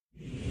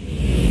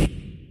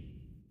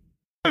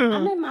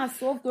I'm in my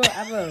soft girl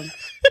era.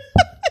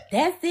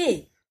 That's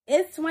it.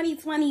 It's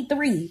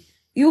 2023.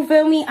 You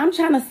feel me? I'm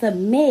trying to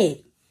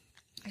submit.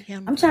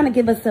 I'm trying to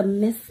give a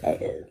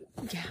submissive.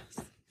 Yes.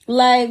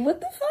 Like, what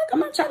the fuck? I'm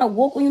not trying to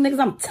walk on you niggas.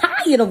 I'm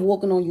tired of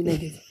walking on you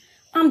niggas.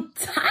 I'm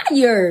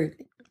tired.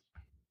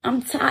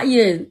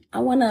 I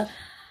wanna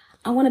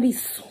be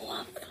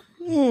soft.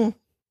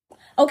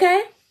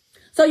 Okay?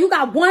 So you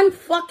got one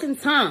fucking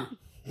time.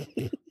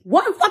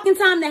 One fucking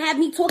time to have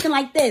me talking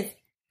like this.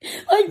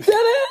 Like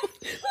that.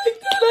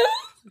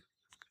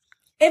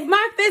 If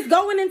my fist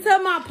going into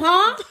my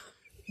palm,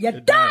 you're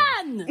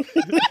done.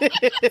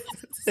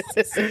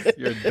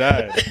 You're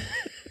done.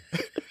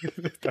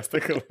 That's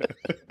the clip.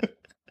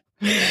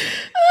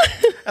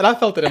 And I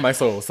felt it in my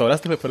soul. So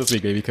that's the clip for this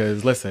week, baby.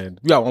 Because listen,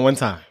 we got one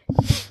time.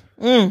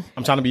 I'm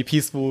trying to be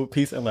peaceful,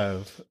 peace and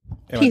love.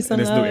 In this new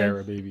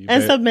era, baby.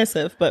 And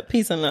submissive, but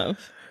peace and love.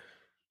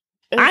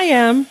 I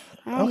am.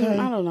 Okay.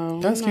 I don't know.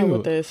 That's I'm cute. not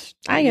with this.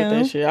 I am.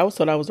 With that shit. I was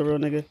told I was a real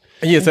nigga.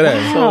 Yeah, today.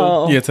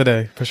 Wow. Yeah,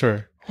 today, for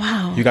sure.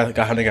 Wow. You got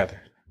him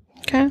together.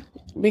 Okay.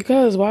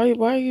 Because why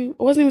are you?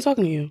 I wasn't even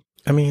talking to you.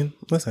 I mean,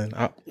 listen.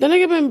 The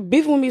nigga been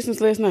beefing with me since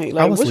last night.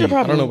 Like, I was what's your asleep.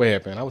 I problem? don't know what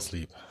happened. I was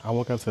asleep. I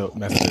woke up to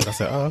messages. I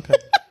said, oh, okay.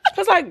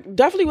 Because I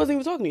definitely wasn't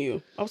even talking to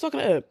you. I was talking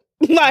to Ed.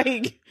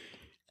 Like,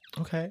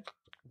 Okay.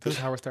 This is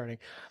how we're starting.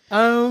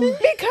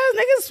 because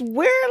niggas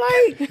wear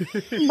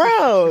like,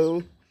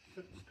 bro,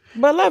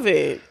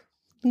 beloved.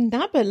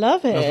 Not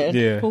beloved.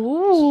 Yeah.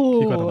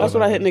 Ooh. That's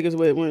what I hit niggas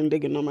with when they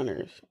get on my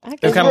nerves. I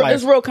It's guess. kind of like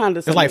It's real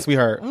condescending. It's like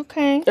sweetheart.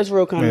 Okay. It's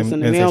real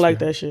condescending. And They don't like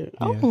sister. that shit.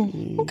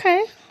 Oh,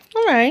 okay.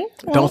 All right.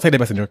 Don't say the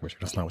best in New York with you.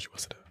 That's not what you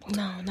want to do.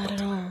 No, not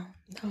at all.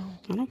 No.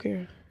 I don't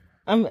care.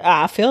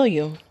 I feel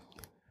you.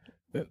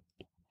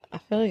 I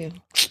feel you.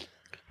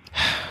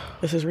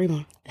 This is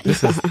Rima.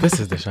 This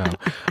is the show.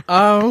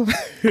 Well,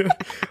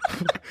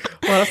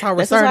 that's how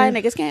we're This is why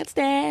starting. niggas can't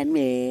stand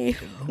me.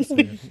 This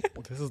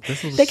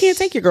is. They can't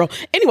take your girl.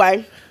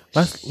 Anyway,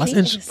 Let's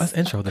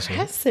intro the show.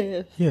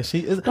 Aggressive. Yeah, she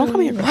is. don't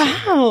come here.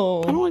 I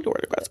Wow. don't like the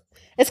word aggressive.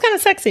 It's kind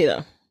of sexy though.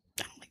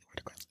 I don't like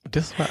the word aggressive.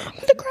 This is why-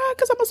 I to cry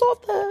because I'm a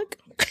soft thug.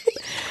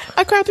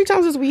 I cried 3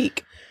 times this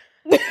week.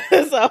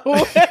 So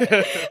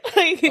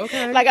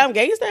like I'm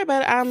gangster,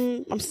 but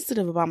I'm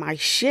sensitive about my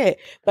shit.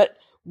 But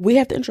we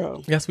have the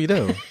intro. Yes, we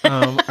do.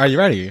 Are you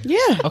ready?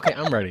 Yeah. Okay,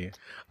 I'm ready.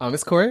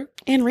 It's Corey,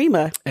 And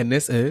Rima. and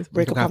this is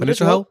Breakup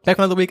Confidential. Confidential. Back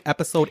on the week,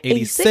 episode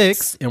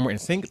 86, and we're in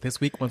sync this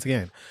week once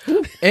again.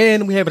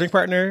 And we have a drink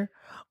partner.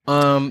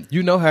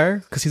 You know her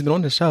because she's been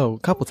on the show a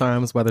couple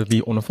times, whether it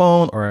be on the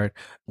phone or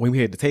when we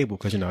hit the table.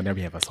 Because now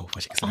we have a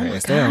sofa, she can sit her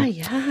ass down.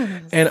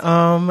 yes.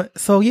 And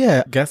so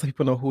yeah, guess let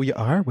people know who you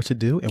are, what you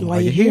do, and why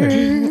you're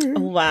here.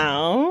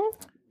 Wow.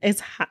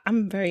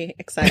 I'm very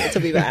excited to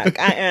be back.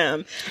 I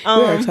am.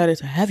 We're excited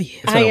to have you.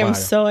 I am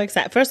so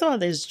excited. First of all,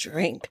 there's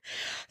drink.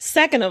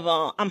 Second of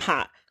all, I'm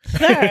hot.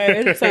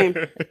 Third, Same.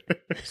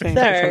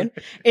 Third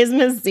is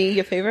Ms. Z,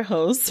 your favorite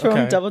host from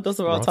Okay. Double Dose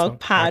of Raw Raw Talk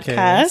Talk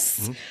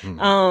podcast.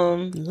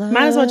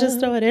 Might as well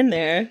just throw it in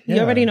there. You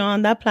Yeah. already know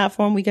on that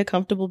platform we get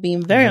comfortable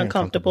being very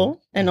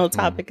uncomfortable, and no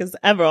topic is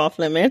ever off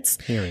limits.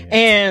 Period.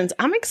 And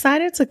I'm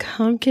excited to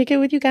come kick it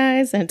with you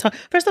guys and talk.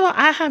 First of all,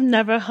 I have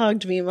never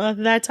hugged Rima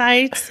that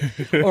tight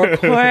or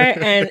court,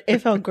 and it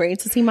felt great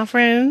to see my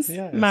friends,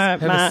 Yes.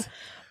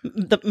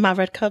 my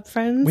Red Cup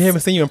friends. We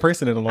haven't seen you in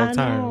person in a long I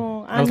time.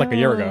 know, That was like a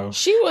year know. ago.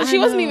 She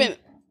wasn't even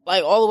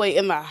like all the way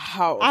in the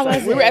house. I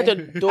Like, we wasn't. were at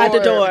the door. At the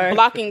door.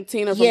 Blocking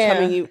Tina from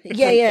coming.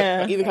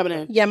 Yeah. Even coming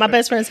in. Yeah, my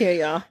best friend's here,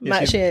 y'all.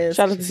 she is.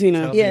 Shout out to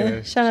Tina. Yeah,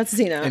 Yeah. shout out to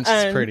Tina. And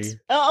she's pretty.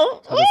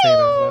 Oh, Love to say that.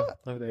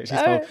 ooh. Love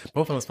that.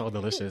 Both of them smell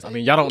delicious. I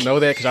mean, y'all don't know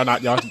that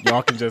because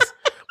y'all can just,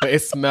 but it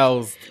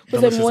smells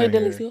Was delicious it muy in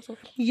here. delicioso?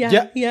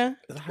 Yeah.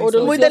 Or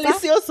Muy deliciosa?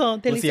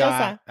 delicioso.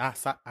 Deliciosa.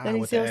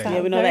 Deliciosa.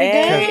 Yeah, we know Very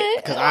that.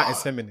 good. Because I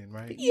is feminine,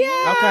 right? Yeah.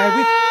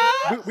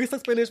 Okay, we took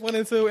Spanish 1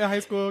 and 2 in high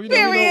school. You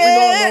know, we know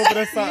a little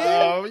bit of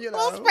something. You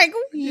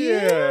know.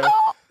 Yeah.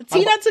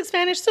 Tina took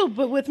Spanish too,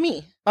 but with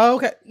me. Oh,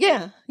 okay.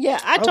 Yeah.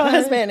 I taught her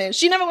Okay. Spanish.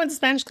 She never went to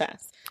Spanish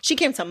class. She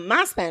came to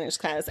my Spanish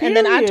class, and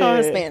then I taught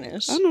her Period.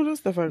 Spanish. I know that's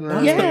the fuck.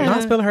 Not Yeah.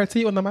 not spilling her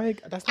tea on the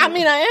mic. That's I not,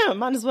 mean, I am.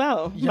 Might as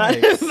well.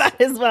 Might Yikes.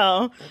 as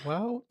well.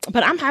 well,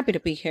 But I'm happy to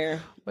be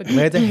here.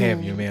 glad to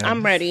have you, man.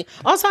 I'm ready.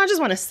 Also, I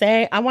just want to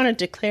say, I want to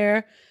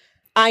declare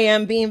I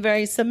am being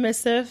very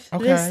submissive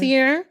this Okay.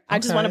 year. I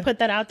just Okay. want to put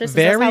that out there. since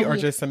that's Very how or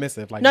we- just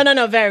submissive? Like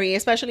No, very,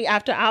 especially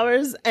after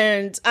hours.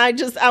 And I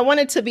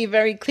wanted to be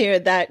very clear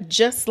that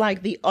just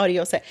like the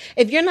audio said,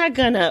 if you're not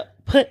going to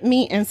put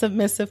me in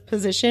submissive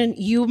position,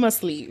 you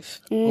must leave.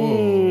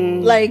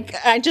 Like,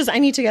 I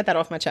need to get that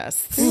off my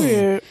chest.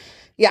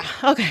 Yeah.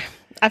 Okay.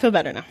 I feel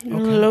better now.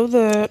 Love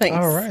that. Thanks.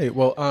 All right.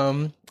 Well,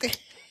 you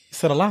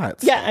said a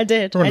lot. Yeah, I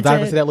did. We're I gonna dive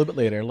into did. that a little bit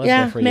later. Love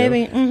Yeah, that for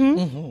maybe. you.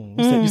 Mm-hmm.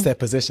 You said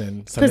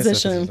position. Submissive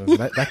Position.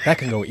 positions. That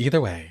can go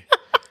either way.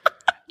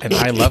 And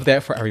I love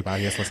that for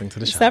everybody that's listening to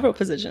the show. Several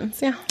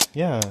positions. Yeah.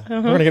 Yeah,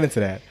 we're gonna get into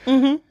that.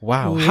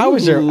 Wow, how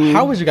was your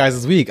guys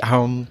this week?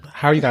 How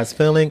are you guys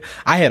feeling?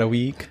 I had a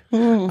week,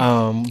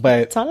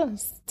 but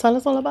Tell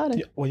us all about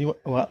it.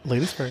 well,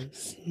 ladies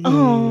first.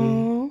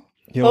 Oh,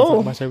 You want to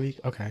talk about your week?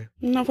 Okay.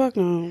 No, fuck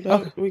no.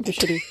 That week was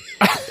shitty.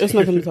 It's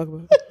nothing to talk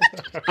about.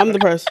 I'm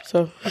depressed,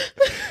 so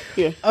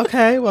yeah.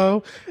 Okay,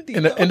 well,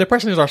 and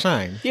depression is our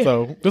shine. Yeah.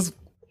 So this,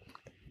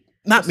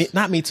 not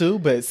me too,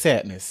 but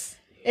sadness.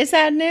 It's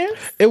sadness.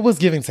 It was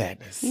giving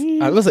sadness.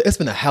 Listen, it's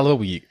been a hell of a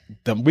week.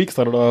 The week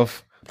started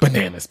off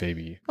bananas,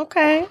 baby.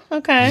 Okay.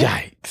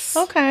 Yikes.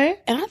 Okay.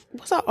 And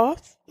was I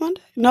off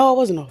Monday? No, I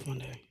wasn't off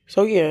Monday.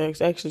 So yeah,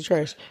 it's actually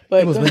trash.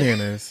 But It was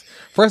bananas.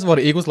 First of all,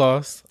 the Eagles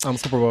lost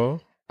Super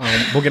Bowl.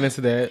 We'll get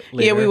into that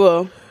later. yeah, we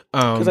will.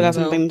 Because I got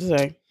something to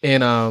say.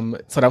 And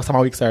so that was how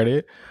my week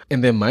started.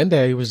 And then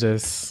Monday was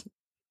just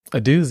a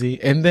doozy.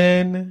 And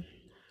then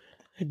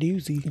A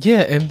doozy.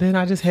 yeah, and then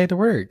I just had to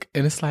work.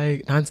 And it's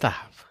like nonstop.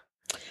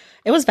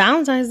 It was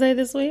Valentine's Day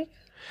this week.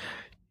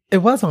 It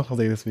was on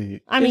Sunday this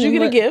week. I Did mean, you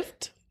get a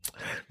gift?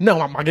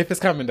 No, my gift is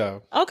coming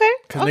though. Okay.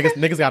 Because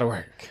niggas gotta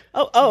work.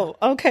 Oh,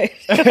 okay.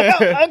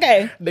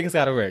 Okay. Niggas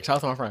gotta work. Shout out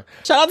to my friend.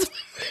 Shout out to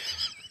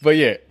But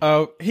yeah,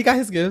 he got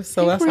his gifts,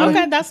 so that's why.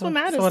 Okay, that's what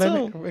matters,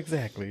 too.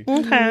 Exactly.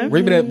 Okay.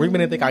 Reba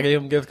didn't think I gave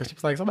him gifts because she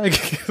was like, somebody.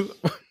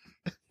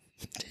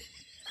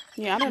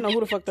 Yeah, I don't know who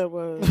the fuck that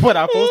was. When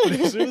I posted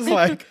it, she was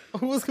like,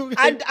 who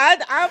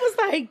I was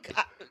like,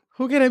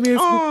 getting me?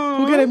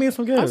 Who getting me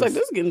some gifts? I was like,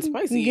 this is getting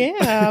spicy.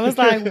 yeah. I was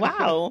like,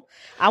 wow.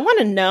 I want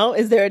to know,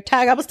 is there a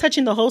tag? I was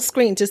touching the whole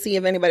screen to see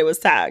if anybody was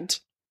tagged.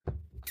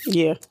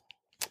 Yeah.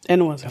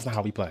 And it wasn't. That's not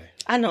how we play.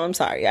 I know. I'm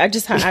sorry. I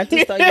just thought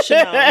you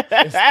should know.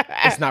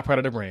 It's not part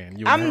of the brand.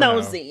 You I'm never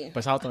know. nosy.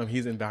 But shout out to him.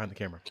 He's in behind the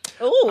camera.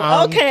 Ooh,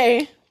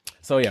 okay.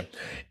 So yeah.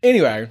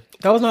 Anyway,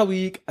 that was my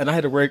week, and I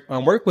had to work.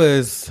 Work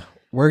was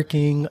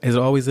working as it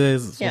always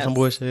is. Yes. Some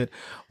bullshit.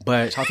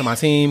 But shout out to my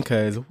team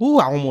because I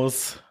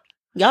almost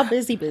Y'all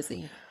busy.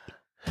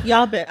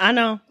 Y'all been. I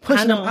know.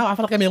 pushing them out. I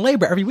feel like I'm in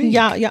labor every week.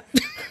 Y'all.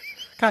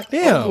 God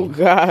damn. Oh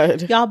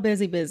God. Y'all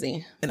busy.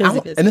 And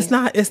it's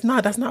not. That's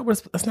not. That's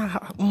not.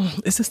 How,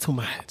 it's just too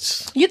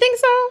much. You think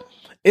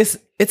so?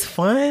 It's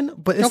fun,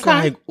 but it's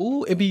Okay. like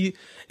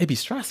it'd be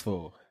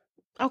stressful.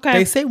 Okay.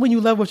 They say when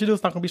you love what you do,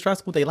 it's not gonna be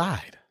stressful. They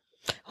lied.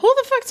 Who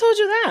the fuck told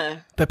you that?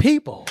 The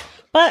people.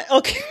 But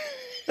okay.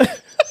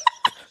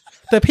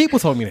 The people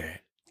told me that.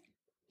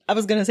 I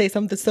was gonna say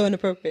something so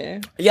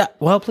inappropriate. Yeah.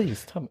 Well,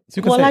 please tell me.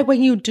 You can Well, say like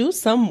when you do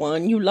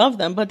someone, you love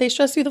them, but they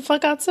stress you the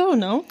fuck out too.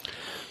 No.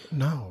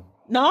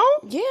 no.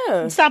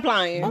 Yeah. Stop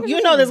lying.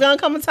 You know there's gonna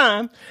come a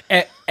time.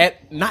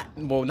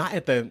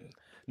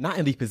 Not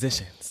in these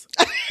positions.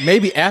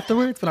 Maybe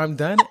afterwards when I'm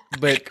done,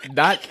 but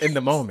not in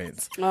the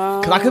moments.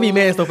 Because I could be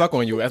mad and still fuck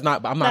on you. I'm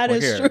not That gonna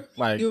is care. true.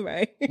 Like You're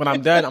right. when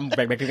I'm done, I'm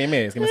back to being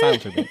mad. Give me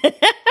silent treatment.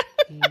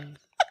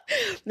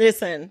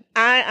 Listen,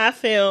 I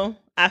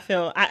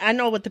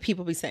know what the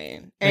people be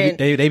saying, and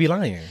They be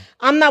lying.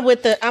 I'm not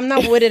with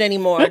it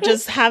anymore.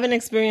 Just having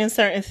experienced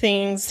certain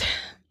things.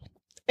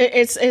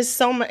 It's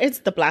so much. It's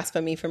the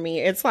blasphemy for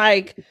me. It's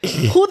like,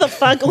 who the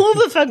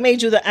fuck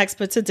made you the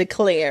expert to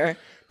declare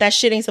that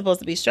shit ain't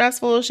supposed to be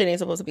stressful, shit ain't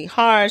supposed to be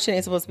hard, shit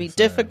ain't supposed to be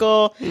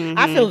difficult.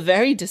 I feel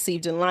very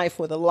deceived in life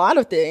with a lot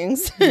of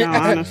things. No,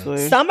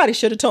 honestly. Somebody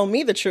should have told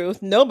me the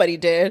truth. Nobody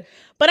did.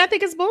 But I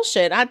think it's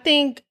bullshit. I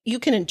think you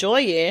can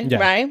enjoy it, Yeah.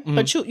 right?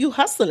 But you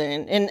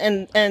hustling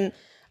and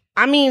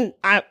I mean,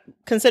 I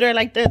consider it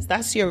like this.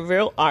 That's your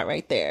real art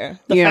right there.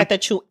 The Yeah. fact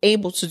that you're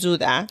able to do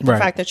that. The Right.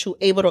 fact that you're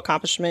able to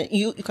accomplish it,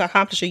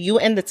 you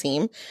and the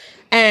team.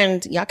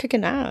 And y'all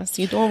kicking ass.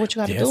 You're doing what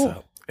you got to do.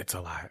 It's a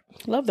lot.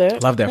 Love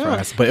that. Love that for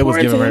us, but it was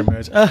Pour given into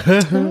very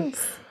much.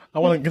 I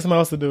want to get someone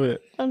else to do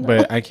it,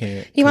 but I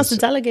can't. He wants to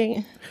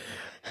delegate.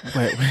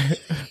 But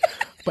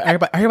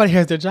everybody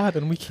has their job,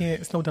 and we can't.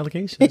 It's no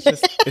delegation.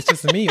 It's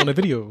just me on the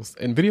videos,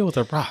 and videos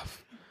are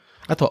rough.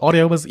 I thought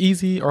audio was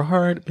easy or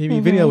hard. Maybe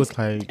video was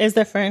like. It's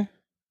different.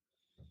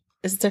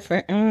 It's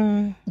different.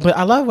 But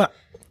I love what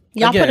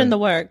Y'all put in the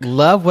work.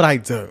 Love what I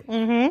do,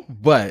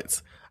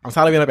 but I'm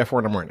tired of being up at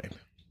 4 a.m.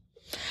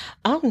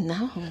 Oh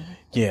no.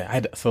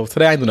 Yeah, so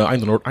today I didn't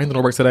do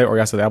no work today or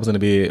yesterday. I was in the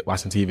bed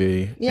watching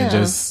TV Yeah. and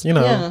just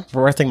Yeah.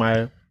 resting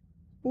my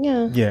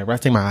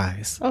resting my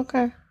eyes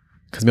Okay.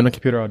 because being on the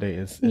computer all day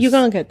is You're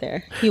gonna get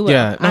there. You will.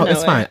 yeah. I No, know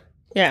it's it. fine.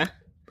 Yeah.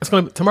 It's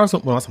gonna be tomorrow's.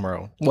 Well, not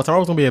tomorrow. Well,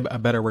 tomorrow's gonna be a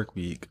better work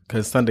week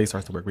because Sunday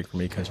starts the work week for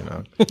me because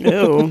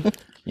Ew.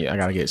 yeah, I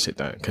gotta get shit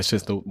done because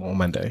shit's due on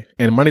Monday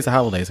and Monday's a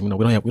holiday, so we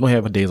don't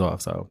have days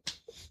off. So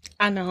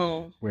I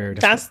know. we're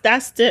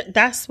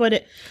That's what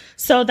it.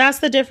 So that's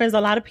the difference.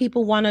 A lot of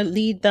people want to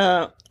lead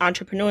the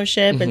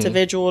entrepreneurship,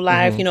 individual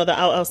life. You know, the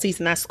LLCs,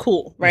 and that's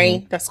cool,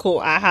 right? That's cool.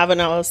 I have an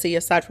LLC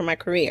aside from my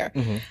career,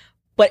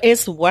 but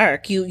it's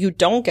work. You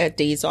don't get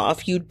days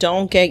off. You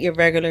don't get your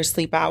regular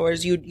sleep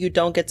hours. You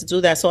don't get to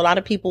do that. So a lot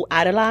of people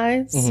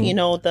idolize, you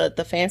know,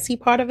 the fancy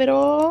part of it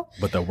all,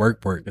 but the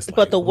work is like,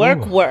 but the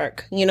ooh.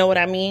 work. You know what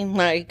I mean?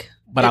 Like.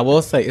 But I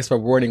will say it's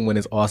rewarding when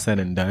it's all said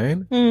and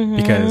done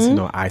because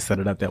I set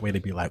it up that way to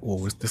be like,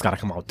 oh, this got to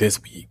come out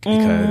this week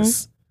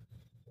because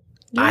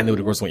I knew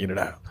the girls want you to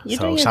know. You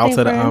do So your shout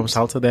thing, to friend.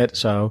 shout to that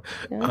show.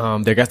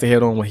 Their guest they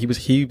had on when he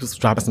was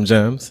dropping some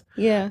gems.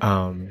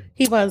 Yeah,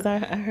 he was. I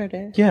heard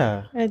it.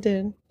 Yeah, I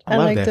did. I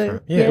love liked that.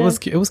 it. Yeah, it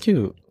was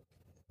cute.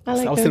 I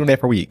like I was that. sitting there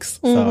for weeks,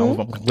 so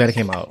I'm glad it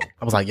came out.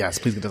 I was like, yes,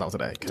 please get this out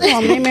today. 'Cause-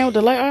 Oh, main man with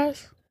the light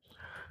eyes?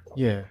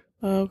 yeah,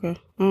 Oh, okay.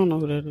 I don't know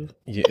who that is.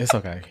 yeah, it's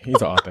okay. He's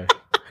an author,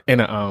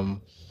 and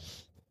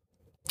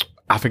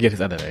I forget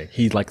his other name.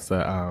 He's like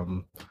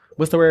the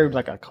what's the word?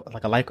 Like a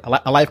life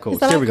coach.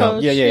 He's a There we life go.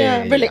 coach.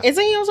 Yeah. Really?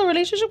 Isn't he also a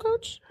relationship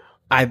coach?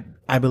 I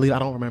believe I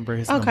don't remember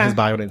his Okay. his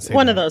bio didn't say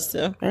One that. of those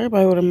two.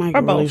 Everybody with a mic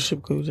Or both.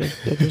 relationship coach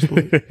at this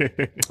point.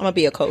 I'm gonna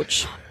be a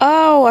coach.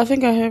 Oh, I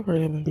think I have heard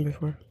of him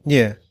before.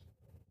 Yeah,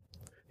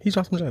 he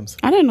dropped some gems.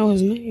 I didn't know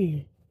his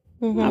name.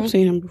 I've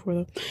seen him before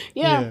though.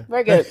 Yeah.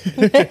 Very good.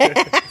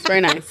 It's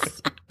very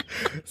nice.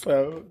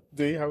 So,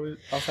 D, how was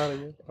outside of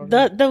you?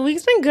 The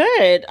week's been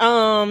good.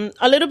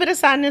 A little bit of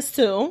sadness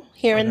too,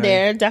 here and Okay.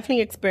 there.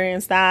 Definitely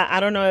experienced that. I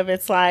don't know if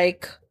it's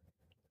like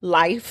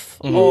life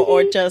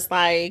or just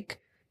like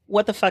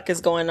what the fuck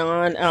is going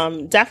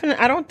on.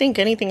 Definitely, I don't think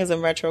anything is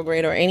in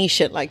retrograde or any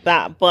shit like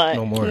that. But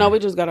No more. No, we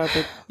just got out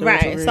the right,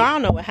 retrograde. so I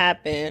don't know what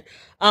happened.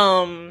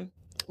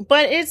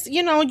 But it's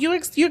you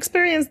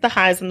experience the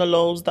highs and the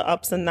lows, the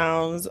ups and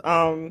downs.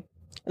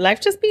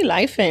 Life just be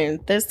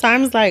lifing. There's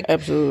times like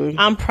Absolutely.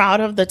 I'm proud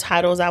of the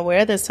titles I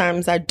wear. There's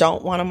times I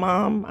don't want a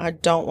mom. I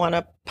don't want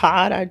a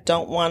pod. I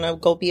don't want to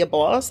go be a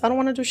boss. I don't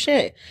want to do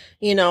shit,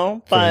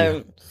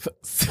 but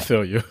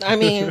Feel you. I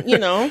mean,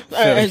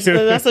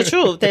 that's the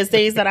truth. There's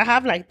days that I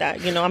have like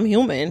that, I'm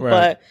human,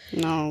 Right. but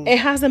No. it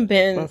hasn't I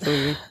been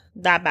feel you.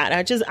 that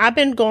bad. I've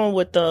been going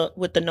with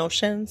the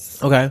notions,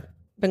 Okay.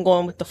 been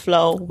going with the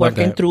flow,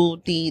 working that.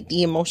 through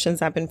the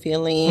emotions I've been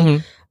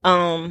feeling.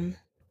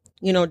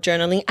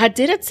 Journaling. I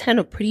did attend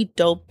a pretty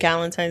dope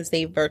Valentine's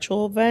Day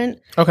virtual event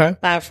Okay.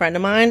 by a friend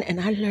of mine,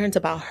 and I learned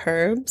about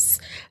herbs.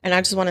 And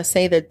I just want to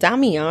say the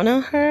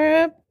Damiana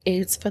herb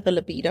is for the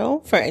libido,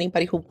 for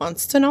anybody who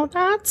wants to know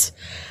that.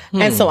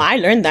 And so I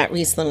learned that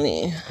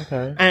recently,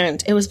 Okay.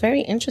 and it was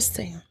very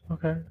interesting.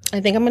 Okay. I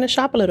think I'm going to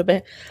shop a little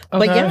bit.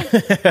 But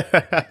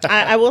yeah,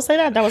 I will say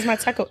that was my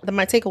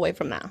takeaway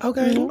from that.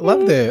 Okay.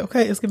 Loved it.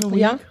 Okay. It's gonna be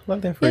week. Yeah.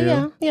 Love that for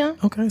you. Yeah.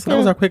 Okay, so that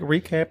was our quick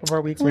recap of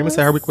our weeks. Raymond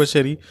said her week was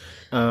shitty.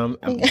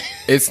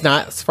 It's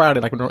not it's Friday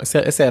like we don't.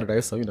 It's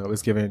Saturday, so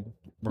it's giving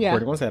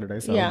recording on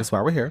Saturday, so that's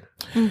why we're here.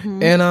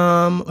 And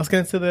let's get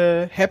into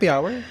the happy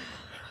hour.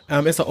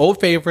 It's an old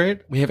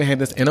favorite. We haven't had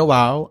this in a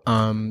while.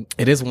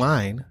 It is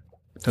wine.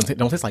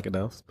 Don't taste like it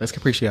though. That's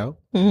Capriccio.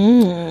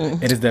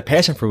 It is the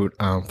passion fruit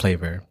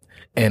flavor,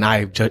 and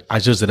I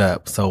juiced it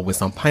up. So with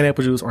some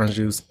pineapple juice, orange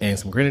juice, and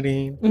some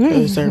grenadine. You could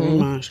have served me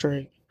mine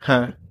straight.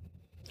 Huh.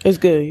 It's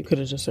good. You could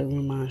have just served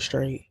me mine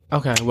straight.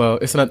 Okay, well,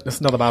 it's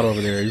another bottle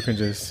over there. You can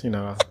just, take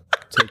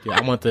it.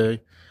 I want to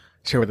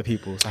share with the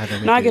people. So I have to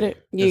make No, I get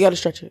it. You got to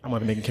stretch it. I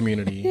want to make a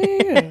community.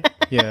 Yeah.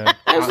 Yeah.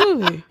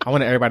 Absolutely. I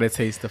want everybody to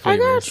taste the I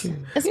flavors. got you.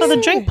 It's for the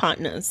drink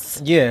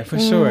partners. Yeah, for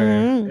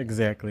sure.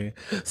 Exactly.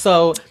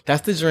 So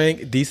that's the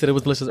drink. Dee said it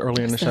was delicious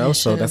earlier in the show,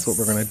 so that's what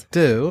we're going to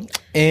do.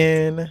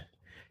 And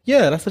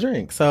yeah, that's the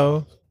drink.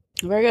 So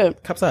Very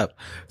good. cups up.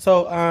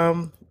 So,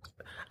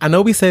 I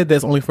know we said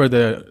that's only for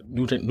the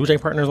new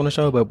drink partners on the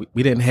show, but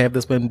we didn't have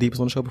this when Deep was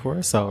on the show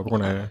before, so we're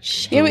going to...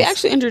 Yeah, we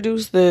actually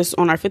introduced this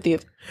on our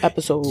 50th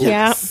episode.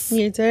 Yes.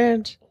 Yeah, you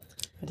did.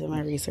 I did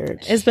my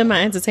research. It's been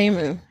my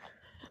entertainment.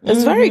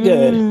 It's very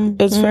good.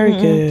 It's very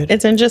good.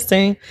 It's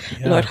interesting.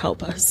 Lord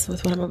help us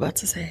with what I'm about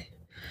to say.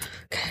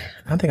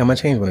 I think I'm going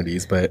to change one of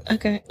these, but...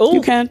 Okay. Oh,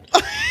 You can.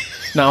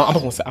 No, I'm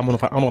gonna say I don't know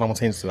what I'm gonna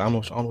change to. I don't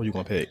know what you're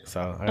gonna pick.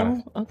 So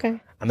okay.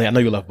 I know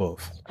you love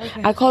both.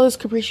 I call this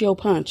Capriccio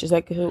Punch. Is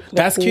that good?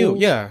 That's cool? cute.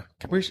 Yeah,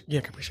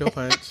 Capriccio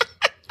Punch,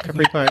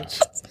 Capri Punch,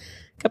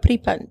 Capri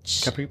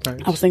Punch. Capri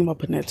Punch. I was thinking about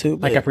putting that too.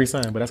 Like But Capri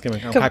Sun, but that's giving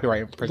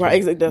copyright. Right,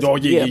 exactly. Oh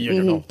yeah.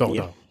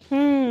 No.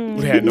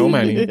 We had no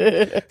money.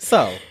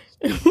 So.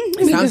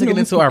 It's time to get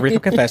into our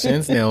recap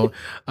confessions. Now,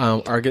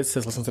 Argit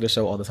says listen to the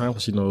show all the time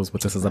because she knows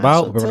what this is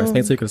about. We're going to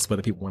explain to you because it's what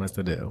the people want us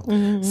to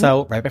do.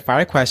 So, rapid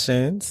fire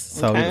questions.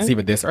 So, it's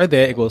either this or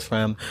that. It goes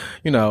from,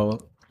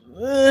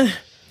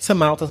 to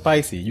mild to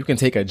spicy. You can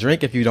take a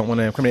drink if you don't want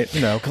to incriminate,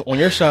 because on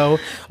your show,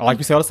 or like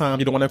you say all the time,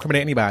 you don't want to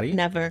incriminate anybody.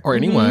 Never. Or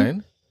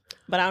anyone.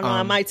 But I don't know.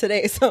 I might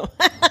today, so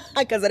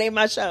because it ain't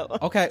my show.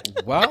 Okay.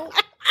 Well,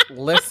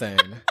 listen.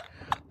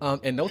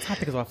 And no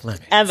topic is off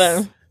limits.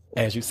 Ever.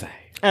 As you say.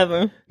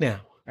 Ever. Now,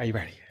 are you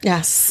ready?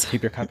 Yes.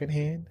 Keep your cup in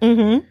hand.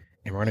 Mm-hmm.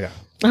 And we're going to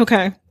go.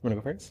 Okay. You want to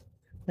go first?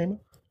 Rainbow?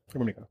 You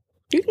want me to go?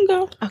 you can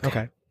go.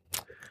 Okay.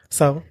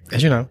 So,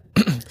 as you know,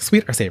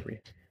 sweet or savory?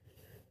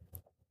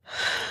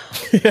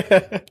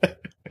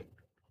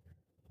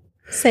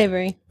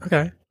 Savory.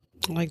 Okay.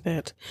 I like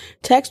that.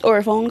 Text or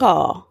a phone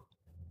call.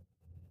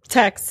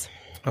 Text.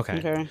 Okay.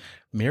 Okay.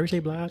 Mary J.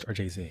 Blige or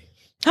Jay-Z?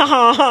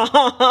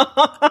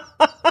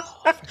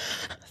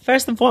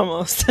 First and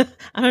foremost,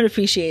 I don't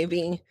appreciate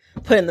being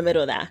put in the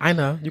middle of that. I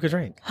know. You could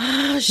drink.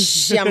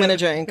 Shit, I'm gonna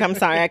drink. I'm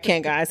sorry, I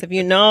can't, guys. If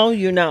you know,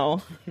 you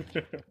know.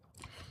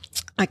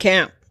 I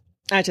can't.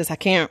 I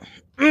can't.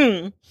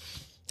 Damn,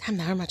 that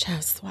hurt my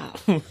chest. Wow.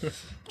 All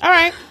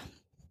right.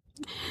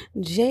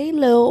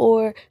 J-Lo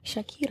or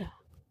Shakira.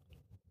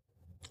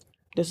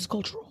 This is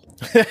cultural.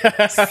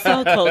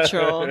 So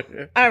cultural.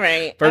 All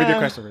right. Very good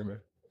question, Raymond.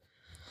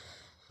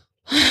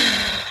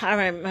 All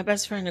right, my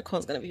best friend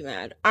Nicole's gonna be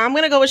mad. I'm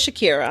gonna go with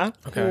Shakira.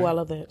 Okay. Oh, I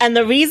love that. And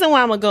the reason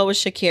why I'm gonna go with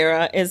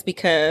Shakira is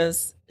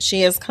because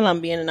she is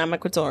Colombian and I'm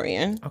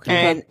Ecuadorian.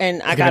 Okay.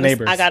 And I Look at the gotta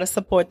neighbors.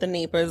 support the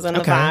neighbors and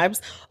Okay. the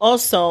vibes.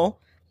 Also,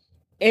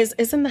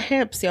 it's in the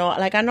hips, yo.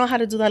 Like I know how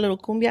to do that little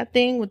cumbia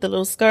thing with the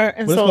little skirt,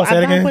 and What is it so called? Say I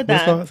it vibe again. with What is it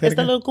that. called? Say it It's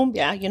the again. little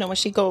cumbia, you know, when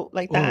she go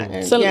like that. Ooh.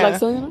 And, So, yeah. like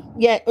Selena?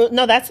 Yeah,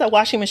 no, that's a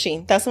washing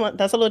machine. That's a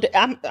little.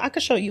 I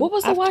could show you. What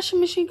was the After- washing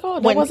machine called?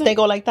 That when wasn't. they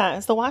go like that?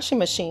 It's the washing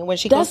machine when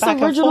she goes That's back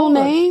the original and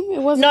forth. name.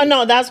 It wasn't.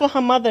 No, that's what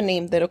her mother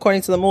named it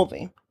according to the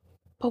movie.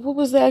 But what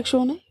was the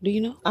actual name? Do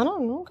you know? I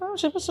don't know,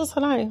 gosh, it was just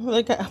her name.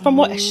 Like from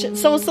what?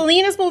 So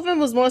Selena's movement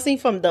was mostly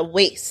from the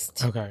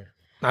waist, Okay.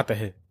 Not the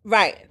hit.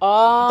 right?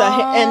 Oh.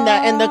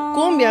 And the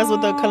cumbias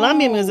with the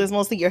Colombian music is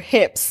mostly your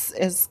hips,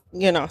 is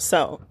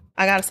So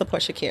I gotta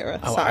support Shakira.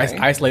 Oh, Sorry,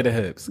 isolated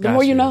hips. The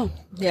more you know.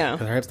 yeah,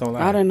 Because her hips don't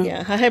lie. I don't know.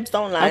 yeah. Her hips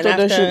don't lie. I thought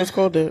that After- shit was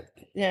called that.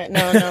 Yeah,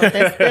 no.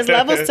 There's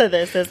levels to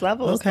this. There's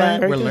levels. Okay,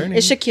 but we're learning.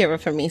 It's Shakira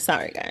for me.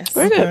 Sorry, guys.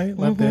 Very good. Okay,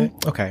 love that.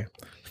 Okay.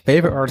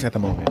 Favorite artist at the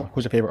moment?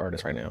 Who's your favorite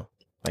artist right now?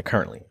 Like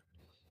currently?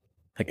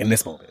 Like in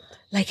this moment?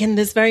 Like in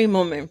this very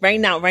moment, right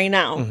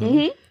now.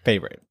 Mhm.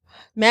 Favorite?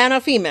 Man or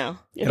female?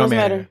 It doesn't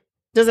matter.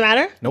 Doesn't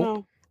matter. Nope.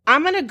 No.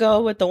 I'm gonna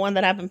go with the one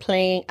that I've been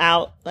playing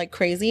out like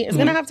crazy. It's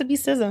gonna have to be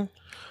SZA.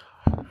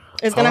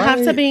 It's gonna have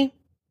to Alright. be.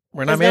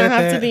 We're not It's mad gonna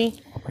at have that. to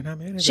be. We're not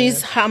mad at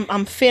She's. that.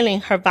 I'm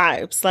feeling her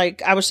vibes.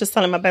 Like I was just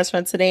telling my best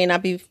friend today, and I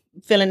be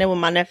feeling it with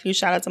my nephew.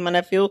 Shout out to my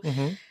nephew.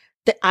 Mhm.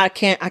 That I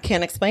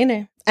can't explain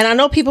it. And I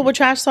know people were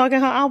trash talking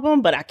her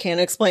album, but I can't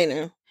explain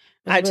it. It's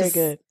I very just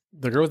good.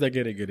 The girls that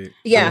get it, get it.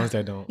 Yeah. The ones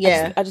that don't.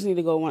 Yeah. I just need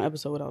to go one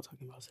episode without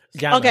talking about sex.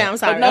 Yeah, I Okay, know. I'm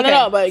sorry. No, okay.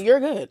 no, but you're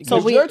good.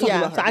 So You're talking yeah.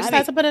 about her, So I just not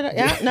had to me. put it.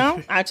 Yeah.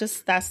 No. I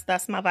just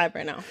that's my vibe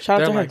right now. Shout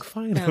They're out to like, her.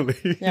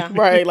 finally. Yeah.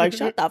 Right, like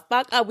shut the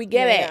fuck up. We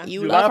get Yeah. it.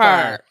 You You love love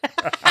her.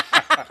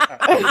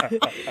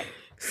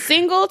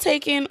 Single,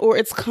 taken, or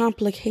it's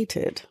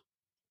complicated.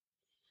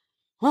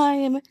 Why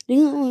am I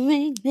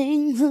doing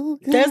things so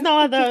There's no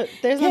other.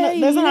 There's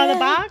no other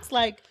box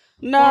like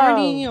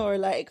horny no. or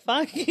like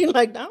funky.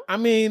 Like no. I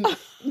mean,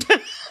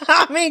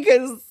 I mean,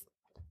 because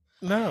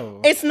no.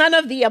 it's none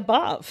of the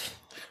above.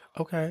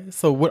 Okay,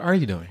 so what are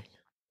you doing?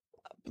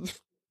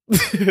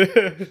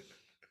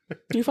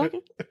 You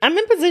fucking? I'm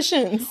in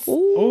positions.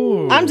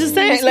 Ooh. I'm just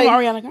saying, Some like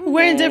Ariana Grande.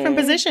 we're in different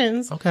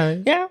positions.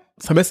 Okay. Yeah,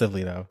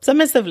 Submissively, though.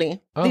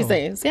 submissively Oh. these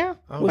days. Yeah,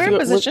 Oh. we're in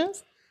With-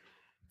 positions.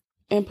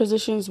 In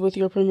positions with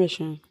your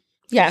permission.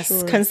 Yes,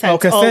 Sure. consent, Oh,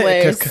 consent.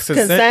 always. 'cause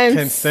Consent.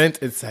 Consent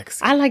is sexy.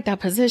 I like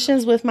that.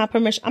 Positions with my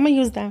permission. I'm gonna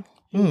use that.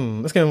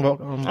 Let's get I'm gonna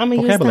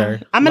vocabulary. use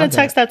that. I'm gonna Love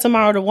text that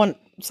tomorrow to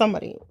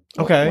somebody.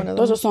 Okay. One of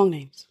Those them. are song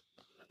names.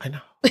 I know.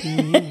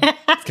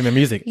 Let's give me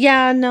music.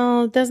 Yeah,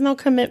 no, there's no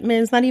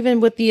commitments. Not even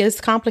with the. It's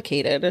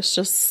complicated. It's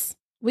just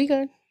we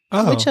good.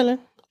 Oh, We chilling.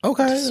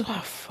 okay.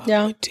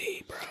 Yeah. With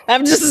D, bro.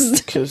 I'm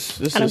just. Because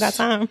this I don't is got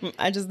time.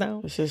 I just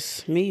don't. this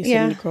is me sitting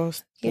Yeah.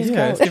 across. Yeah.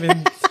 Yeah, it's giving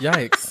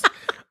yikes.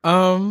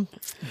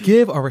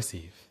 Give or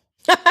receive.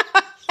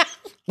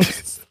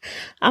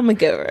 I'm a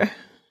giver.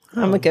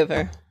 I'm a Oh.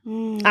 giver.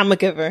 I'm a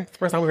giver.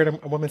 First time we heard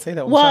a woman say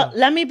that. On Well, the show.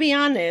 let me be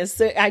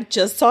honest. I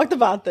just talked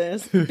about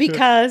this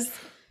because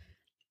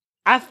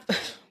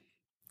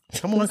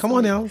Come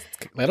on now.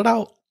 Let it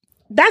out.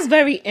 that's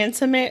very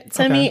intimate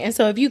to me. Okay. And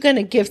so if you're going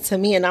to give to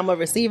me and I'm going to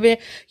receive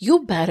it, you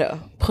better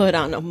put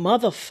on a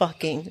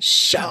motherfucking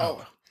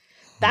show.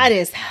 That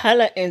is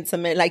hella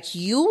intimate. Like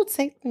you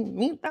taking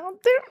me down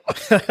there.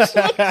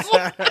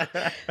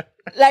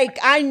 Like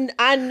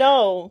I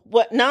know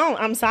what. No,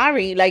 I'm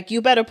sorry. Like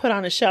you better put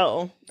on a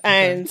show.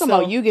 And Talking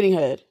about you getting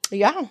head.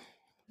 yeah.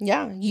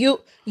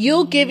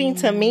 You giving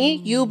to me,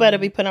 you better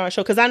be putting on a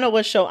show because I know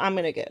what show I'm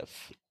gonna give,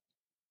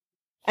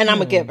 and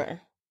I'm a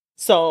giver.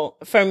 So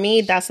for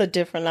me, that's a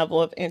different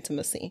level of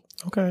intimacy.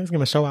 Okay, it's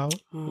gonna show out.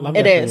 Love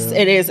It that is. for you.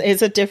 It is.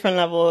 It's a different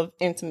level of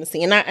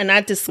intimacy, and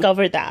I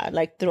discovered that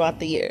like throughout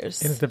the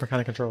years. And it's different kind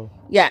of control.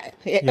 Yeah.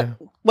 Yeah.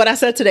 What I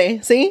said today.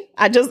 See,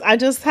 I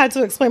just had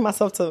to explain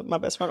myself to my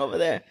best friend over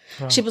there.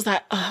 She was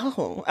like,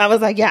 "Oh," I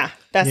was like, "Yeah,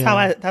 that's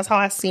how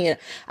I see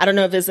it." I don't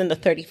know if it's in the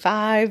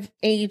 35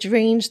 age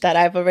range that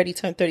I've already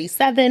turned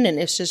 37, and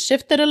it's just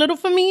shifted a little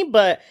for me,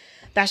 but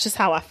that's just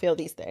how I feel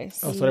these days.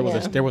 Oh, so there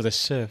was there was a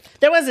shift.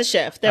 There was a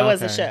shift. There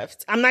was a Okay.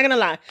 shift. I'm not gonna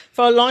lie.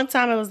 For a long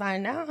time, I was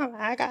like, "No,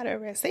 I gotta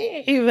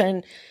receive,"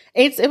 and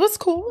it was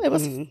cool. It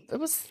was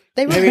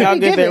They were Maybe very I'll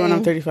get there when giving.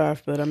 I'm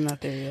 35, but I'm not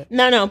there yet.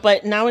 No,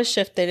 but now it's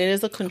shifted. It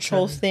is a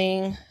control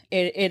thing.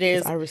 It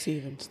is. I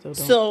receive and still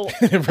don't. So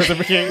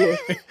Reciprocating.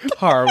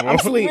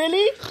 Horrible.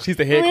 really, She's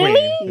the head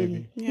Really? queen,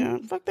 baby. yeah,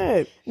 fuck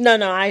that. no.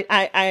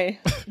 I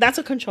that's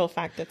a control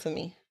factor to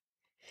me.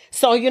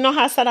 So you know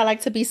how I said I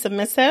like to be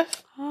submissive.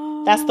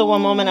 That's the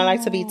one moment I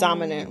like to be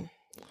dominant.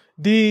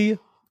 D.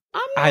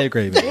 I'm I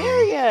agree with you.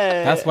 there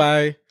yet. That's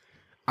why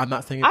I'm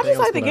not saying. I anything just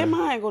else, like to but get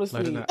mine and go to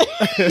I do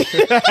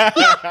sleep. not.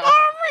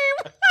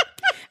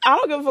 I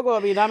don't give a fuck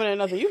about being dominant or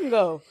nothing. You can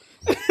go.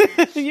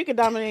 You can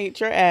dominate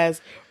your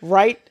ass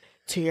right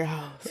to your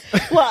house.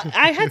 Well,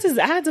 I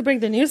had to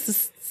break the news to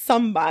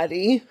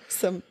somebody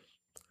some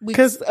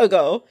weeks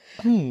ago.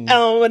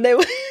 When they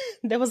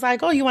They was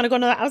like, "Oh, you want to go?"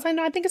 I was like,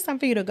 "No, I think it's time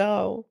for you to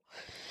go."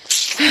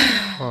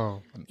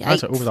 Oh, I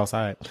should Uber's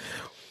outside.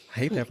 I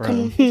hate that for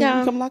him.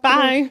 Yeah, Come lock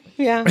bye.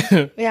 Yeah,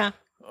 yeah.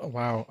 Oh,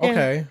 wow. Yeah.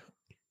 Okay.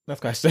 Next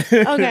question.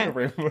 Okay.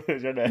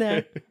 Your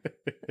name.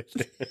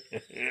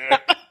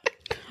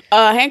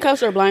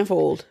 Handcuffs or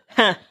blindfold?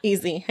 Huh,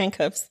 easy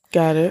handcuffs,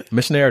 Got it.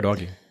 Missionary or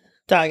doggy?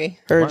 doggy.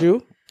 Heard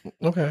you.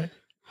 Okay.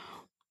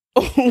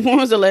 When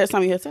was the last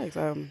time you had sex?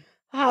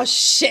 Oh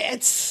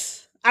shit!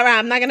 All right,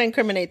 I'm not gonna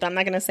incriminate them. I'm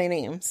not gonna say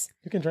names.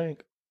 You can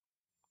drink.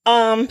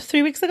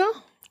 3 weeks ago.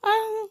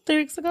 3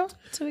 weeks ago.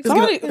 2 weeks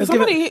ago.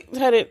 Somebody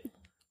had it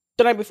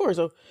the night before,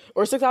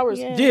 or 6 hours.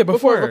 Yeah,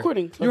 before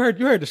recording. You heard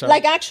the show.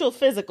 Like actual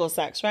physical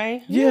sex,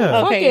 right?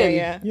 Yeah. Okay.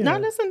 Yeah. Yeah. No,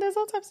 listen. There's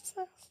all types of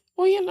sex.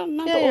 Well, yeah, not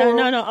the Yeah.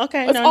 oral. No.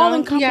 Okay. It's no. all no.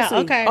 encompassing.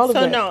 Yeah. Okay. All of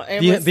So that. no,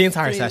 it was the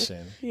entire 3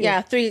 session.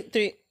 Yeah. Three.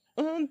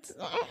 I don't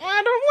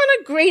want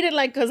to grade it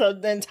like because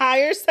of the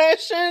entire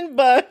session,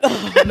 but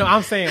No,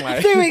 I'm saying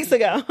like 3 weeks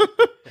ago.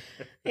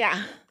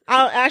 Yeah.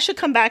 I should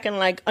come back in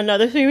like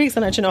another 3 weeks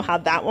and let you know how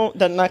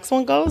the next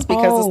one goes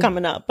because it's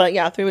coming up. But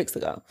yeah, 3 weeks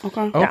ago.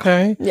 Okay.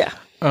 Okay. Yeah.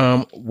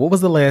 What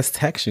was the last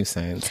text you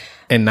sent?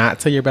 And not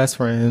to your best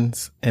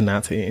friends and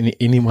not to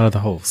any one of the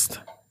hosts.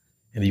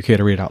 And you care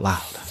to read it out loud.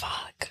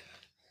 Fuck.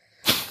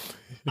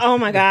 Oh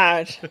my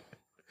God.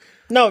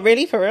 No,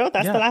 really? For real?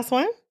 That's Yeah. the last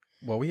one?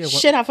 Well, we have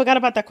Shit, I forgot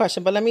about that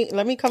question. But let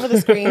me cover the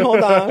screen.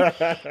 Hold on.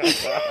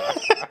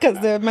 Because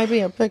there might be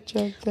a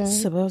picture there.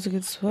 It's about to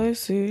get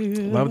spicy.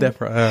 love that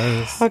for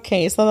us.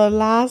 Okay, so the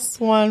last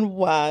one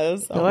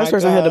was The last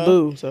person had to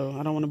boo, so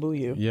I don't want to boo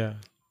you. Yeah.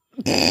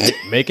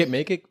 Make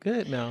it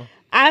good now.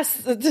 All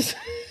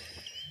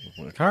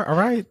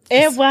right.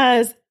 It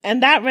was,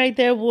 and that right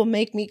there will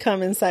make me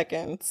come in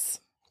seconds.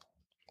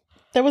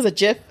 There was a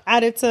GIF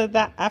added to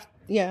that.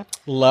 Yeah,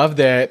 Love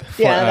that.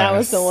 For that us.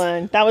 was the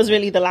one. That was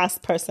really the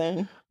last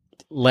person.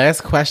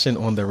 Last question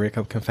on the Rick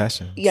Up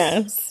Confessions.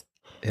 Yes.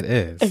 It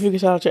is. If you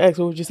could shout out your ex,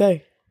 what would you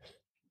say?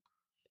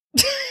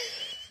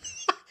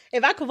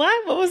 If I could,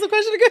 what was the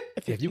question again?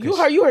 If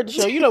You heard the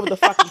show. You know what the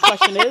fucking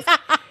question is.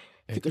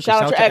 If you could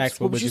shout out your ex,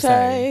 what would you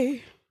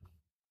say?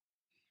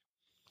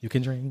 You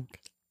can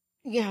drink.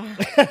 Yeah.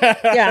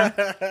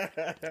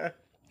 Yeah.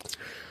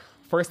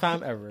 First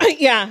time ever.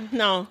 Yeah.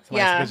 No.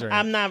 Somebody said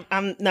Yeah.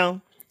 I'm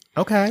no.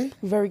 Okay.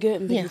 Very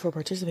good, and thank Yeah. you for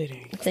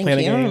participating. Thank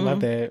Playing you. a game.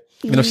 Love that.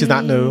 You know, she's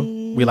not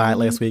new. We lied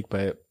last week,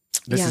 but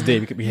this is Yeah.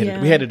 Dave. We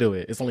had to do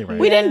it. It's only right.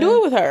 We didn't do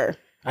it with her.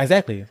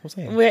 Exactly. That's what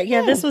I'm saying.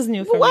 Yeah, this was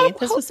new for Why- me.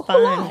 This was who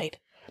fun. lied?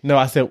 No,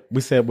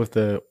 we said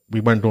we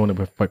weren't doing it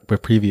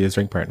with previous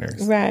drink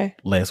partners Right.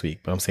 last week,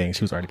 but I'm saying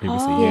she was already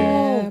previously Oh. here.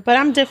 Yeah, but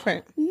I'm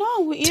different.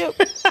 No, we're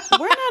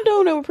not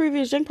doing it with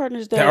previous gym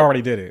partners. They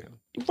already did it.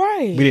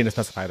 Right. We didn't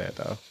specify that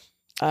though.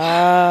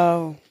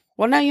 Oh.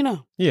 Well, now you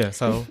know. Yeah,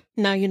 so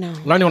Now you know.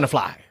 learning on the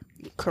fly.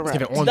 Correct.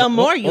 Give it on The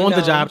more you on the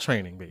know. job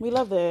training, baby. We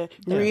love that.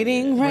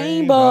 Reading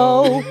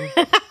Rainbow.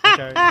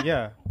 Okay,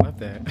 yeah, love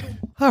that.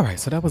 All right,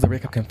 so that was the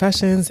Rick Up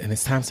Confessions, and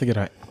it's time to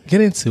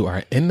get into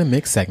our In the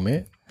Mix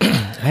segment.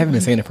 I haven't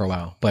been saying it for a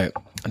while, but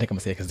I think I'm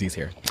gonna say it because D's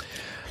here.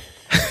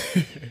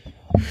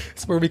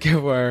 It's where we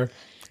give our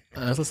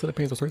unsolicited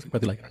opinions or stories,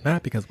 whether you like it or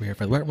not, because we're here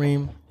for the wet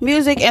room.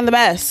 Music and the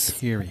best.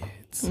 Period.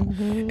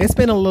 It's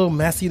been a little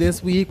messy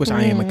this week, which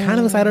I am kind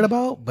of excited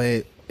about,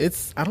 but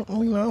I don't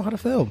really know how to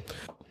feel.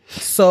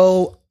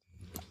 So,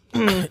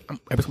 I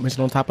mentioned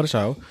on top of the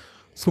show,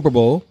 Super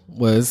Bowl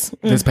was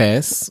this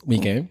past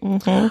weekend.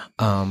 As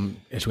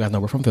you guys know,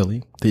 we're from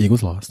Philly. The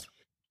Eagles lost.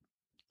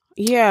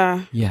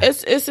 Yeah. Yeah.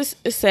 It's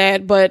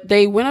sad, but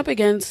they went up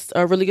against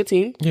a really good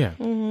team. Yeah.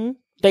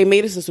 They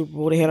made it to the Super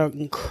Bowl. They had an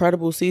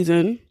incredible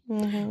season.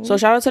 So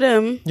shout out to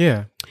them.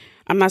 Yeah.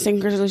 I'm not saying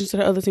congratulations to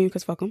the other team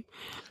because fuck them.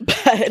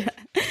 But,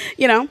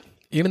 you know.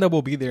 Even though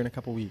we'll be there in a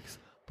couple weeks.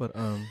 But,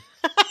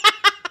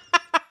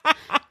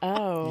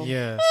 Oh.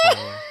 yeah. So,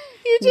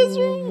 You just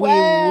We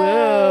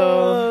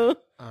will.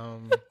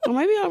 Or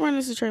maybe I'll run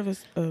this to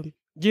Travis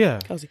yeah.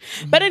 Kelsey.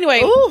 But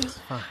anyway,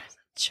 Fine.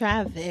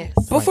 Travis.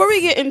 before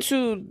we get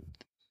into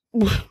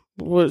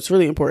what's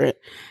really important,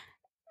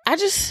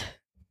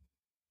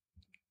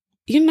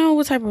 you know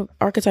what type of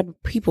archetype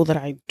of people that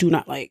I do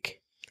not like?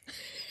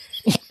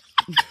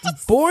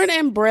 Born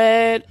and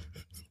bred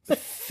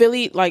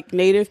Philly, like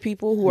native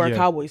people who are Yeah.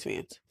 Cowboys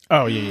fans.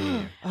 Oh,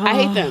 yeah. I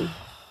hate them.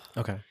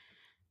 Okay.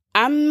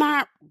 I'm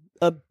not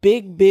a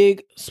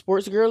big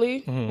sports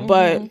girly, Mhm.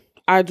 but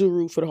I do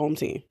root for the home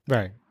team.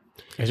 Right.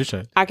 As you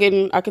should. I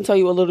can tell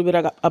you a little bit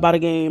about a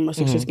game, a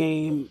Sixers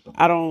game.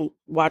 I don't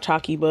watch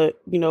hockey, but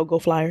you know, go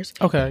Flyers,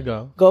 Okay,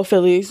 go. go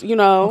Phillies. You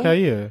know,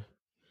 Okay, yeah.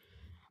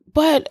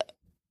 But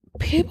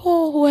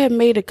people who have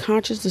made a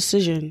conscious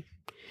decision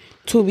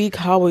to be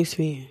Cowboys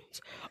fans,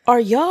 are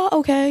y'all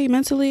okay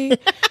mentally?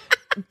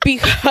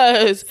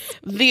 Because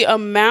the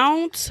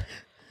amount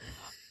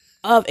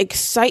of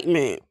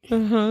excitement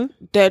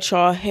that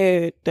y'all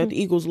had that the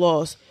Eagles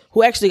lost,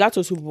 who actually got to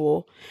a Super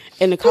Bowl,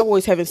 and the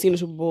Cowboys haven't seen a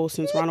Super Bowl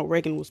since Ronald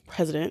Reagan was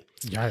president,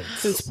 Yikes.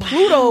 since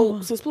Pluto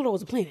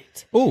was a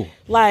planet. Ooh.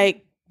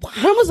 Like,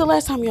 when was the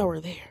last time y'all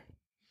were there?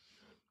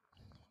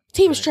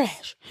 Team is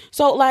trash.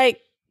 So,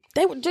 like,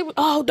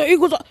 the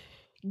Eagles.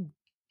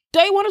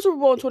 They won a Super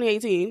Bowl in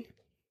 2018.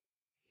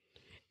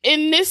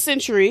 In this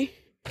century,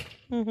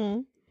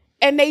 and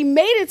they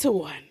made it to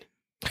one.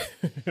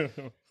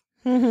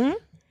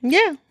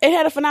 Yeah, it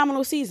had a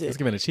phenomenal season. It's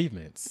giving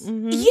achievements.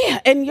 Yeah,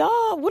 and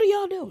y'all, what are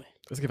y'all doing?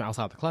 It's giving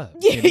outside the club.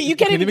 Yeah, you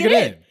can't even get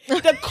in.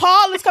 The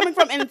call is coming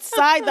from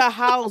inside the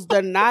house.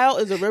 The Nile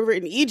is a river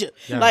in Egypt.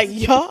 Yes. Like,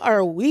 y'all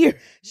are weird.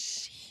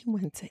 she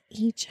went to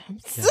Egypt.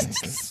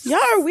 Yes. Y'all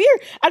are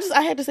weird.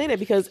 I had to say that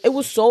because it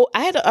was so.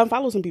 I had to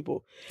unfollow some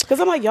people because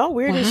I'm like, y'all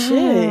weird as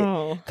shit.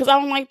 Because I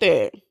don't like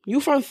that. You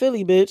from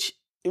Philly, bitch.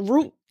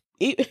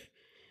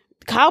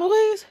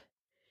 Cowboys.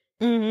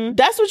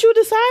 That's what you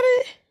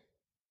decided.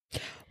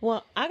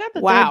 Well, I got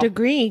the third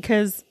degree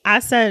because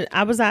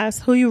I was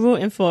asked who you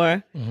rooting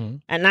for,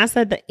 and I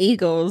said the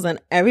Eagles, and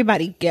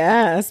everybody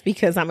guessed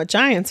because I'm a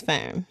Giants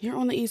fan. You're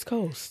on the East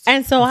Coast,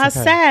 and so I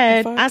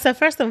said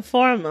first and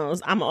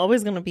foremost, I'm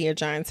always going to be a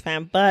Giants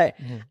fan, but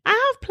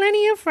I have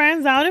plenty of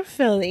friends out in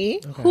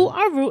Philly who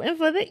are rooting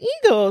for the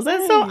Eagles,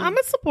 and so I'm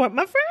gonna support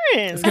my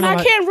friends. And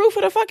I can't root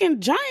for the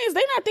fucking Giants;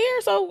 they not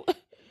there, so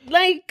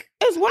like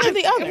it's one or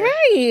the other,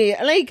 right?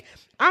 Like.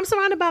 I'm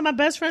surrounded by my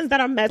best friends that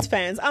are Mets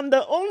fans. I'm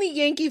the only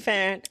Yankee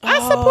fan.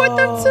 I support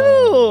them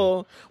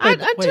too. I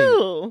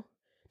do.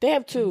 They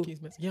have two.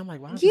 Yeah, I'm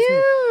like, wow.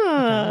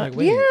 Yeah.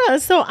 Yeah.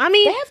 So, I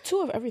mean. They have two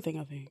of everything,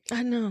 I think.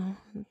 I know.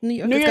 New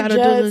York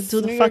gotta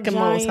do the fucking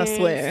most, I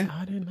swear.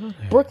 I didn't know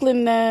that.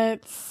 Brooklyn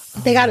Nets.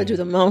 They gotta do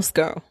the most,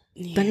 girl.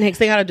 The Knicks,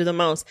 they gotta do the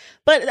most.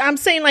 But I'm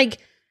saying, like,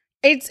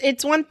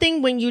 it's one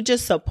thing when you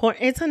just support.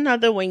 It's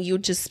another when you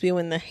just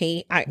spewing the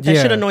hate. That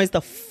shit annoys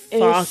the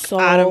fuck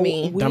out of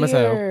me.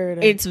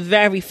 Weird. It's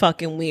very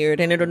fucking weird,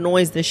 and it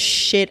annoys the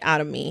shit out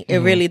of me. It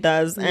really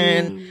does.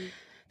 And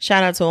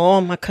shout out to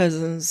all my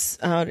cousins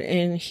out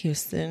in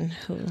Houston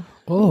who,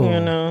 you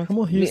know, come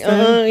on,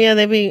 Houston. Yeah,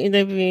 they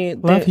be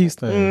love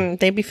Houston.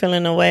 They be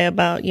feeling a way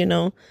about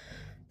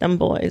them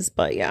boys.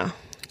 But yeah,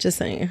 just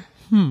saying.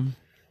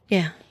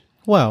 Yeah.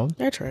 Well,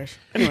 they're trash.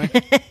 Anyway,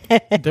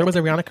 there was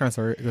a Rihanna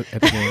concert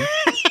at the game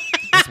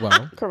as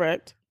well.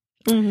 Correct.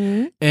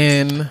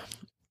 And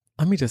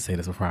let me just say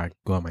this before I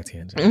go on my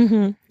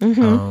tangent.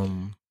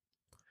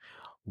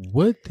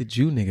 What did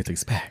you niggas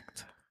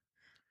expect?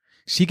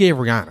 She gave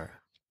Rihanna.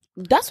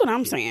 That's what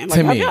I'm saying.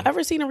 Like, have y'all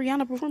ever seen a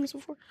Rihanna performance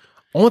before?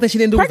 Only thing she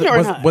didn't do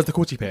was the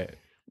coochie pad.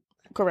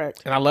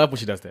 Correct. And I love when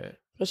she does that.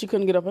 But she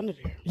couldn't get up under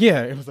there.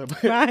 Yeah, it was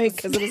right,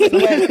 because it was in the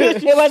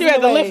way. She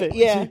had to lift it.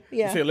 Yeah.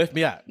 She said, lift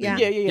me up. Yeah.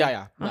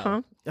 Yeah.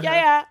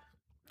 Yeah.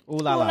 Ooh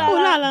la la. Ooh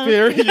la la.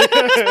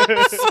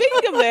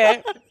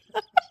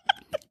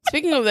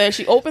 Speaking of that,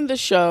 she opened the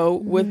show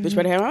with Bitch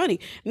Better Have My Money.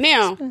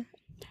 Now,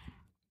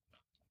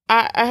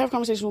 I have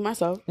conversations with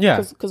myself. Yeah.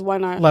 Because why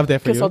not? Love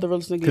that for consult you. the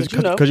realest niggas, you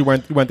know. Because you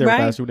went there with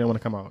Right. us. You didn't want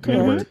to come out.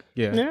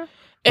 Yeah. And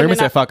Raymond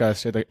said, fuck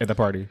us at the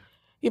party.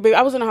 Yeah, baby,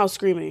 I was in the house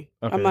screaming.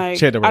 Okay. I'm like,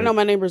 She had to I work. know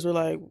my neighbors were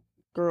like,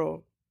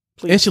 girl,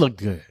 please. And she looked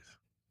good.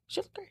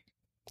 She looked great.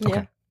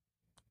 Okay.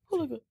 Who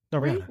looked good? No,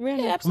 Rihanna.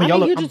 Really? Yeah, I mean,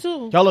 y'all you look. do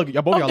too. Y'all look good.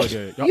 Y'all look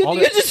good.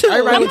 You do too.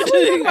 Everybody looks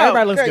good.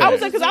 I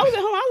was like, because I was at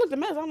home, I looked a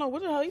mess. I don't know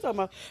what the hell you talking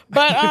about.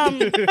 But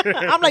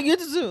I'm like, you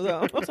do too, though.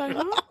 I was like,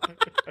 huh?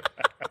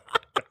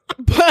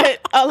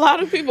 But a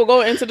lot of people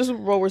going into the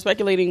Super Bowl were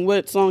speculating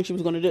what song she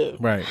was going to do.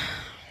 Right.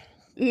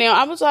 Now,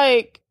 I was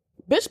like,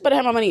 Bitch Better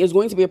Have My Money is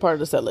going to be a part of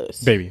the set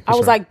list. Baby. I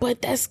was like,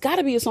 but that's got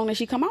to be a song that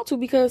she come out to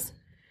because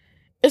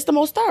it's the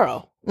most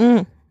thorough.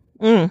 So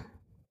I'm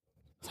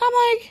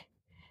like,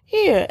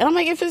 yeah. And I'm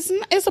like, if it's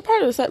a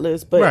part of the set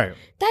list, but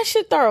that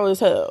shit thorough as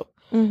hell.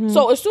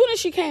 So as soon as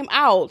she came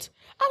out,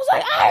 I was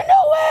like, I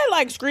know it,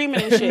 like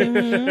screaming and shit.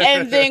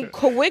 And then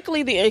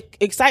quickly the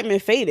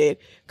excitement faded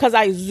because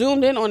I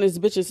zoomed in on this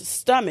bitch's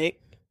stomach.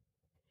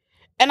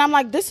 And I'm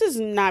like, this is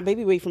not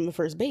baby weight from the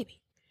first baby.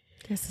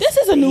 This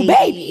is a new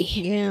baby.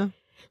 Yeah.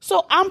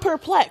 So I'm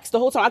perplexed the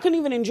whole time. I couldn't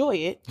even enjoy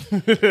it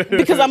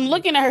because I'm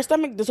looking at her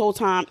stomach this whole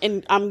time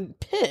and I'm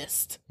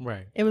pissed.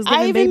 Right. It was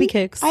giving baby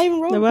kicks. I even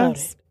wrote about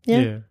it.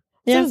 Yeah.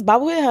 So this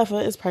bobblehead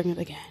heifer is pregnant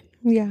again.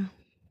 Yeah.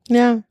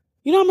 Yeah.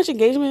 You know how much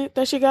engagement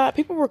that she got?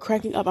 People were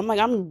cracking up. I'm like,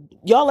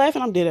 y'all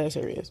laughing? I'm dead ass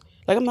serious.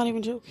 Like, I'm not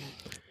even joking.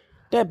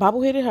 That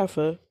bobbleheaded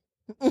heifer.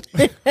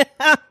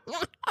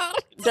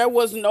 There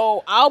was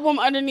no album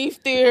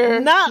underneath there.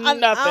 Not an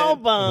nothing.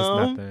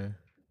 album.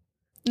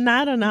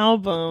 Not an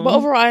album. But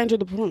overall, I enjoyed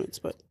the performance.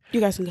 But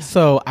you guys can go.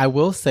 So I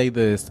will say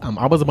this: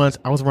 I was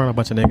around a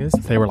bunch of niggas.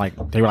 They were like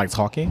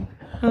talking.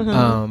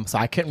 So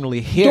I couldn't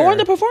really hear During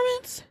the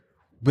performance.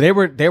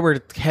 But they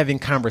were having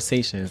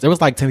conversations. There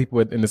was like 10 people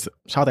in this.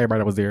 Shout out to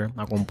everybody that was there.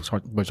 Not going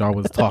to but y'all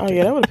was talking. Oh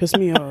yeah, that would have pissed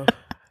me off.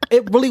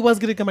 It really was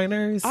getting on my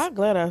nerves. I'm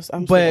glad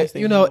I'm. But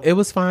it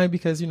was fine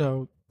because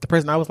the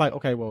person I was like,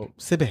 okay, well,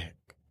 sit back.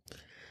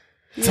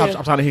 Yeah.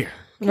 I'm trying to hear.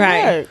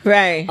 Right.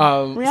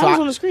 Rihanna's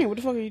on the screen. What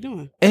the fuck are you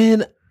doing?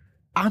 And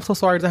I'm so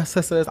sorry that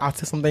sisters. I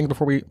said some things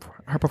before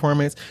her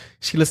performance.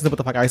 She listened to what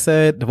the fuck I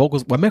said. The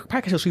vocals. Well,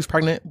 practically she was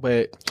pregnant,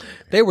 but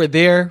they were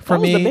there for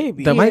me. The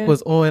baby. The mic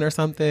was on or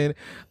something.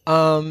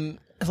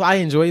 So I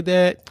enjoyed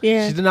that.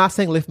 Yeah. She did not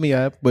sing "Lift Me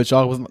Up," but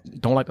y'all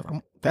don't like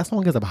that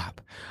song is a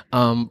bop.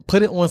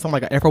 Put it on some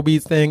like an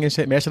Afrobeats thing and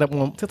shit. Mash it up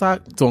on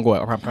TikTok. Don't go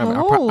out. I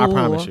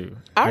promise you.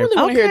 I really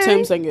want to hear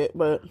Tim sing it,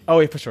 but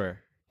yeah, for sure.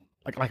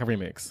 Like a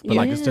remix, but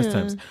like it's just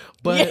Tim's.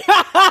 But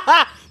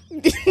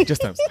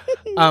just Tim's.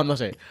 No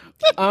shade.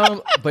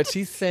 But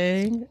she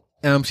sang.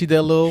 She did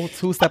a little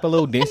 2-step, a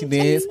little dancey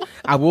dance.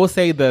 I will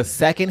say the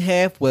second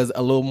half was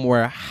a little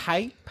more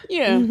hype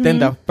than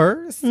the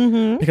first.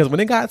 Because when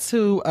it got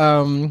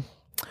to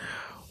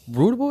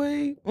Rude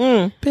Boy,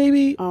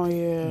 baby. Oh,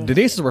 yeah. The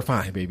dancers were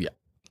fine, baby.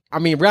 I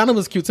mean, Rihanna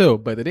was cute too,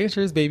 but the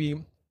dancers,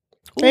 baby.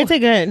 They did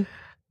good.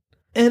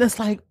 And it's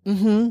like,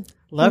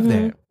 love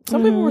that.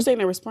 Some people were saying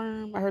there was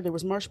sperm. I heard there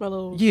was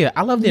marshmallows. Yeah,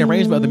 I love the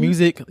arrangement of the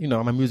music. You know,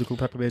 I'm a musical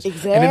type of bitch.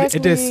 Exactly. And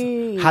it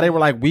just, how they were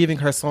like weaving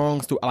her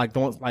songs to like,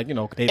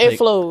 It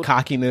flowed.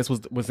 Cockiness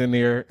was in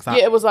there.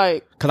 It was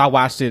like. Because I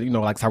watched it,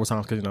 like several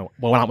times because,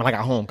 when I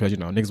got home because,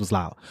 niggas was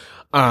loud.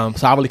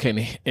 So I really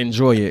couldn't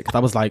enjoy it because I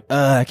was like,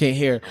 I can't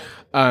hear.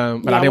 But I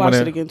didn't watched want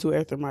it again too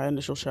after my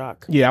initial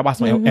shock. Yeah, I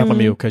watched my Apple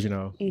Music because,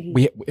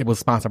 it was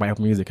sponsored by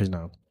Apple Music because,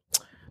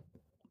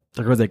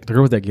 the girls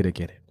that get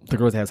it. The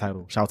girls that have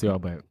title. Shout out to y'all,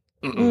 but.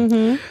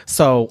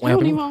 So when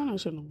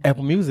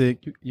Apple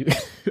Music, you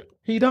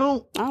he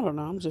don't. I don't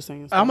know. I'm just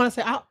saying. I'm gonna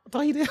say I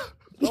thought he did.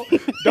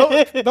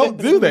 Don't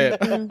do that.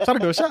 I'm trying to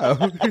do a show.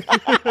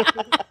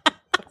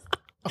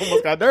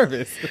 Almost got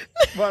nervous.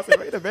 Well, I said,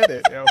 wait a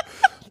minute. I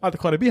have to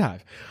call the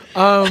Beehive.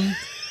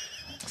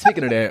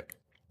 Speaking of that,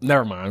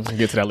 never mind. I'm gonna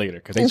get to that later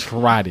because they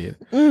tried it.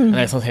 And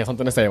I had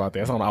something to say about that.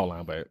 It's on the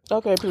outline, but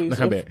okay, please.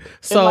 Come back.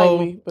 So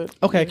me, but,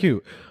 okay,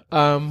 cute.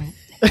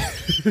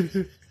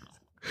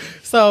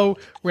 So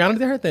Rihanna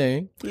did her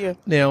thing. Yeah.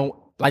 Now,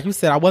 like you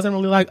said, I wasn't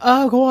really like,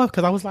 oh, go off,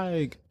 because I was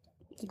like,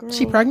 girl,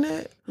 she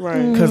pregnant?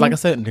 Right. Because like I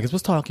said, niggas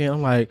was talking.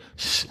 I'm like,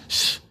 shh,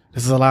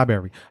 this is a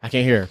library. I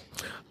can't hear.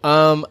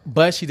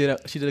 But she did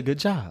a good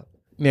job.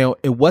 Now,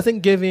 it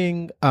wasn't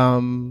giving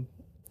Beyonce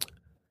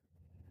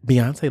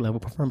level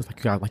performance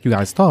like you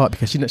guys thought,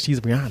 because she's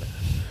Rihanna.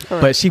 Right.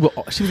 But she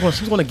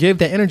was going to give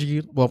that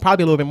energy, well,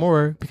 probably a little bit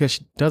more, because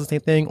she does the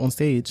same thing on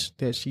stage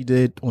that she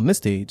did on this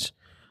stage.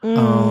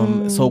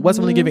 So it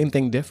wasn't really giving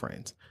anything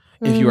different.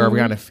 If you are a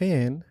Rihanna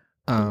fan,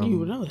 you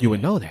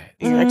would know that.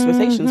 Your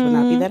expectations would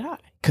not be that high.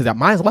 Because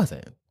mine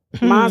wasn't.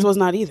 Mine was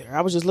not either. I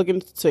was just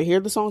looking to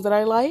hear the songs that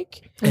I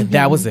like. And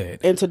that was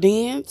it. And to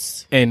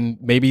dance. And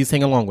maybe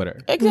sing along with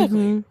her.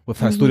 Exactly. With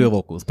her studio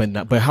vocals. But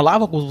her live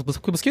vocals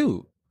was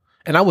cute.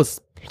 And I was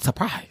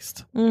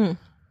surprised.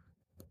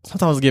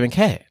 Sometimes I was giving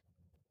cat.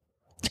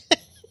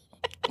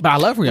 But I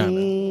love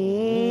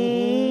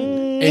Rihanna.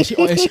 And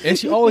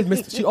she always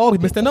missed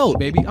the note,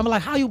 baby. I'm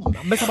like, how you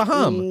mess up a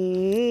hum?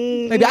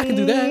 Maybe I can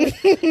do that.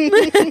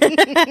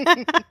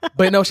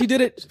 But no, she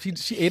did it.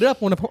 She ate it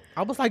up on the.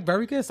 I was like,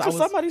 very good. So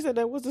somebody said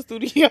that was the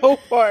studio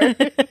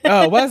part.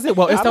 Oh, was it?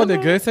 Well, it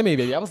sounded good to me,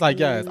 baby. I was like,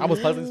 yes. I was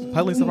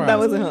pleasantly surprised. That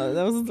wasn't her.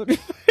 That was the studio.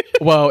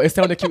 Well, it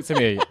sounded cute to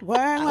me.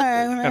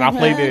 And I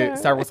played it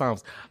several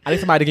times. I need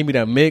somebody to give me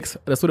the mix,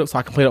 the studio, so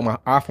I can play it on my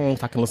iPhone,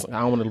 so I can listen. I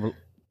don't want to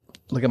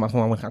look at my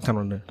phone. I'm kind of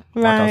on the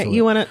right.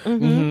 You want to?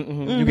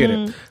 You get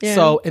it. Yeah.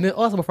 So, and then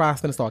also before I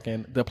finish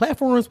talking, the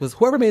platforms was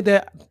whoever made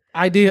that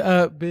idea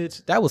up,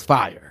 bitch. That was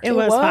fire. It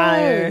was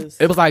fire.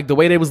 It was like the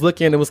way they was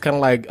looking. It was kind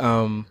of like,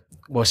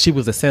 well, she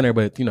was the center,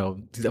 but these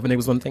other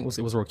niggas one thing.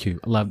 It was real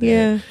cute. I loved it.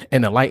 Yeah.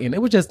 And the lighting.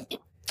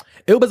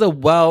 It was a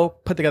well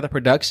put together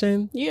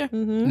production. Yeah.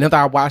 Now that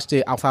I watched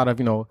it outside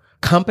of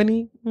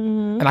company,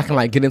 and I can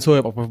like get into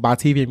it with my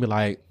TV and be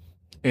like.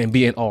 And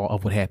be in awe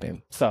of what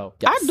happened. So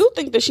yes. I do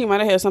think that she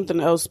might have had something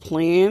else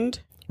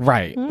planned.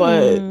 Right.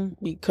 But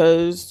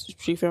because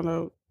she found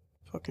out,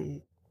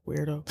 fucking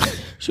weirdo,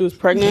 she was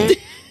pregnant,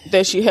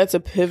 that she had to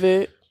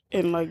pivot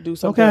and like do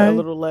something a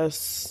little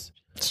less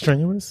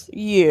strenuous.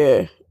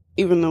 Yeah.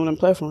 Even though them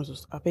platforms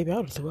was, baby, I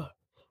would have threw up.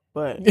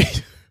 But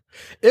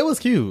it was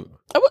cute.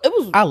 It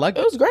was. I liked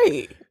it. It was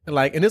great.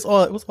 Like, and it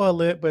was all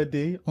lit, but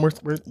D,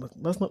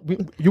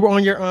 you were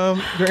on your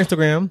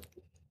Instagram.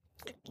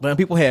 Letting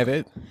people have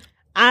it.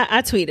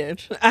 I tweeted.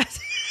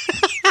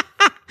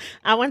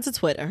 I went to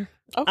Twitter.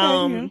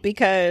 Okay.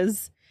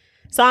 Because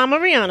I'm a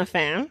Rihanna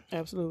fan.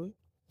 Absolutely.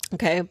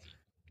 Okay.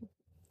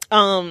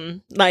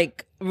 For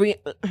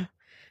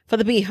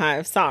the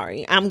Beehive,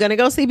 sorry. I'm gonna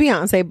go see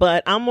Beyonce,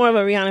 but I'm more of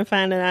a Rihanna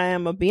fan than I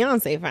am a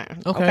Beyonce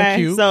fan. Okay.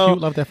 Cute. So cute.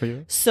 Love that for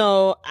you.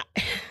 So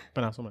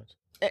but not so much.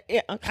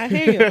 Yeah, I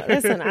hear you.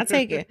 Listen, I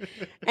take it,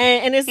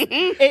 and it's.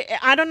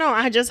 I don't know.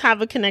 I just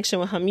have a connection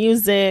with her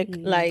music,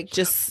 like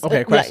just.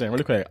 Okay, question,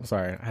 really quick. I'm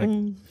sorry.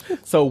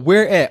 So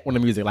where at on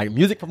the music? Like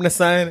music from the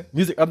sun,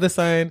 music of the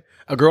sun,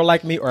 a girl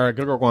like me, or a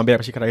good girl going bad,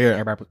 but she cut her hair.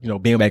 Everybody,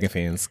 bandwagon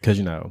fans,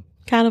 because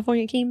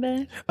California King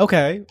Bed.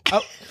 Okay,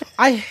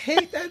 I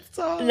hate that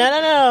song.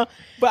 No.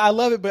 But I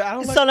love it. But I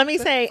don't. So let me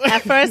say,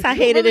 at first I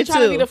hated it too.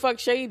 Trying to be the fuck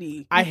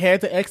shady. I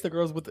had to ask the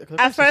girls with.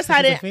 At first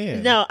I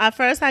didn't. No, at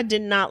first I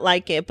did not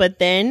like it, but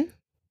then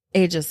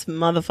it just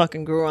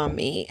motherfucking grew on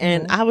me,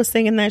 and I was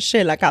singing that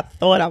shit like I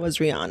thought I was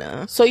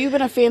Rihanna. So you've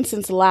been a fan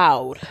since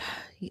Loud.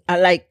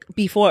 like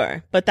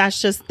before, but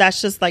that's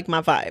just like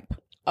my vibe.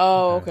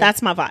 Oh, okay.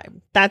 That's my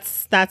vibe.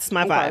 That's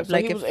my vibe. So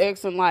like he was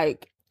asking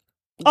like,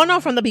 oh no,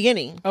 from the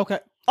beginning. Okay.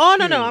 Oh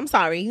no, I'm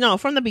sorry. No,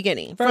 from the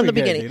beginning. Very from the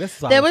good, beginning. dude. This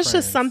is our There was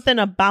friends. just something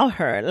about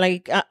her.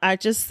 Like I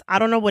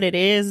don't know what it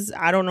is.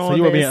 I don't know. So if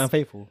you were being it's-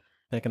 unfaithful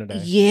back in the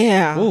day.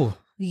 Yeah. Ooh.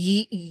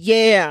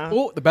 Yeah.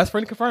 Ooh, the best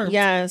friend confirmed.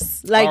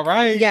 Yes. Like, All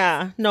right.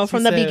 yeah. No,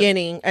 from She the said-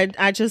 beginning,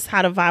 I just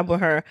had a vibe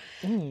with her.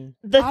 Mm.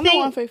 The I know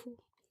thing. unfaithful.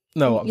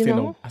 No, I'm You saying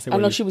know? no. I said I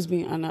what know you- she was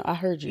being. I know. I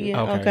heard you.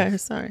 Yeah. Okay. Okay.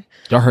 Sorry.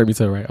 Y'all heard me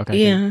too, right? Okay.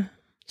 Yeah.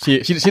 She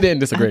didn't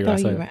disagree. I with what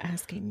thought I you said. were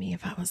asking me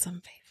if I was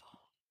unfaithful.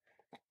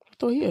 I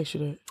thought he asked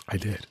you I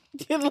did.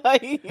 that.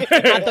 Like,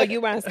 I thought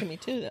you were asking me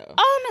too, though.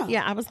 oh no.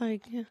 Yeah, I was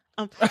like, yeah.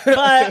 But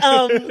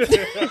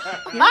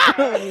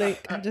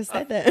like, I just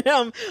said that.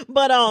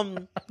 But No,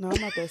 I'm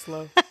not that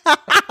slow.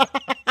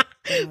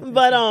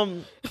 but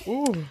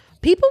Ooh.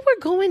 people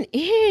were going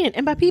in,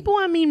 and by people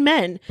I mean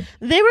men.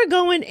 They were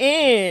going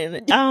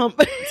in.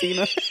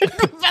 Tina.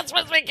 That's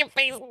what's making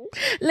face.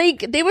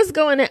 Like they was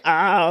going in.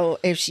 Oh,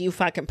 if she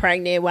fucking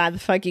pregnant, why the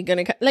fuck you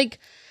gonna like?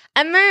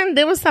 And then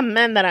there was some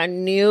men that I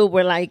knew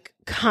were like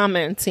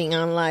commenting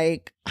on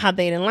like how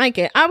they didn't like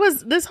it.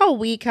 This whole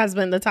week has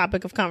been the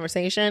topic of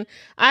conversation.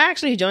 I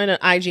actually joined an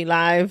IG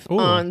live Ooh.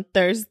 on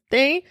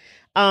Thursday.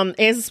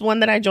 It's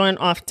one that I join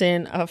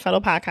often, fellow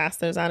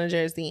podcasters out of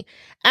Jersey.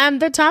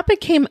 And the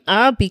topic came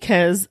up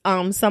because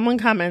someone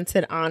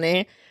commented on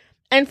it.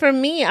 And for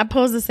me, I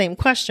posed the same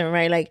question,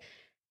 right? Like,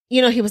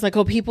 you know, he was like,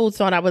 oh, people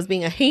thought I was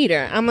being a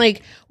hater. I'm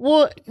like,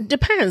 well,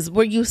 depends.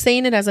 Were you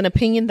saying it as an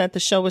opinion that the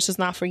show was just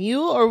not for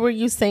you? Or were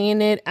you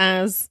saying it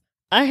as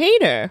a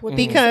hater? What did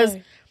you Because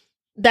say?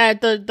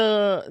 that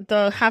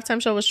the halftime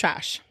show was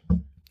trash.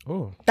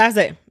 Ooh. That's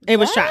it. It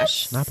was What?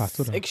 trash. Not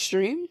possible.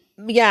 Extreme.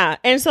 Yeah.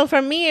 And so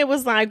for me, it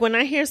was like when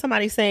I hear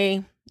somebody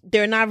say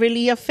they're not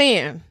really a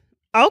fan.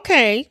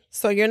 Okay.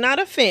 So you're not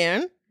a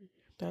fan.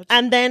 That's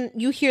And then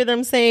you hear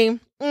them say,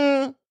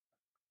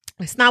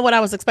 it's not what I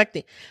was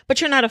expecting.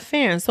 But you're not a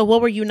fan. So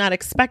what were you not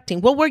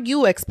expecting? What were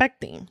you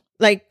expecting?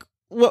 Like,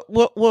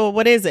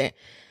 what is it?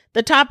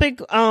 The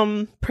topic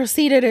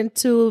proceeded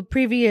into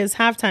previous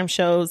halftime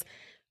shows,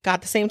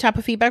 got the same type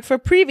of feedback for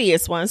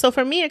previous ones. So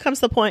for me, it comes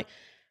to the point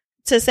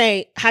to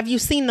say, have you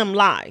seen them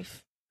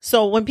live?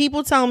 So when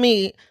people tell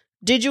me,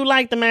 did you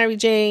like the Mary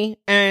J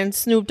and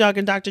Snoop Dogg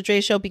and Dr.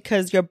 Dre show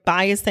because you're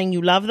biased and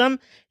you love them?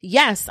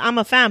 Yes, I'm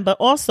a fan, but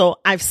also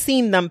I've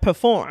seen them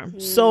perform.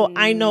 So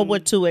I know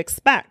what to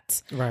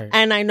expect. Right.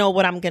 And I know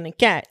what I'm going to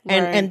get.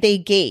 And Right. and they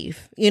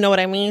gave. You know what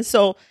I mean?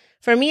 So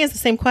for me, it's the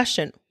same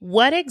question.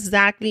 What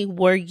exactly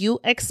were you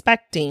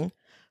expecting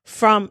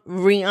from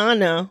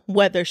Rihanna,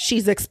 whether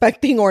she's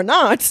expecting or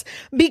not?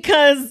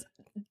 Because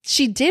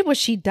she did what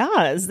she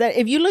does. That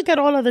if you look at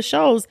all of the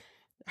shows,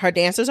 her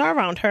dancers are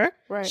around her.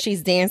 Right.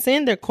 She's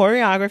dancing, their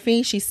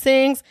choreography. She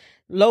sings,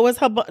 lowers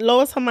her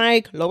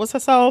mic, lowers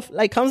herself,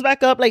 like comes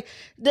back up. Like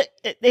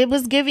it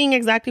was giving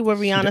exactly what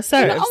Rihanna And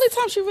serves. the only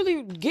time she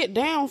really get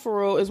down for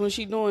real is when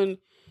she doing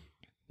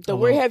the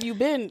 "Where Have You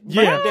Been?"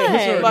 Yeah, breakdance. for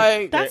sure.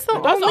 Like That's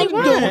the that's only the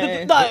one.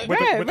 only like,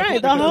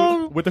 Right. The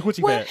whole with the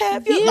hoochie Where bag.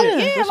 have you? Yeah,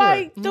 Like, yeah, for sure.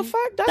 like the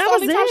fuck. That's That the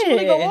only was time she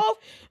really go it. off.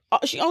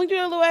 She only did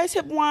a little ass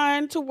hip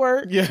whine to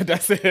work. Yeah,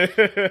 that's it.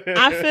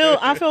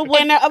 I feel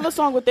what And that other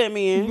song with that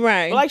man,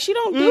 Right. But, like she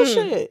don't do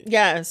shit,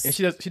 yes. And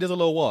she does a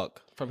little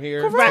walk from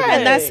here. Correct. Right,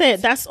 and that's it.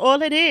 That's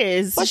all it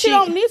is. but she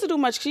don't need to do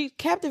much. She's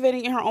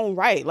captivating in her own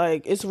right.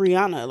 Like it's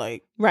Rihanna.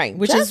 Like right,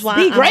 which Just is why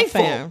be I'm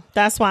grateful. a fan.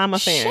 That's why I'm a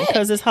fan Shit.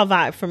 because it's her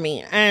vibe for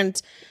me.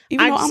 And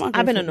even though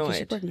I've been ungrateful because she's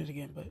annoyed. pregnant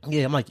again, but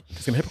Yeah, I'm like,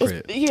 it's a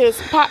hypocrite.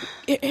 yes, pop.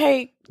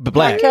 Hey, But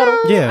black. kettle.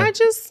 Yeah. I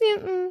just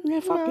Yeah,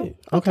 fuck no. it.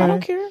 Okay. I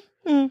don't care.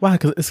 Why?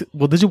 Because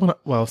did you want to?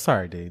 Well,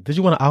 sorry, Dave. Did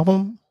you want an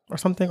album or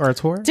something or a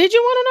tour? Did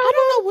you want to know? I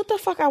don't know what the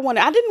fuck I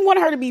wanted. I didn't want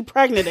her to be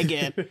pregnant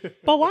again.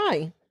 But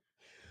why?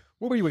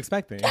 What were you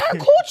expecting? Her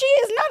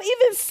coochie is not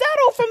even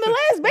settled from the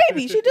last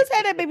baby. She just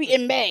had that baby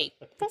in May.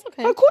 That's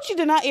okay. Her coochie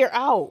did not air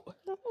out.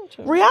 Not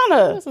Rihanna.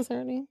 Not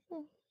necessarily.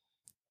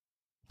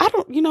 I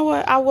don't. You know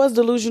what? I was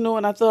delusional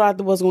and I thought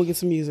I was gonna get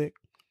some music.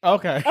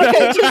 Okay.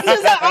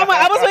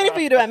 I was waiting for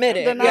you to admit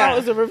it. The Nile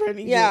is a river in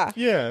Egypt. Yeah.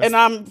 Yeah. And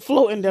I'm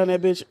floating down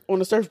that bitch on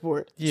the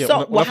surfboard. yeah. So,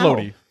 on a wow.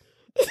 floaty.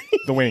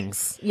 The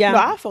wings. Yeah. No,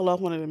 I fell off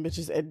one of them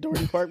bitches at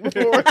Dorney Park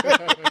before.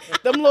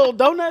 Them little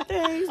donut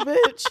things,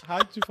 bitch. How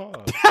did you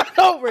fall? I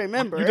don't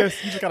remember. You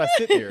just gotta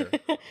sit there.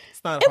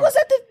 It's not. It was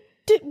at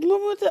the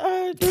one with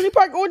the Dorney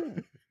Park or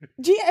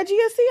at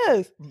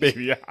GSCS.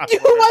 baby. I You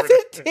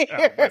wasn't there.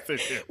 I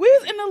wasn't there. We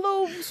was in a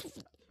little.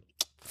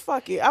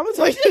 Fuck it. I was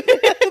like,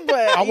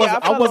 but I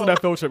wasn't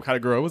that field trip kind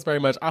of girl. It was very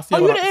much. I see.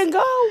 Oh, you didn't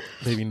go?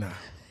 Baby, nah.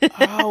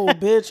 Oh,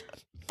 bitch.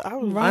 I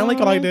I only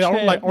go like that.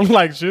 I only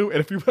like you. And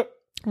if you,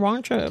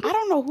 Wrong trip.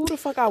 don't know who the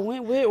fuck I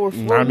went with or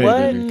for I mean, what.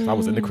 baby, 'cause I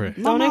was in the crib.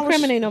 My Don't mom was-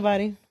 incriminate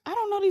nobody. I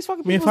don't know these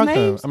fucking I mean, people's fuck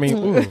them. names. I mean,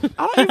 ooh.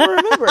 I don't even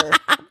remember.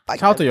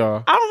 Shout out to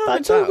y'all. I don't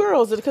remember Fuck two them.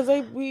 girls because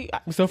we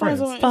still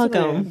friends. on Fuck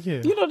Instagram. 'em.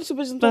 Yeah. You know the two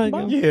bitches I'm talking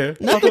Fuck about? 'em. Yeah.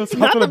 Not Talk to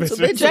them the two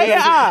bitches. bitches.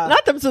 J.I.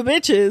 Not them two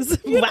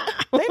bitches.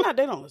 Wow.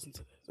 They don't listen to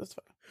this. That's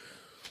fine.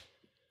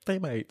 They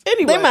might.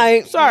 Anyway, They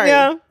might. Sorry,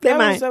 Yeah, they that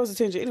might. that was a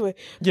tangent. Anyway,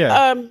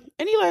 Yeah.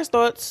 Any last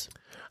thoughts?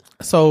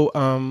 So,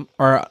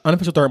 our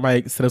unofficial third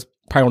mic said it's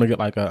probably want to get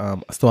like a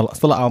still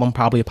an album,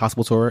 probably a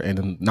possible tour, and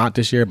then not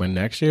this year, but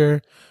next year.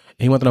 And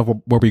he wants to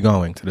know where we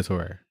going to the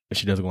tour if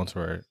she does go on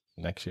tour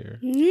next year.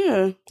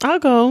 Yeah, I'll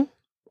go.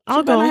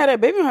 I'll go. I had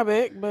that baby on her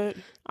back, but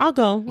I'll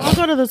go. I'll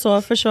go to the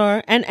tour for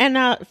sure. And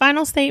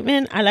final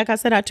statement. Like I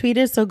said, I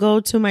tweeted. So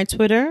go to my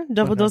Twitter,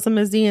 Double Dose of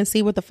Ms. D, and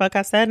see what the fuck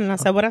I said. And I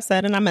said what I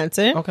said, and I meant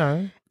it.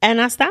 Okay. And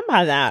I stand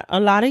by that. A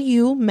lot of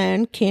you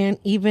men can't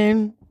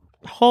even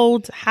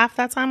hold half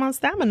that time on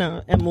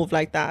stamina and move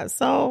like that.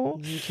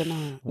 So you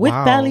cannot. with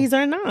Wow. bellies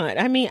or not,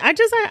 I mean, I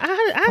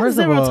have First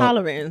of zero all,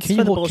 tolerance Can for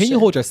you the hold, bullshit. can you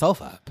hold yourself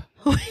up?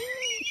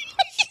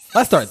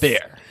 Let's start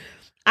there.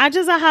 I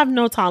have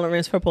no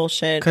tolerance for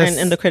bullshit 'Cause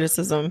and the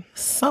criticism.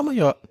 Some of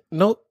your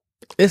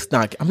it's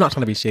not. I'm not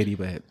trying to be shady,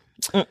 but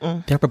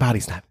the upper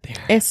body's not there.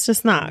 It's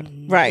just not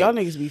right. Y'all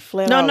niggas be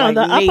flat No, out no, like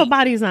the Nate. upper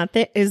body's not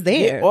there. Is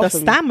there? Get off The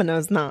of me.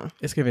 stamina's not.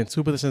 It's giving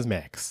 2 positions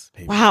max.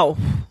 Baby. Wow.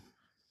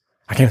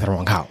 I came to the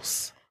wrong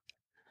house.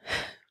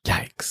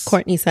 Yikes.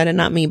 Courtney said it,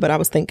 not me, but I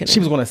was thinking She it.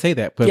 was going to say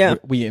that, but Yeah.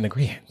 we in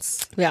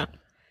agreement. Yeah.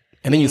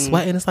 And then you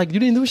sweating. It's like you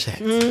didn't do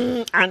shit.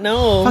 I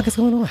know. What the fuck is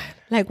going on?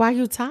 Like, why are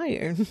you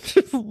tired?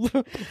 What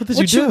did What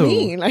you do?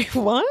 mean? Like,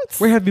 what?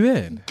 Where have you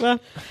been? Well,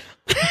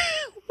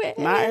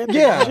 Not at the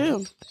Yeah.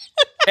 gym.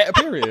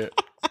 Period.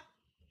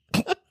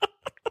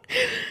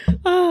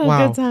 oh,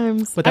 Wow. good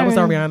times. But that was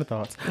All our right. Rihanna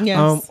thoughts.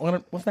 Yes.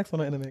 What's next on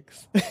the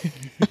mix?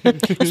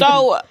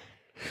 So,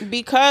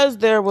 because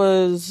there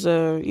was,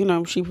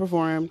 she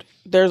performed,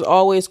 there's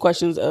always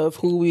questions of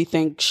who we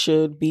think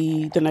should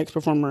be the next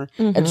performer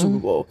at the Super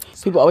Bowl.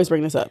 People always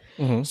bring this up.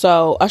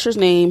 So, Usher's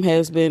name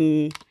has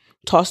been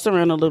tossed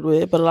around a little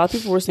bit, but a lot of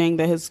people were saying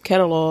that his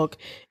catalog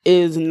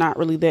is not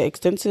really that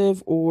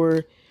extensive,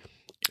 or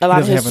a lot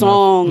of doesn't his have enough.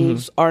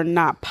 songs are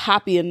not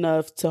poppy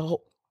enough to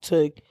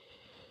to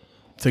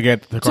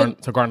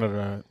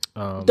garner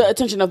the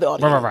attention of the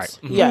audience. right.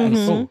 Mhm. Yes.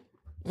 Oh,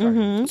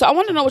 sorry. So I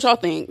want to know what y'all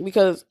think,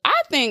 because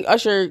I think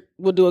Usher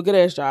would do a good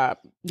ass job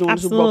doing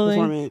the Super Bowl Absolutely.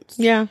 performance.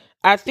 Yeah.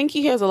 I think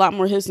he has a lot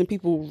more hits than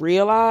people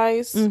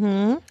realize,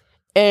 Mm-hmm.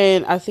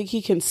 and I think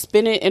he can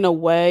spin it in a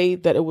way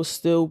that it will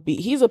still be.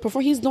 He's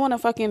doing a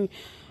fucking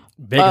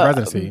Big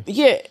residency.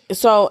 yeah.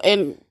 So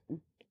and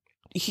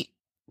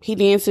he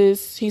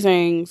dances, he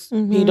sings,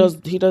 he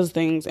does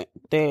things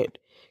that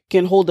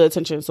can hold the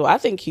attention. So I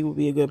think he would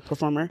be a good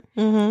performer.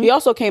 Mm-hmm. He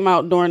also came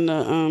out during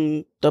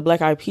the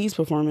Black Eyed Peas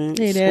performance.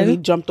 He did. When he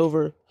jumped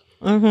over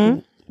Mm-hmm.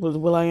 with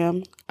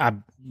Will.i.am.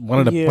 One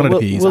of the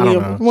peas. I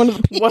don't know. One of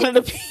the peas. One of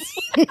them.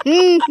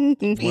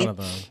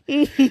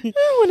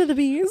 One of the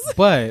bees.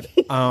 But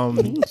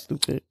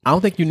Stupid. I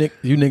don't think you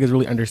niggas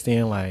really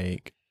understand,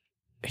 like,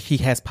 he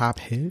has pop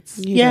hits.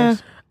 Yeah.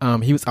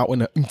 He was out in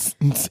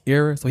the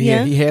era, so he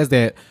has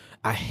that.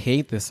 I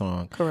hate this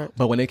song. Correct.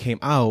 But when it came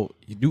out,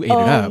 you do ate it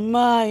Oh up.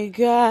 my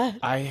God.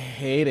 I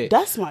hate it.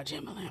 That's my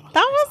jam. That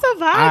was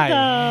the vibe, I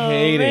though.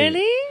 hate it.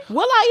 Really?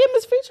 Will.i.am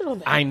is featured on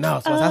that. I know,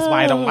 so that's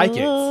why I don't like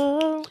it.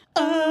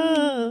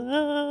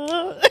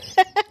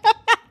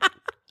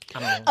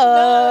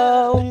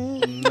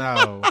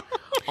 No,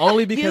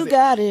 only because you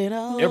got it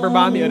all. it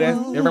remind me of that.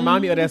 It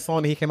remind me of that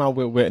song that he came out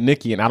with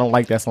Nicki, and I don't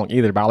like that song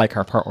either. But I like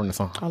her part on the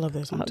song I love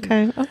that song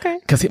too. Okay.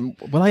 because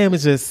Will.i.am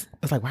is just.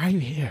 It's like, why are you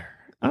here?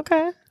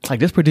 Okay. Like,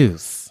 just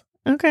produce.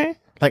 Okay.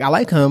 Like, I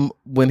like him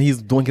when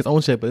he's doing his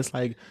own shit, but it's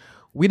like,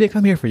 we didn't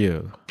come here for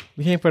you.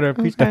 We came for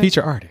the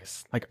feature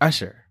artist, like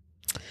Usher.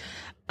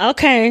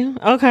 Okay.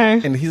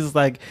 And he's just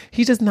like,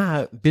 he's just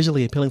not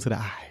visually appealing to the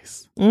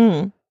eyes.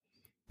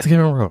 It's giving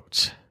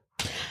Roach.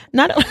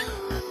 Not.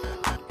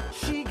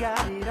 She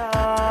got it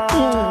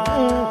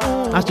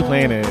all. How's she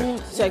playing it?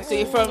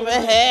 Sexy from her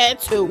head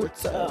to her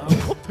toe.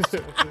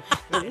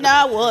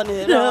 Not want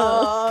it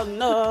all.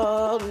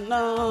 No.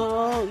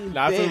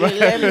 Not Baby, too much.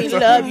 let me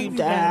love you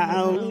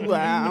down.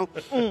 Wow.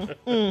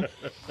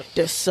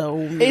 There's so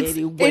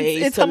many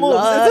ways to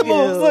love you.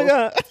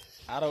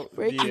 I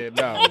don't.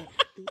 No.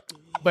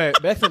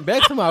 But back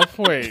to my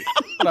point.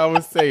 What I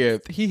was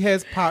saying, he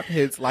has pop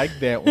hits like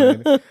that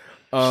one,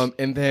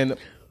 and then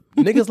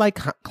niggas like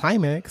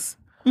Climax.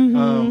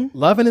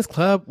 Love in His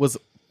Club was,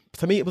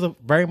 to me, it was a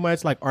very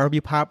much like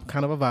R&B pop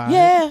kind of a vibe.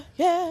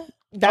 Yeah.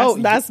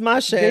 That's my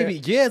shit.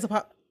 Baby, yeah, it's a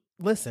pop.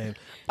 Listen,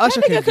 That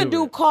Usher nigga can could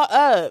do it. Caught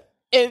Up.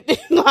 It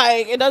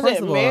First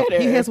doesn't of all, matter.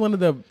 he has one of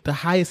the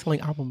highest selling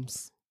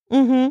albums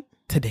to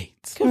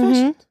date.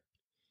 Confessions.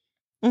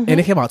 And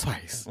it came out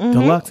twice.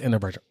 Deluxe and the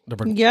Virgin.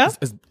 Yep.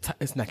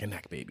 It's neck and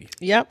neck, baby.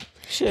 Yep.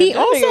 Shit, He that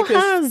also nigga could-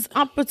 has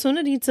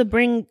opportunity to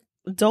bring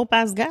dope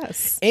ass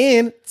guests.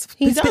 And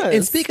He does.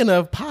 And speaking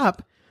of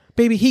pop,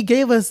 baby, he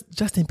gave us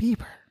Justin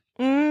Bieber.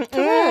 Correct.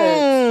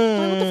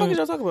 Like, what the fuck is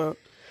y'all talking about?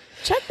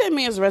 Check that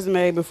man's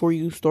resume before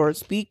you start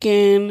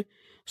speaking.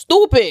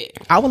 Stupid.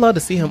 I would love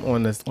to see him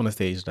on the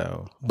stage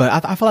though,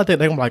 but I feel like they're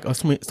gonna be like, oh,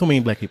 so many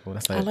black people.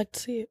 That's I like, like to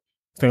see it.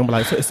 they're gonna be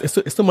like,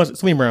 it's too much,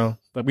 too many brown.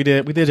 Like we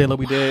did J-Lo,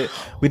 we did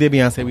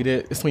Beyonce,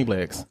 it's too many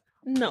blacks.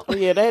 No. Oh,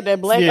 yeah, they had that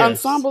black Yes.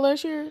 ensemble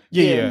last year.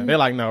 Yeah. They're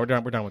like, no, we're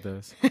done with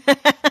this.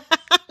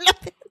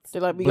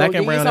 They're like, we Black gonna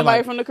and give you brown. somebody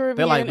They're from the Caribbean.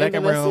 They're like black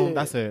and then brown.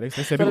 That's it. They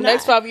said For the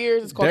next 5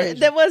 years, it's called There- Asian.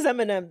 There was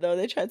Eminem though.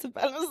 They tried to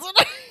balance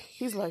it.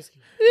 He's light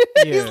skinned.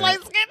 Yeah. He's light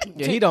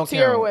skinned. Yeah, he don't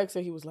Tierra count. Whack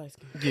said he was light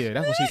skinned. Yeah,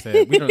 that's what she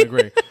said. We don't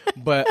agree.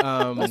 But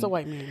That's a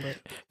white man, but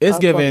it's I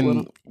fuck with given.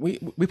 him.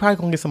 We probably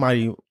gonna get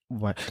somebody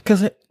white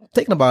because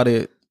thinking about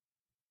it,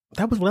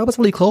 that was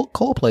really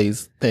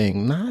Coldplay's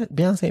thing, not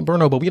Beyonce and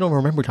Bruno. But we don't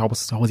remember I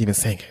was even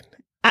singing.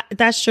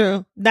 That's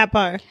true. That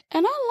part.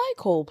 and I like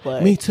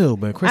Coldplay. Me too,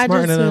 but Chris I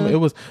Martin just, and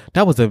them,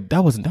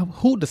 that was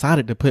who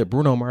decided to put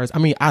Bruno Mars. I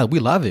mean, we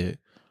love it,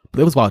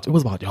 but it was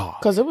about y'all.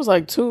 Because it was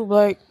like two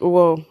black.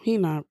 Well, he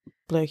not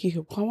black. He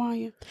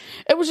Hawaiian.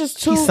 It was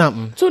just two He's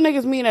something. two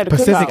niggas meeting at a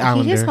Pacific cookout.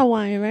 Islander. He is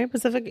Hawaiian, right?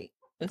 Pacific.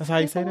 That's how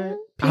you say that.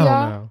 I P.I.?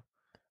 don't know.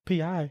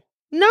 P.I.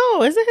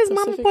 No, isn't his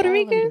mama Pacific Puerto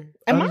Rican?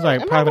 Islander. I was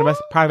like am private wrong?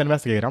 private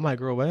investigator. I'm like,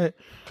 girl, what?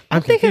 I'm I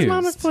think his confused.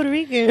 mama's Puerto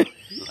Rican.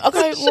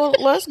 Okay, well,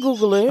 let's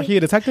Google Are it. he a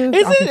detective?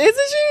 Isn't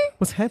she?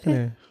 What's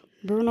happening?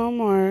 Bruno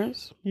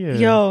Mars. Yeah.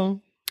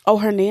 Yo. Oh,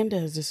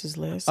 Hernandez. This is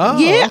last. Oh,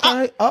 Yeah,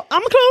 okay. Oh,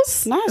 I'm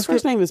close. Not his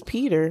first name is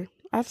Peter.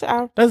 That's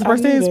his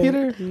first knew name is that.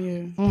 Peter?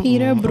 Yeah,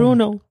 Peter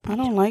Bruno. I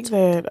don't like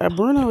that.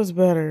 Bruno is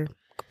better.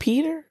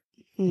 Peter.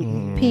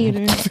 Mm-mm.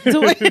 Peter.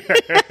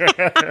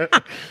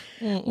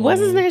 What's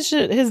his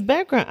name? His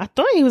background. I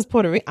thought he was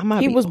Puerto Rican.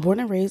 He was born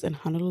and raised in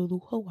Honolulu,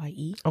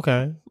 Hawaii.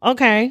 Okay.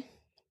 Okay.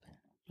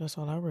 That's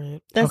all I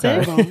read. That's Okay.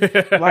 it.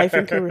 Hold on. Life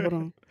and career. Hold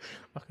on.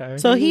 Okay.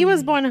 So he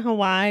was born in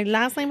Hawaii.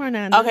 Last name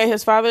Hernandez. Okay,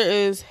 his father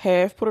is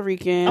half Puerto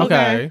Rican,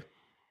 Okay.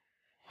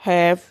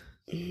 half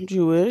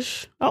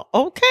Jewish, Oh,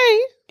 okay.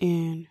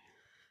 and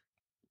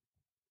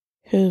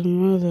his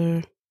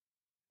mother.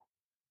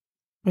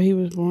 But he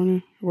was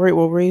born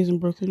raised in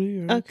Brooklyn, New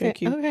York. Okay.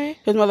 cute. Okay.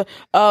 His mother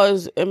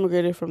is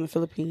immigrated from the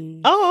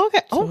Philippines. Oh,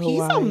 okay. Oh, To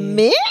he's a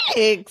Hawaii.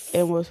 mix.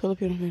 And was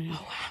Filipino.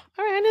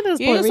 All right, I knew there was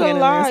Yeah, Puerto it's Rican a in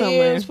there lot. Yeah,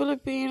 somewhere. it's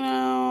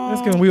Filipino.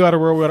 That's good. We are the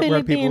world. We are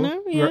people.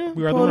 Filipino, yeah.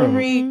 We are the Puerto world.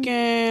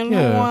 Rican,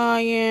 Yeah.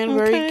 Hawaiian,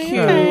 very Okay, cute.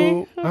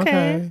 Okay.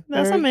 Okay.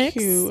 That's very a mix.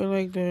 Cute. I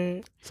like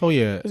that. So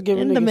yeah. It's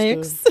giving In the niggas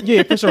mix. stuff.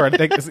 Yeah, for sure. I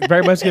think it's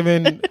very much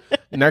given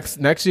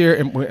next year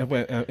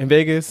in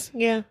Vegas.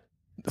 Yeah.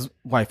 It's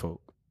white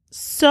folk.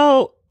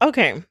 So,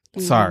 okay.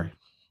 Sorry.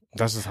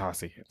 That's just how I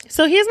see it.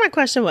 So here's my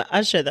question with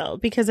Usher, though,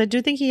 because I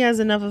do think he has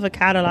enough of a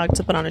catalog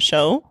to put on a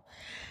show.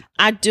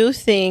 I do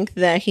think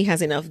that he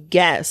has enough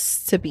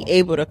guests to be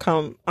able to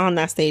come on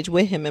that stage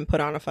with him and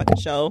put on a fucking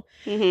show.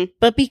 Mm-hmm.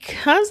 But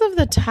because of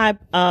the type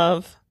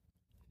of,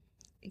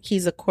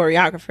 he's a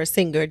choreographer,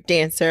 singer,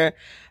 dancer,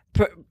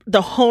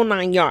 the whole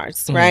 9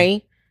 yards,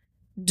 right?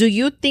 Do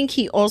you think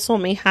he also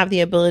may have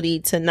the ability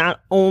to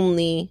not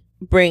only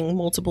bring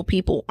multiple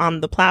people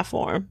on the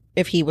platform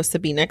if he was to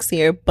be next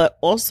year, but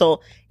also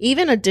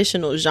even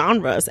additional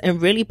genres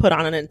and really put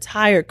on an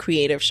entire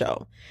creative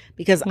show?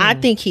 Because I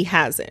think he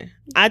has it.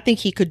 I think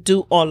he could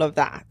do all of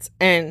that.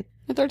 And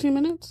In 13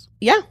 minutes?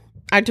 yeah,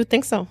 I do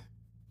think so.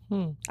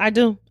 I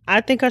do.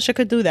 I think Usher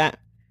could do that.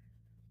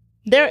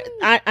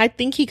 I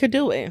think he could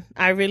do it.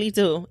 I really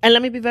do. And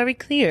let me be very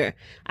clear.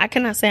 I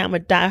cannot say I'm a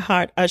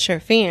diehard Usher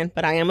fan,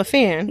 but I am a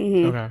fan.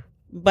 Mm-hmm. Okay.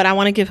 But I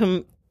want to give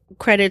him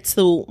credit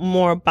to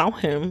more about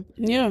him.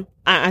 Yeah.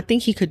 I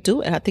think he could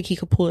do it. I think he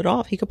could pull it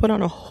off. He could put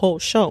on a whole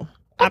show.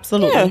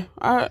 Absolutely.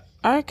 Yeah,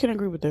 I can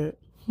agree with that.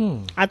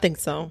 I think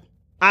so.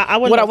 I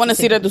would. Would I love want to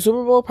see it at the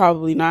Super Bowl?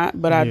 Probably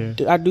not, but Yeah.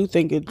 I do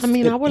think it's. I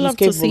mean, I would he's love to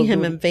capable see of him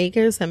doing in it.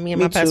 Vegas, and me and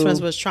Me my best too.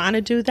 friends was trying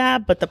to do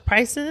that, but the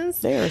prices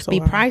They are so be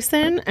high.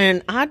 pricing,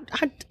 and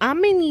I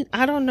may need.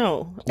 I don't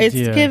know. It's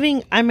Yeah.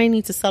 giving. I may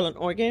need to sell an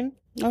organ,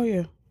 Oh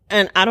yeah.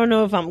 and I don't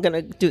know if I'm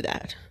gonna do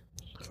that.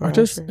 Or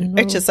just, Usher. you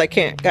know, It just I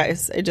can't,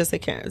 guys. It just I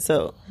can't.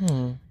 So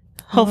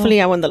hopefully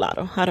I win the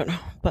lotto. I don't know,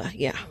 but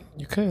yeah,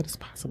 you could. It's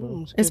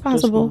possible. it's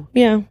possible.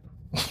 Yeah.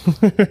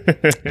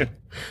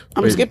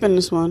 I'm skipping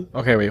this one.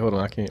 Okay, wait, hold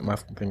on. I can't. My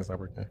thing is not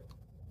working.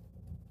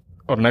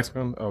 Oh, the next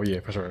one? Oh, yeah,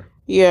 for sure.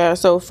 Yeah.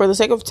 So for the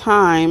sake of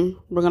time,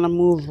 we're gonna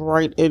move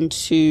right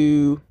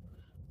into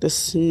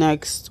this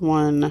next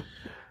one.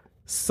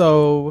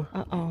 So,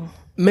 Oh.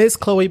 Miss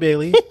Chloe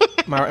Bailey,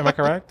 am I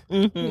correct?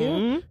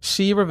 Mm-hmm.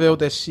 She revealed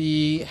that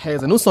she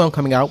has a new song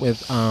coming out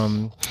with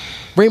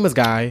Rema's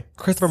guy,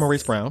 Christopher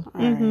Maurice Brown.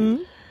 All right.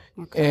 Mm-hmm.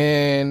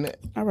 And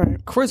All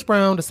right. Chris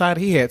Brown decided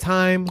he had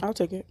time I'll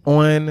take it.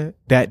 on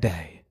that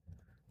day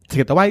to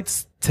get the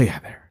whites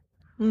together.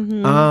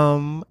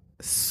 Mm-hmm.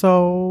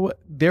 So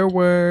there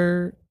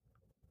were,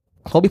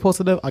 Chloe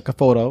posted a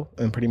photo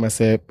and pretty much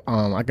said,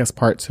 I guess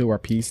part 2 or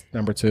piece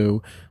number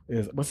 2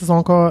 is, what's the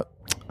song called?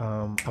 I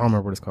don't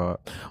remember what it's called,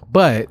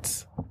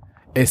 but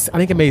it's, I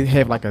think it may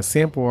have like a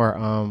sample or,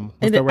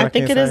 what's the word I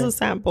think can't it is say? a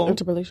sample.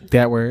 Interpolation.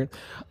 That word.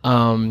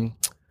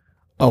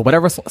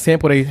 Whatever song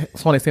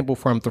they sample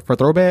from for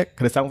Throwback,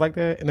 because it sounds like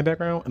that in the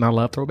background, and I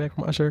love Throwback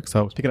from Usher.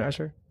 So speaking of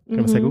Usher,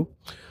 can I say who?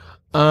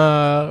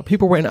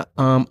 People were in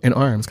arms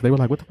because they were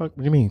like, "What the fuck? What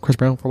do you mean, Chris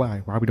Brown? For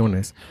why? Why are we doing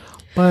this?"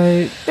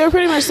 But They were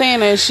pretty much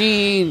saying that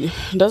she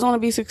doesn't want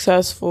to be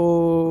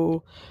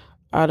successful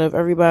out of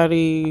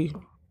everybody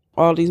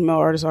all these male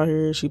artists out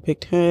here. She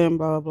picked him,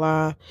 blah, blah,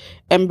 blah.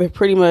 And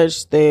pretty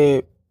much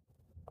that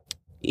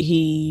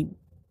he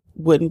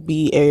wouldn't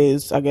be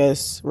as, I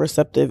guess,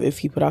 receptive if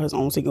he put out his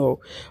own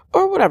single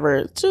or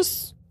whatever.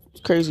 Just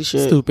crazy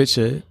shit. Stupid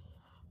shit.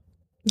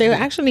 They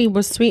actually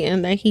was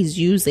tweeting that he's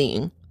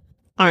using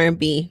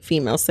R&B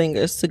female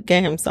singers to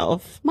get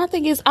himself. My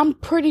thing is, I'm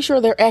pretty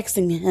sure they're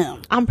asking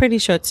him. I'm pretty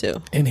sure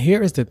too. And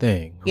here is the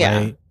thing, Yeah.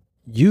 right?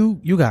 You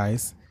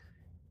guys,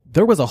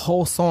 there was a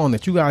whole song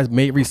that you guys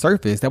made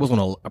resurface that was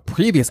on a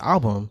previous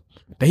album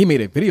that he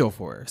made a video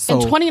for. So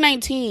In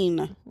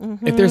 2019.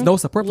 if there's no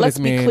support for Let's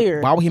this be man,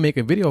 clear. why would he make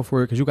a video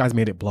for it? Because you guys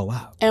made it blow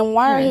up. And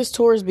why are his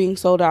tours being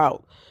sold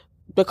out?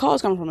 The call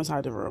is coming from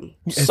inside the room.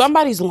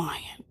 Somebody's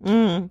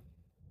lying.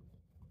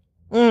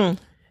 And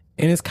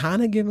it's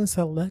kind of giving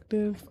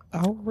selective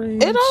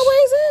outrage. It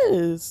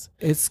always is.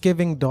 It's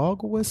giving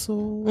dog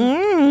whistle.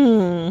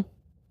 Mm.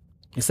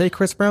 You say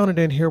Chris Brown, and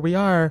then here we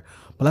are.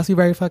 But let's be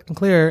very fucking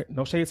clear.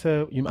 No shade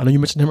to you. I know you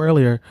mentioned him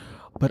earlier,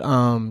 but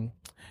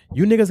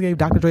you niggas gave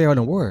Dr. Dre an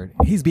award.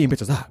 He's beating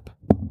bitches up.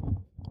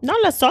 No,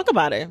 let's talk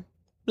about it.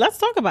 Let's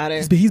talk about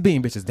it. He's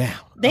beating bitches down.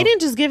 They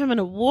didn't just give him an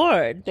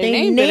award. They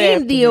named it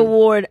named after the him.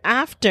 award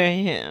after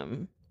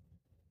him.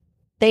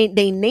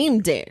 They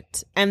named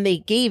it and they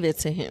gave it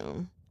to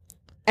him.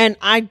 And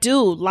I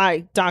do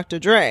like Dr.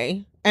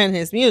 Dre and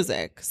his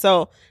music.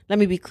 So let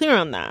me be clear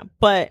on that.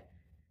 But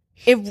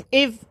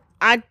if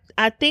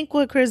I think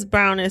what Chris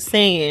Brown is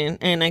saying,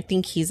 and I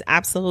think he's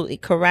absolutely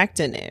correct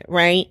in it,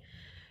 right?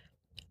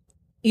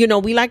 You know,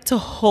 we like to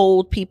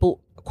hold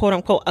people, quote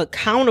unquote,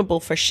 accountable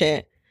for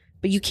shit,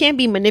 but you can't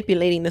be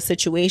manipulating the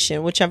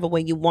situation whichever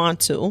way you want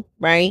to,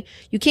 right?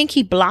 You can't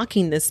keep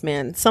blocking this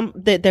man.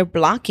 They're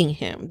blocking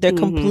him. They're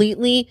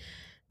completely,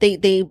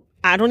 they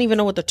I don't even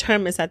know what the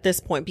term is at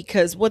this point,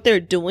 because what they're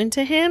doing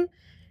to him,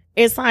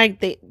 it's like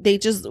they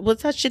just,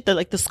 what's that shit,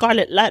 like the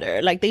scarlet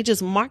letter, like they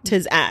just marked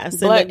his ass in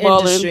the Blackballing.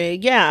 industry.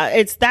 Yeah,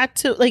 it's that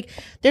too. Like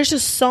there's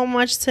just so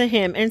much to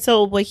him. And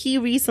so what he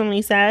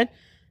recently said,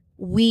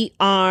 we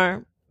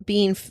are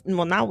being,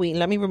 well, not we,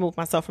 let me remove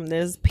myself from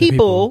this.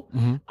 People,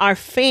 our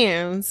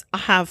fans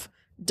have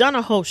done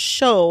a whole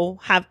show,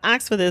 have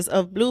asked for this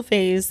of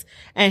Blueface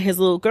and his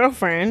little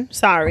girlfriend.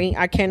 Sorry,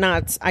 I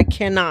cannot,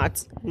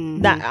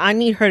 that I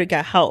need her to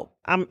get help.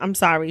 I'm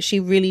sorry. She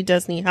really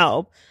does need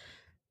help.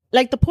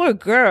 Like the poor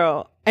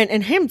girl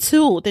and him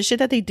too, the shit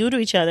that they do to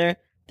each other,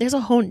 there's a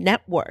whole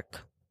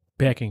network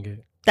Backing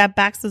it. that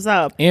backs us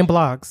up. And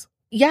blogs.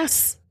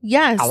 Yes.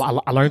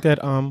 I learned that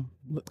a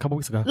couple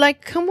weeks ago.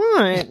 Like, come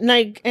on.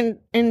 Like,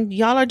 and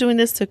y'all are doing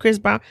this to Chris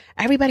Brown.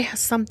 Everybody has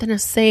something to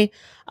say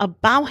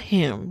about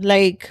him.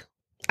 Like,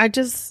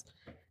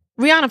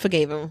 Rihanna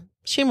forgave him.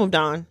 She moved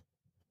on.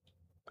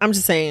 I'm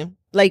just saying.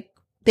 Like,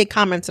 they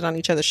commented on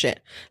each other's shit.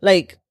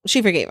 Like,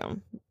 she forgave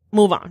him.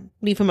 Move on.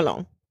 Leave him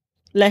alone.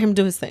 Let him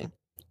do his thing.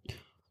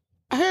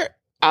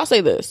 I'll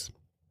say this.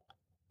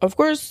 Of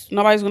course,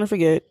 nobody's going to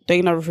forget.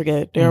 They never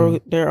forget.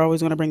 They're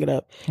always going to bring it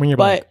up. When you're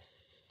black.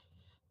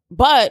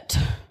 But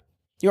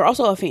you're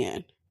also a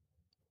fan.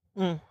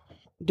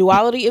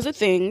 Duality is a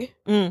thing.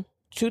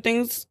 Two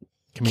things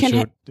can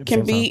happen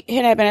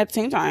at the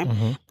same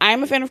time. I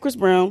am a fan of Chris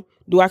Brown.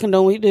 Do I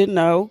condone what he did?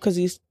 No, because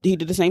he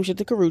did the same shit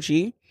to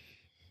Karrueche.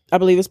 I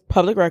believe it's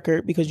public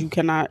record because you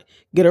cannot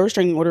get a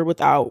restraining order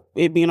without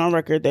it being on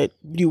record that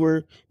you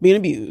were being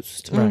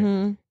abused.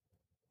 Right.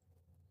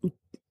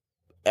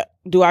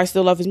 Do I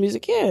still love his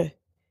music? Yeah.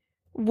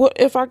 What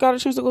if I got a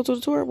chance to go to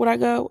the tour? Would I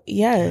go?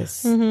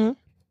 Yes.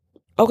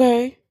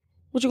 Okay.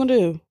 What you gonna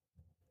do?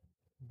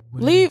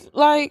 Leave,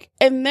 like,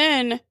 and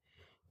then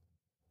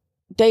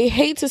they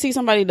hate to see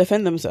somebody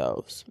defend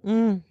themselves.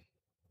 When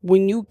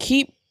you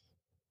keep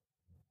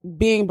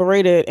being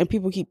berated and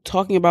people keep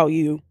talking about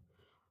you,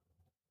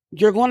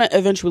 you're going to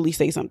eventually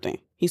say something.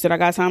 He said, I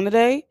got time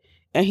today.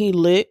 And he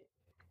lit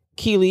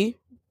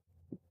Keely,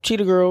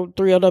 Cheetah Girl,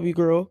 3LW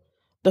Girl,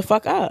 the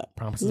fuck up.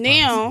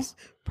 Promises.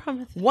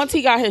 Once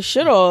he got his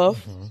shit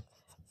off,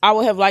 I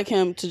would have liked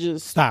him to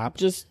just stop.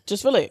 Just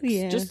relax.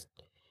 Yeah.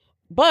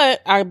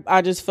 But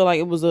I just feel like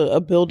it was a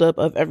buildup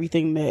of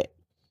everything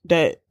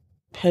that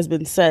has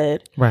been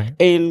said. Right.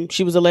 And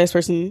she was the last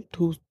person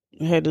who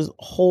had this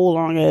whole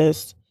long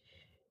ass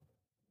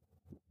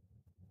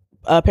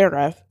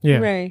paragraph. Yeah.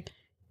 Right.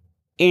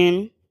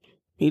 And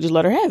he just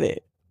let her have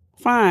it.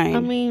 Fine. I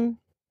mean,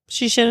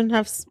 she shouldn't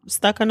have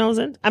stuck her nose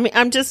in. I mean,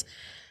 it's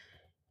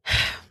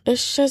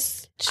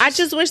just I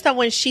just wish that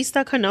when she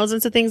stuck her nose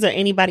into things or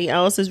anybody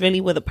else is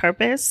really with a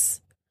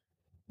purpose,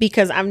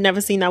 because I've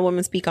never seen that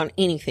woman speak on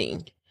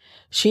anything.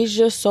 She's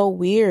just so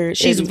weird.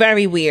 She's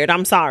very weird.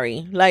 I'm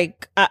sorry.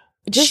 Like,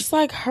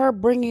 like her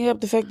bringing up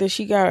the fact that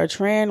she got a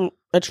train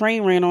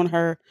ran on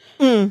her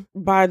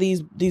by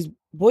these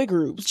boy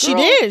groups. She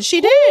Girl, did. She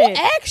who did.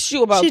 asked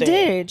you about that? She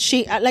did.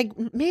 She like,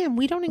 man,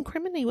 we don't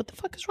incriminate. What the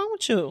fuck is wrong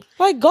with you?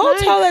 Like, go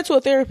tell that to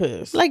a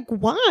therapist. Like,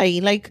 why?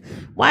 Like,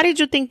 why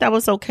did you think that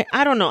was okay?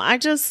 I don't know.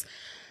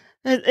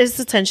 It's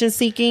attention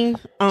seeking.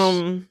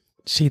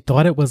 She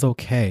thought it was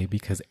okay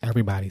because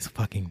everybody's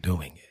fucking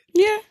doing it.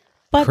 Yeah.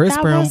 But Chris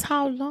that Brown- was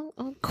how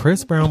long?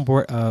 Chris Brown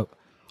brought up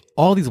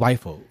all these white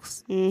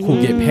folks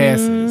who get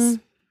passes.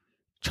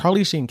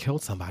 Charlie Sheen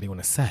killed somebody on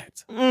a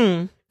set,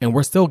 and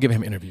we're still giving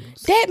him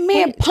interviews. That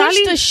man Wait, punched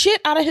Charlie- the shit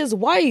out of his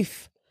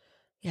wife.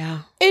 Yeah.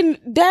 And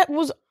that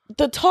was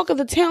the talk of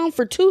the town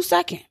for 2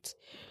 seconds.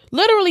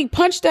 Literally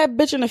punched that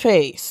bitch in the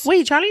face.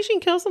 Wait, Charlie Sheen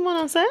killed someone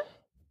on set?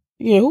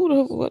 Yeah, who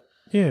the what?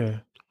 Yeah.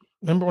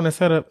 Remember when they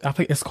set up? I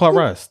think it's called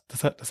Rust. The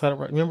set up.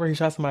 Remember he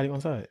shot somebody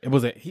on set. It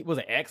was an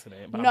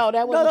accident. But No,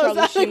 that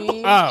wasn't Charlie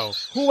Sheen. Oh,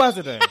 who was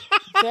it then?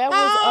 That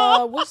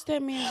was what's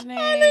that man's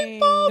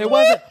name? It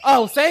wasn't.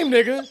 Oh, same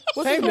nigga.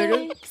 What's Same his nigga.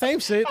 name? Same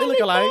shit. They look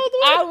alike.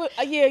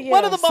 Yeah.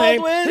 One of the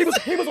Same. Baldwins.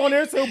 He was on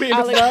there too, being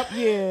Alec- mixed up.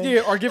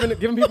 yeah. Or giving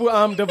people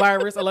the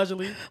virus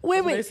allegedly.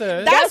 Wait. They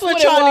said. That's what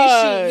what it Charlie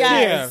was. Sheen.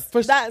 Yes. Yeah, That's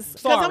because I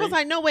sorry. was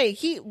like, no way.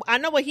 I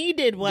know what he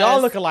did was Y'all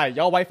look alike.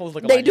 Y'all white folks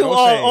look alike. They do No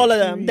all, shade. all of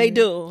them. They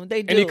do.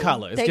 Any color.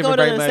 It's They giving go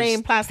to very the much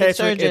same plastic Patrick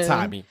surgeon. and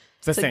Tommy.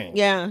 It's the same.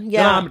 Yeah. You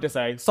know what I meant to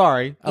say.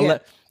 Sorry. Yeah.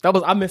 I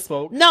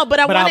misspoke. No, but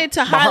I wanted to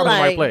my heart was in the right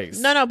highlight. place.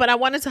 No, but I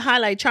wanted to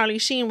highlight Charlie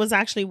Sheen was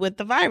actually with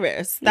the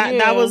virus. That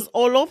Yeah. was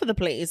all over the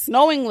place.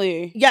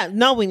 Knowingly. Yeah,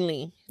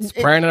 knowingly.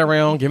 Spraying it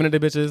around, giving it to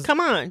bitches. Come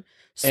on.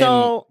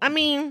 So I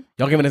mean,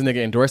 Y'all giving this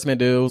nigga endorsement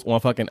deals on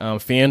fucking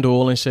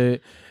FanDuel and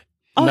shit.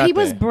 oh, he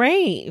was Nothing.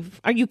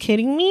 brave. Are you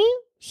kidding me?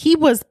 He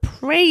was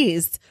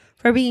praised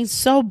for being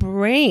so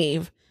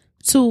brave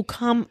to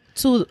come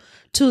to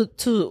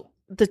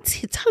the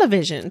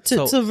television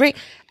to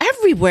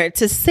everywhere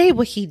to say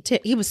what he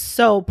did. He was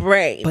so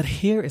brave. But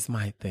here is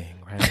my thing,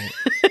 right?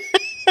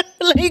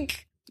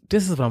 Like,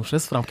 This is what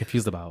I'm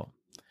confused about.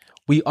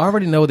 We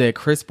already know that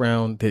Chris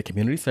Brown did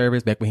community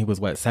service back when he was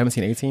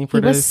 17, 18 for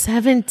he this. was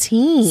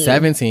 17.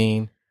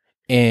 17,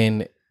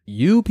 and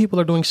you people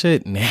are doing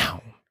shit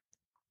now.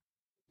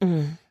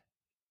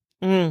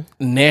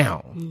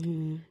 Now.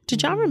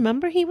 Did y'all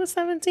remember he was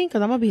 17?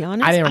 Because I'm gonna be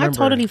honest, I didn't remember.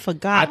 totally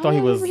forgot. I thought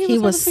he was. He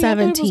was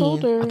 17.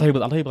 I thought he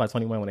was like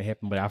 21 when it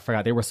happened, but I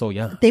forgot they were so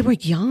young. They were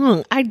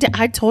young. I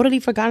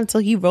totally forgot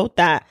until he wrote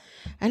that.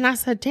 And I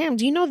said, damn,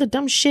 do you know the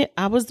dumb shit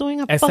I was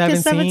doing at fucking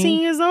 17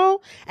 years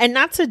old? And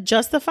not to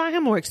justify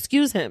him or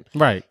excuse him.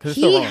 Right. 'Cause it's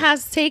still He wrong.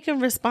 has taken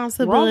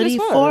responsibility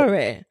Wrong as fuck. for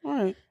it.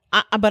 Right.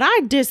 But I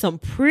did some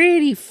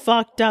pretty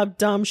fucked up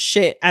dumb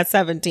shit at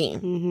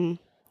 17.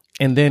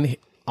 And then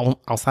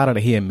outside of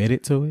that, he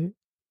admitted to it.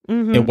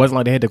 Mm-hmm. It wasn't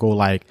like they had to go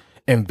like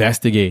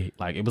investigate.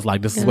 Like it was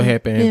like, this is what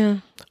happened. Yeah.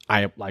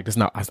 I like this.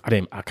 Not.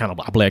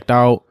 I blacked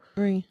out.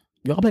 Right.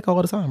 Y'all black out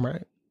all the time, right?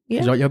 'Cause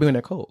Yeah. Y'all be in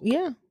that code.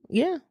 Yeah.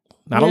 Yeah.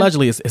 Not Yeah.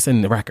 allegedly. It's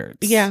in the records.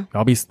 Yeah.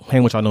 Y'all be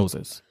playing with y'all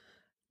noses.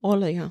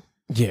 All of you.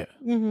 Yeah.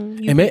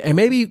 Mm-hmm. And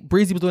maybe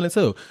Breezy was doing it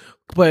too.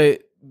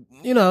 But,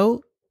 you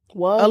know,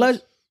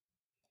 What?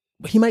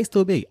 he might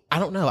still be. I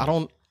don't know. I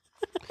don't.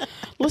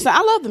 Listen,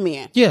 I love the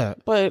man, Yeah.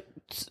 but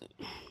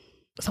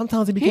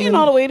Sometimes he be he ain't giving,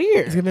 all the way he's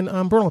there. giving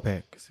Bruno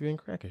pack. He's being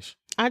crackish.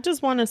 I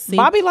just want to see.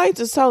 Bobby Lights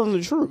is telling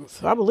the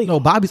truth. I believe. No,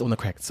 Bobby's on the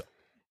crack.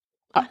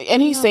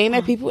 And he's saying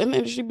that people in the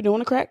industry be doing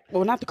the crack.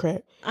 Well, not the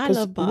crack. I 'Cause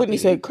love Bobby. Whitney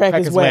said crack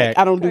is whack.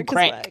 I don't do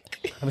crack.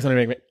 I'm just gonna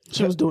make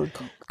She was doing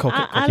coke.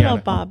 I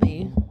love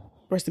Bobby.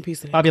 Rest in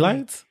peace. to him. Bobby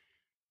Lights?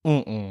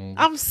 Mm-mm.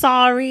 I'm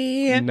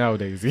sorry. No,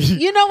 Daisy.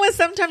 You know when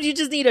sometimes you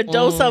just need a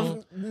dose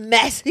of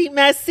messy?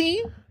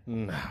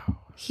 No.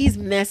 He's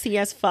messy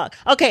as fuck.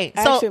 Okay,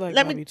 I so actually like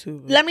Bobby too,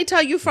 but- let me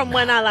tell you from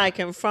when I like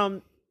him,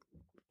 from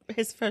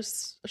his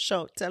first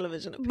show,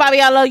 television. Bobby,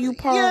 I love you,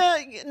 Paul.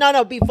 Yeah,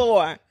 no,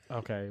 before.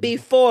 Okay.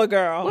 Before,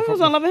 girl. What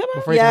was on Love and Hip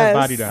Hop? Before he got his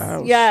body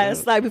down.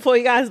 Yes, like before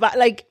you guys,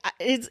 like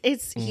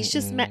it's he's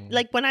just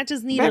like when I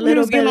just need Back a when he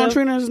little was getting bit on of,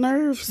 Trina's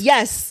nerves.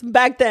 yes,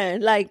 back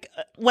then, like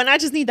when I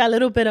just need that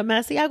little bit of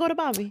messy, I go to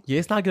Bobby. Yeah,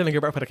 it's not gonna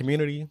get right for the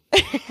community.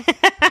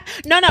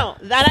 No,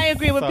 that I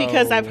agree with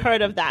because So- I've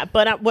heard of that.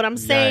 But what I'm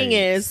saying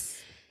is,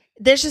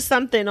 there's just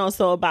something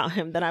also about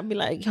him that I'd be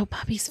like, yo,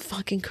 Bobby's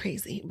fucking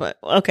crazy. But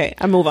okay,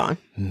 I move on.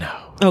 No.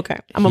 Okay,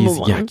 I'm gonna He's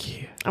move on.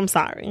 yucky. I'm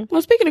sorry.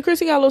 Well, speaking of Chris,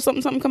 he got a little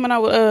something coming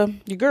out with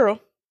your girl.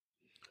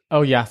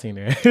 Oh yeah, I seen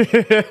it.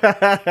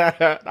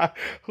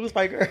 Who's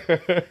my girl?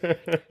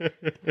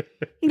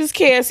 This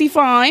Cassie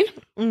Fine.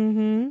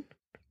 Mm-hmm.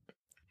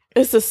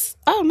 It's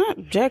not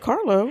Jack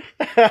Harlow.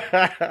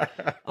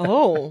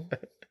 Oh,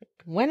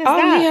 when is Oh,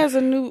 that? he has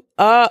a new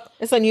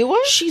It's a new one.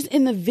 she's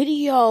in the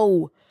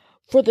video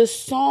for the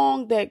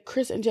song that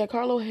Chris and Jack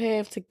Harlow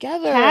have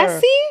together.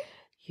 Cassie,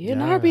 Yeah,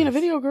 not her being a Yes.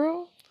 video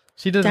girl.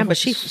 She did. Damn, but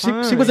she she's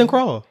was in fine.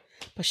 Crawl.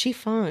 but she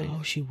fine.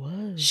 Oh, she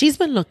was. She's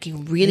been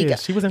looking really Yeah, good.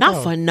 she was in Not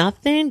Crawl. for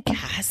nothing,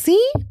 Cassie.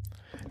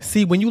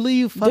 See, when you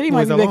leave, fuck Diddy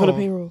might boys be back on the alone,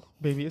 payroll.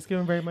 baby, it's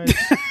giving very much.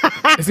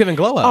 It's giving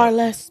glow up. Or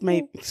less,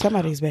 maybe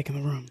somebody's back in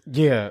the room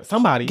Yeah,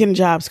 somebody. getting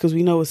jobs because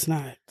we know it's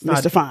not not-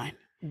 Mr. Fine,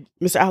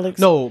 Mr. Alex.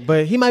 No,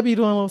 but he might be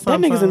doing a little that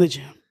something. nigga's in the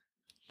gym.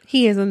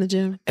 He is in the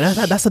gym. and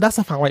that's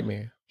a fine white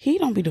man. He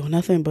don't be doing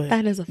nothing but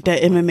That is a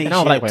that MMA. And I don't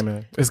shit. like white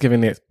man. It's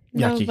giving it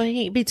No, yucky.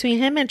 but between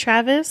him and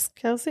Travis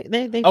Kelsey,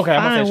 they Okay, fine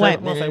I'm gonna say, white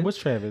I'm gonna say men. which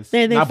Travis?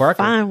 They Not Barker.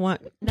 fine one.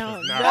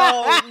 No.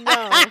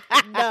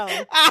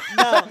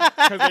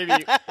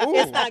 Baby,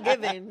 It's not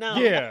giving. No.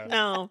 Yeah.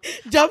 No.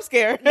 Jump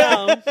scare.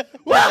 No.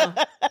 No.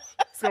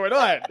 going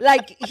on?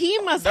 Like, he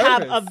must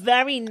have a Nervous.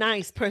 very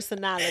nice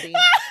personality.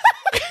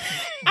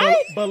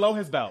 Below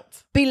his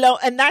belt. Below,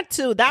 and that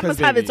too, that 'Cause must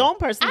have its baby, own I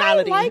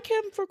personality. like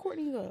him for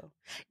Courtney though.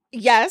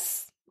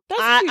 Yes.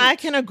 That's cute. I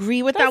can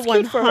agree with That's that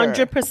cute for her.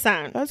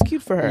 100%. That's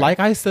cute for her. Like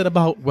I said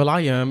about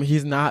Will.i.am,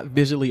 he's not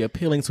visually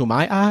appealing to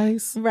my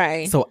eyes.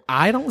 Right. So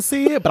I don't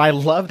see it, but I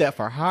love that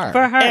for her.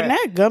 For her. and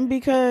that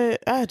Gumby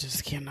cut, I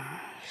just cannot.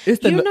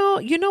 It's the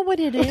You know what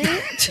it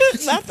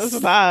is? Not the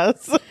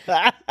size.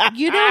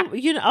 you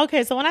know,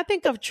 okay, so when I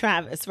think of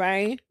Travis,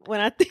 right? When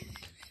I think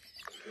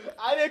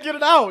I didn't get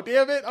it out.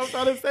 Damn it! I'm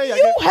trying to say.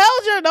 You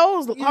held your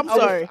nose. I'm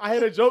sorry. I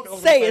had a joke. I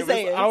was Say gonna it,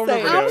 say it, I don't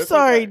say remember it. it. I'm It's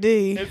sorry, okay.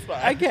 D. It's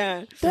fine. I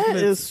can't. That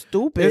is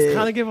stupid. It's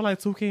kind of giving like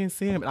 2K and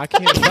Sam, and I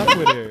can't fuck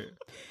with it.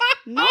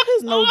 No,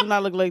 his nose do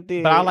not look like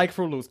that. But I like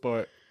Fruit Loops,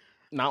 but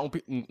not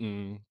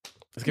on.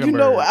 It's You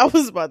know, I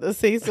was about to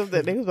say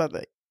something. They was about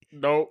to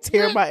Nope.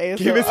 tear my ass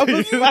Give up. it I to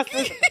was you. about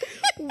to-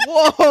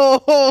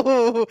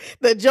 Whoa!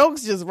 The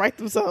jokes just write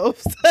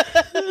themselves.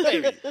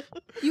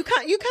 You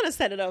kind of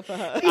set it up for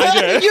her. I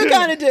did. You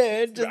kind of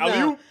did. Just now.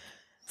 You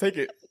take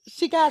it.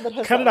 She gathered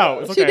herself. Cut it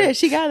out. It's She okay. did.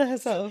 She gathered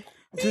herself.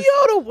 Yo,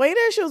 the way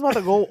that shit was about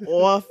to go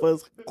off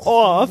was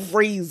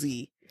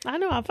crazy. I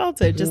know. I felt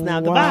it just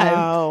now. The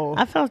Wow.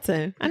 vibe. I felt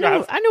it. I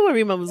Guys. knew where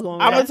Rima was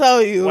going. I'm gonna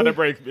tell you. Want to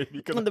break me?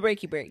 Because on the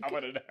breaky break. I'm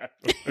gonna.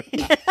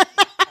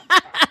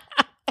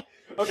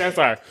 Okay,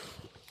 sorry.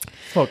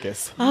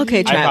 Focus. Okay,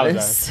 I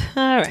Travis.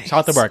 All right. Shout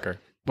out to Barker.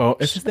 Well,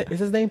 is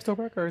his name still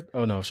Barker?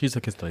 Oh no, she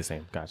took his place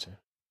name. Gotcha.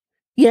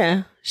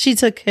 Yeah, she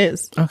took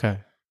his. Okay.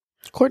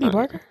 Courtney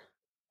Barker.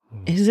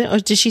 Is it, or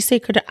did she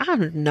say? I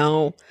don't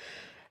know.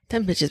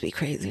 Them bitches be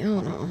crazy. I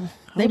don't know.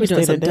 They be would've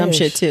doing stayed some at dumb Dash.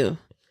 shit too.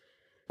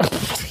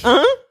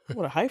 Huh?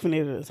 What a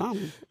hyphenated or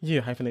something.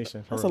 Yeah,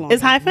 hyphenation. For That's a real. long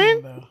Is time hyphen?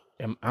 ago,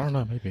 I don't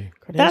know. Maybe.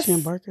 though. That's-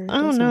 Kardashian Barker. I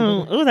don't That sounds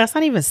know. better. Oh, that's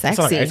not even It's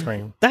sexy. like ice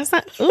cream. That's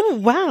not. Oh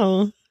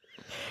wow.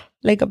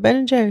 Like a Ben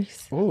and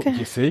Jerry's. Oh,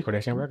 you see,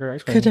 Kardashian Burger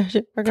ice cream.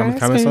 Kardashian burger Come- ice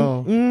coming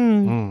cream.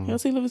 soon. Mm. Y'all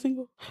see Living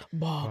Single?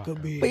 Barker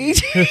B.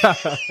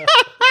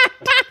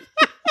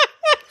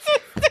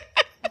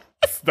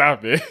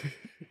 Stop it.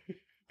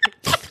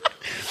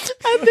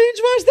 I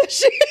binge watched that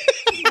shit.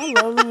 I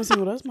love Living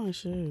Single. That's my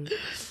shit.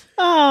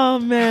 Oh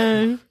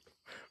man.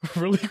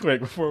 Really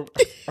quick before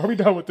are we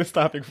done with this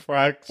topic before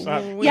I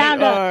shot? We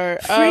Yeah,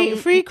 are.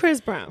 free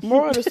Chris Brown.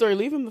 Moral of the story: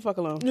 leave him the fuck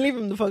alone. Leave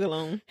him the fuck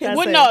alone. Hey, That's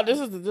what? it. No, this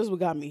is what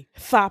got me.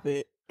 Stop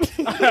it. Oh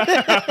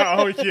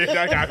yeah,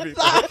 that got me.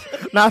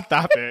 Not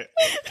stop it.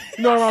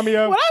 You know what remind me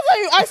of? When I tell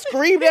you, I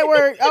screamed at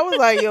work. I was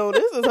like, "Yo,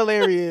 this is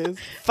hilarious."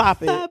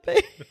 Stop it. Stop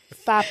it.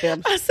 Stop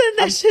it. I sent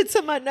that shit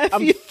to my I'm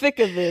nephew. sick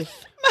of this.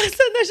 I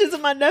sent that shit to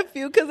my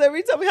nephew because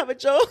every time we have a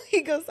joke,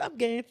 he goes, "I'm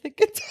getting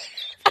thick and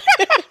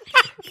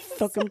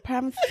Fucking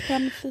promises.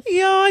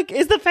 Yo,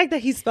 it's the fact that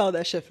he spelled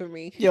that shit for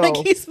me. Yo. Like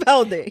he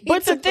spelled it. He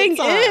But the took thing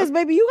time. is,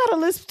 baby, you got a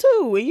lisp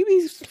too, and you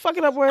be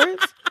fucking up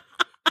words.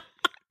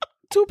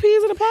 2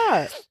 peas in a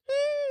pod.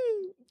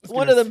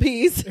 One of the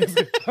peas. One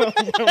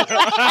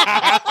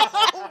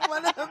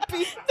of the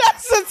peas.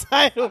 That's the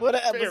title of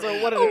the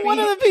episode. One of the peas. One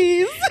of the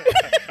peas.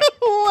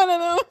 One of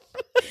them.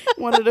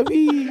 One of the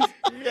peas.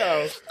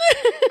 Yo,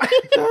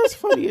 That's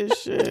funny as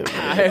shit.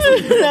 I had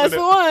something- That's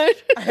one.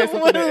 I had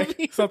One of the something,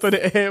 peas. something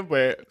to add,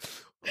 but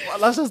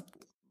let's just.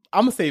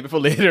 I'm gonna save it for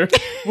later.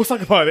 We'll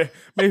talk about it.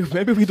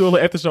 Maybe we do a little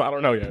after show. I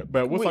don't know yet,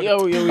 but we'll talk.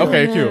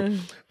 Okay,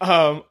 cute.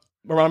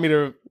 Remind me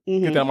to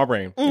get that out of my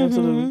brain.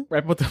 Absolutely.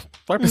 Wrap up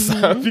this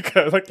up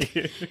because I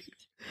can't.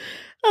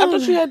 I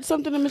thought you had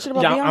something to mention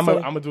about Yeah, Beyonce.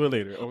 I'm gonna do it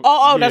later.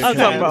 Oh, that's what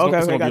yeah, you're talking about. it's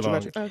Okay, gonna got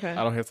be you. long. Okay.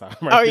 I don't have time.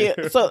 Oh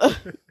yeah. So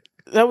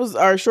that was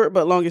our short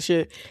but longest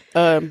shit.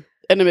 In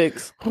the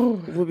mix.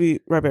 We'll be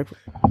right back.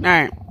 All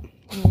right.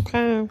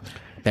 Okay.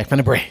 Back from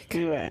the break.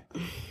 Be right.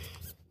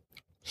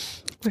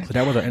 So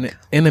that was our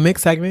in the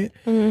mix segment,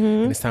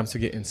 and it's time to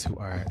get into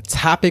our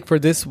topic for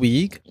this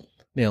week.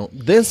 Now,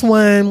 this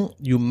one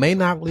you may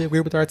not really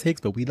agree with our takes,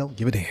 but we don't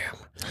give a damn.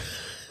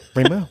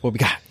 Rima, what we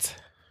got?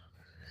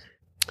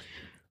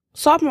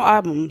 Sophomore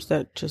albums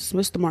that just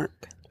missed the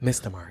mark.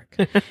 Missed the mark,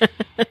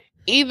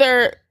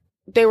 Either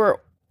they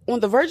were on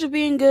the verge of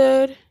being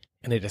good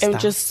and it just and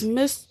stopped. just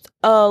missed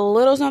a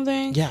little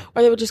something, Yeah.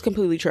 or they were just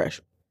completely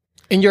trash.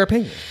 In your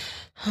opinion,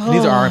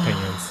 these are our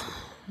opinions,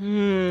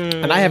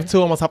 and I have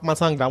two on the top of my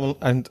tongue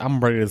that I'm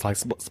ready to like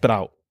spit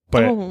out.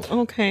 But Oh,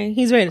 okay.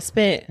 He's ready to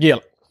spit. yeah,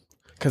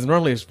 because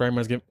normally it's very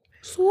much give.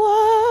 Swallow.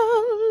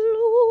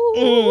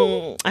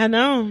 I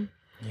know.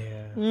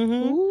 Yeah,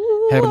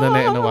 Mm-hmm. haven't done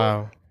that in a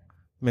while.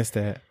 Missed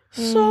that.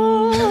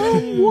 Someone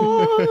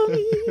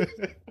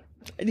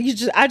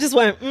I just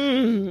went.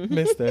 Mm.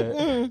 Missed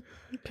that.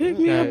 pick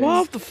me up Guys.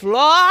 off the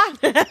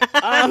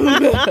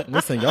floor.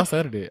 Listen, y'all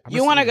said it.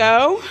 You want to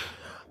go?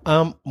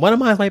 One of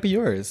mine might be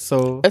yours.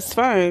 So, It's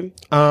fine.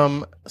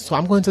 so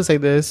I'm going to say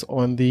this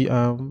on the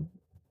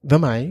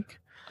mic.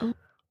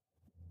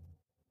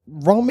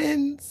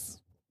 Romans.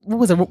 What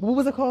was it? What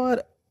was it called?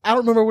 I don't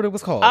remember what it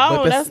was called.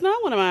 Oh, but that's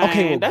not one of mine.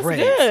 Okay, well, that's great.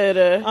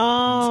 good.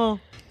 Oh.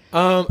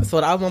 so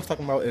the album I'm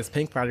talking about is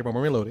Pink Friday by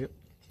Maroon Loaded.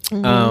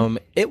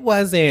 It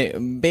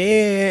wasn't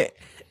bad.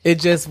 It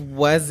just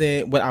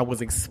wasn't what I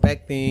was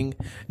expecting.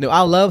 No,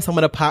 I love some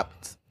of the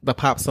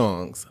pop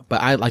songs,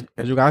 but I like,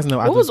 as you guys know,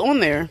 What was on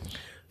there?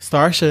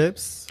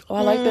 Starships. Oh,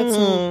 I like that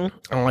song.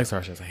 I don't like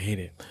Starships. I hate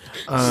it.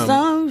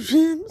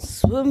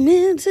 Starships were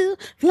meant to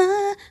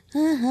fly.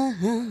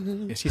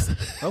 Yeah, she's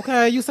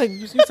okay. You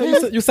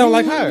sound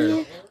like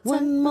her.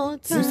 One more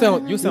time.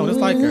 You sound just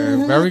like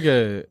her. Very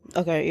good.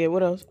 Okay, yeah.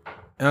 What else?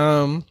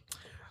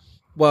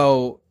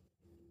 Well,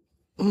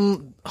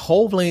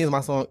 Whole Bling is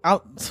my song.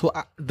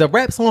 The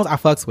rap songs I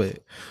fucks with,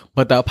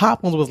 but the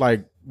pop ones was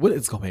like, what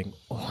is going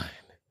on?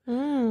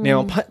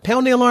 Now,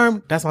 Pound the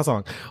Alarm, that's my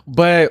song,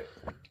 but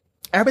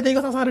everything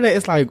else outside of that,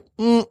 it's like,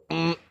 no.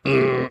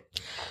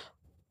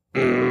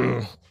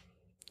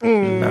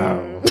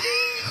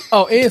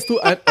 Oh,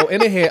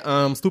 and it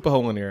had Stupid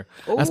Hole in there.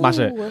 That's my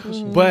shit.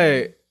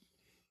 But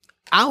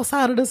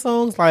outside of the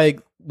songs,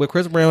 like with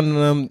Chris Brown and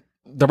them,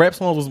 the rap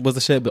songs was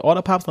the shit. But all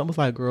the pop songs was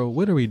like, girl,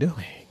 what are we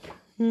doing?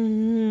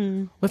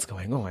 What's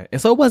going on? And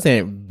so it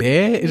wasn't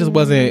bad. It just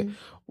wasn't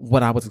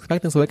what I was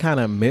expecting. So it kind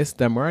of missed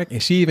the mark.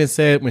 And she even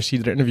said when she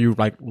did the interview,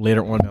 like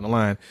later on down the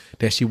line,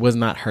 that she was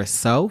not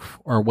herself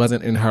or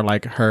wasn't in her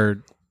like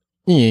her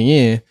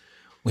when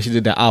she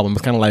did that album.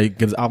 It's kind of like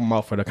get this album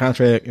out for the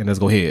contract and let's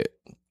go ahead.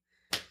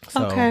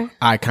 So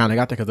I kind of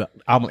got that because the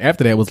album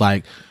after that was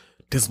like,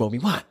 this is what we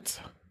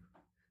want.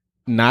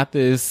 Not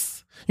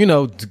this,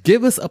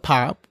 give us a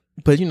pop,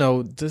 but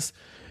just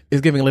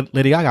it's giving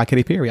Lady Gaga,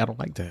 Katy Perry. I don't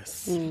like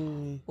this.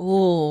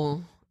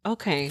 Ooh,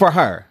 okay. For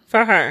her,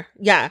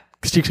 yeah.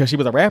 Because she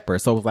was a rapper,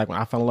 so it was like when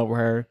I fell in love with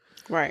her,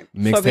 right?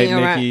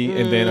 Mixtape Nikki,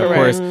 and then of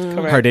course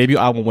her debut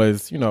album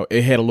was,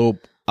 it had a little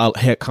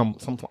had come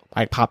some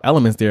like pop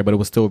elements there, but it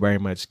was still very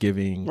much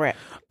giving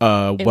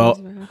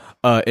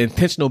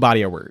intentional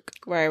body of work.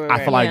 Right.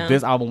 I feel like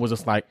this album was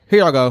just like, here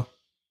y'all go.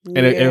 And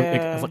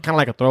it was kind of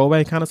like a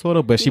throwaway kind of sort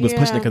of, but she was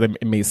pushing it because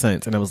it made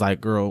sense. And it was like,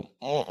 girl,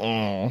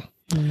 I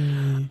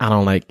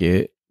don't like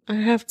it. I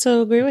have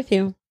to agree with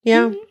you.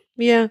 Yeah.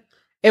 Yeah.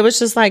 It was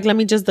just like, let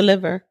me just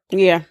deliver.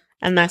 Yeah.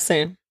 And that's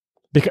it.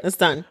 It's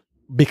done.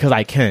 Because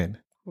I can.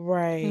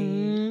 Right.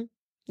 Mm-hmm.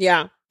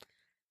 Yeah.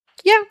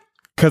 Yeah.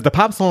 Because the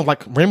pop songs,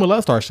 like Rainbow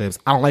Love Starships,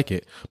 I don't like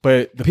it.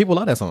 But the people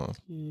love that song.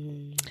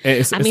 I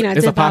did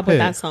vibe with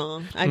that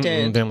song. I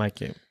did. Didn't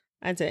like it.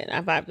 I did.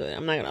 I vibed with it.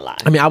 I'm not going to lie.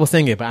 I mean, I was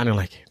singing it, but I didn't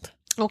like it.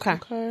 Okay.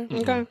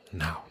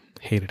 No.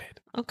 Hated it.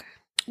 Okay.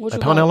 The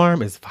Pound the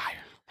Alarm is fire.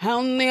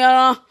 Pound the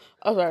Alarm.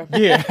 Oh, sorry.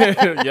 Yeah.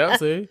 Yeah,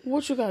 see?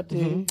 What you got,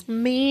 dude?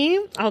 Me?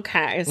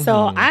 Okay.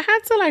 So I had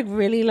to like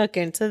really look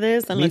into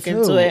this and look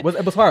into it.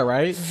 It was hard,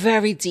 right?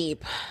 Very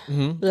deep.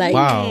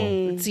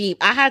 Like, deep.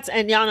 I had to,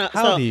 and y'all know.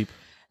 How deep?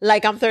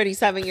 Like, I'm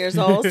 37 years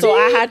old, so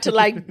I had to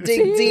like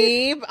dig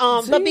deep.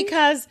 But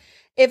because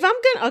if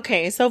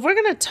we're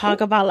going to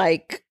talk about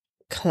like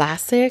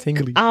classic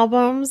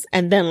albums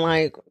and then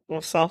like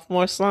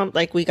sophomore slump,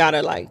 like we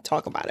gotta like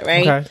talk about it,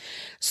 right? Okay.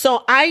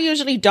 So I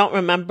usually don't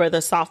remember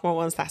the sophomore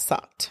ones that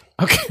sucked.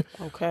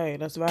 Okay,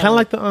 that's valid. Kind of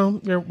like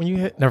the when you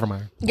hit. Never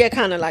mind. Yeah,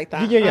 kind of like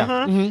that.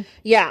 Yeah.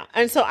 Yeah,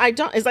 and so I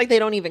don't. It's like they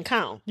don't even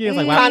count. Yeah, it's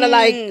like kind of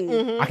like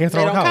I can't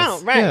throw they don't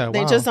count, right? Yeah,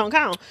 they just don't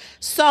count.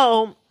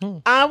 So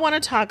I want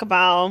to talk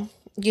about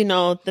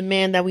the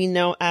man that we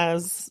know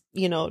as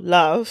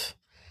Love,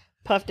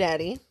 Puff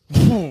Daddy.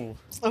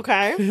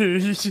 Okay.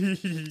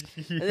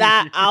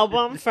 That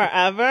album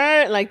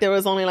Forever, like there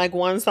was only like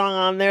one song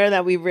on there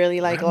that we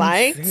really liked.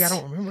 I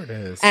don't remember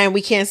this. And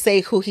we can't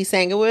say who he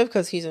sang it with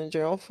because he's in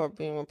jail for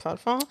being a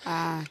pedophile.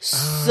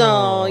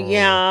 So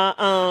yeah.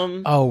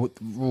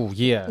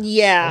 Yeah.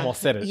 Yeah.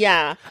 Almost said it.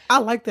 Yeah. I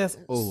like this.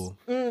 Oh.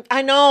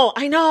 I know.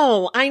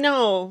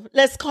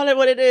 Let's call it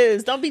what it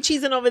is. Don't be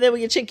cheesing over there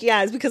with your chinky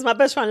eyes because my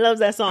best friend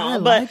loves that song. I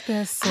like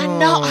that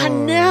song. I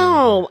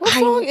know. What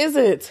song is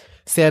it?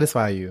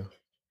 Satisfy You.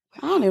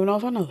 I don't even know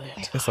if I know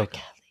that. It's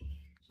okay.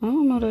 I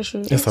don't know that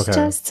shit. It's okay.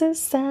 Just to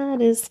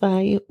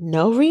satisfy you.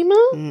 No, Rima?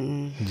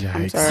 Yikes.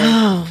 I'm sorry.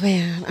 Oh,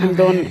 man. I'm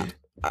going.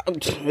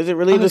 Is it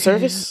really the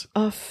surface?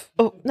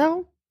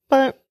 No.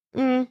 But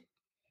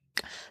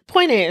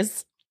point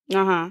is,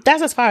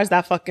 that's as far as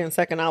that fucking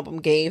second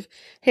album gave.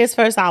 His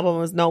first album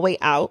was No Way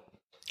Out.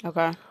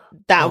 Okay.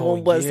 That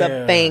one was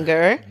a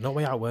banger. No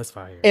Way Out was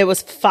fire. It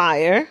was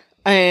fire.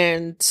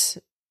 And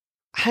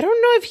I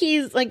don't know if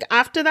he's like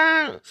after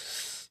that.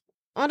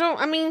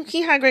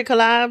 He had great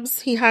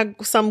collabs. He had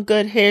some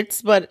good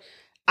hits, but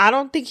I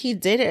don't think he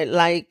did it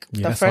like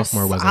the first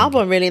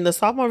album really. And the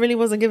sophomore really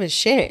wasn't giving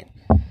shit.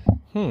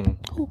 Who,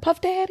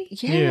 Puff Daddy?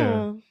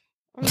 Yeah.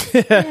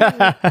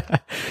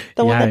 The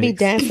one that be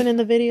dancing in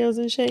the videos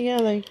and shit. Yeah,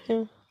 like,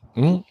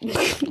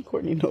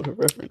 Courtney know the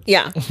reference.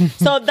 Yeah.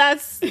 So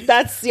that's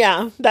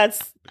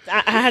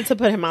I had to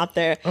put him out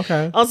there.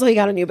 Okay. Also, he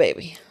got a new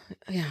baby.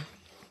 Yeah.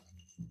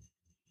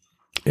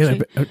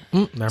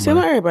 Not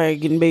everybody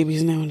getting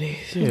babies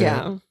nowadays.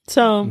 Yeah.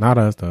 So not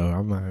us though.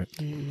 I'm not.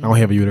 I don't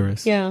have a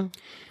uterus. Yeah.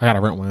 I gotta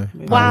rent one.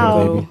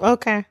 Wow.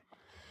 Okay.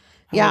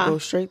 Yeah. Go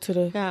straight to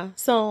the. Yeah.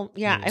 So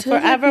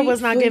Forever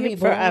was not giving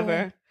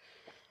forever.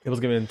 It was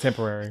giving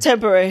temporary.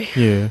 Temporary.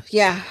 Yeah.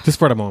 Yeah. Just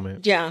for the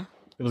moment. Yeah.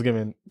 It was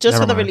given Just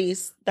never for the mind.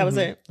 release. That was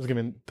it. It was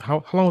given.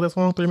 How long was that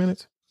song? 3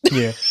 minutes.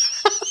 Yeah.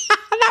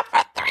 Not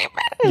for 3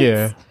 minutes.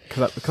 Yeah.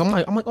 Because I'm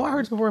like, oh, I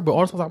heard this before, but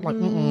all the songs I'm like,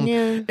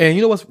 Yeah. And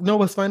you know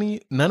what's funny?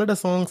 None of the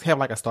songs have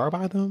like a star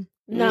by them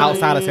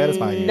outside of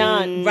Satisfy You.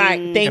 None.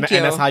 Right. Thank you.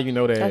 And that's how you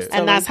know that.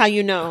 And that's how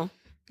you know.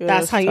 Yeah,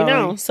 That's how you know.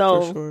 telling,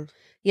 So for sure.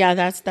 yeah,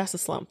 that's a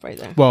slump right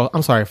there. Well,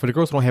 I'm sorry for the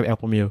girls who don't have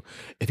Apple Music.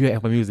 If you have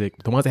Apple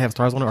Music, the ones that have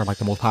stars on it are like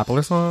the most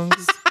popular songs.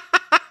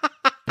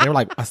 And they were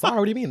like, a star?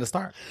 What do you mean, a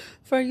star?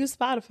 For you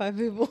Spotify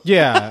people.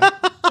 Yeah.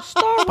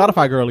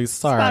 Spotify girlies,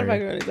 sorry. Spotify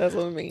girlies, that's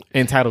what I mean.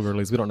 And title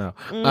girlies, we don't know.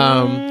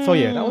 So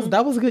yeah,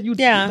 that was a good.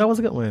 That was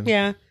a good one.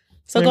 Yeah.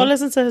 So go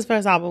listen to his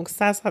first album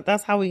because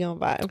that's how we gonna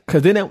vibe.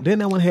 Because didn't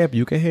that one have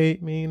You Can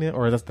Hate Me in it,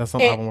 or that's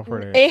some album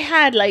before that? It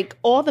had like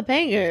all the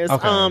bangers.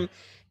 Okay.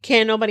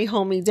 Can't Nobody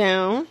Hold Me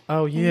Down.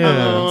 Oh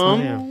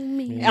yeah.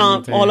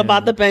 All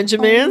About the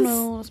Benjamins.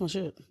 No, that's my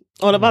shit.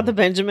 All About the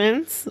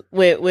Benjamins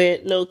with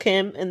Lil'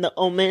 Kim and the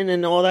Omen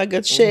and all that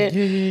good shit.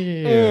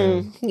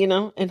 Yeah. You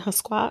know, in her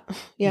squat.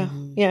 Yeah.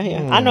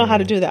 I know how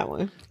to do that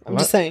one. I'm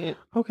just saying.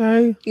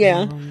 Okay.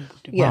 Yeah.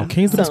 Wow.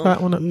 Can you do the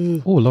spot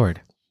one? Oh Lord.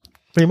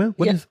 Wait a minute.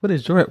 What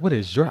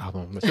is your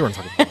album that you're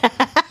talking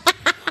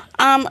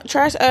about?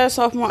 Trash ass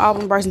sophomore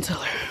album, Bryson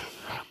Tiller.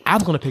 I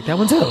was gonna pick that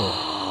one too.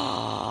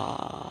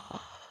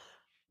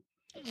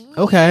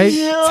 Okay.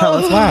 Tell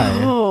us why.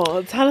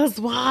 Oh, tell us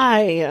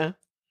why.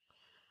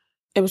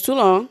 It was too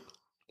long.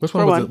 Which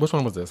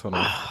one was this? Hold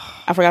on.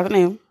 I forgot the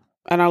name,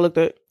 and I looked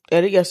at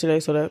it yesterday,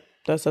 so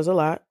that says a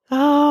lot.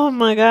 Oh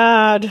my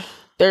God.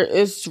 There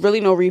is really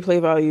no replay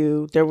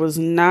value. There was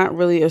not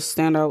really a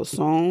standout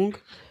song.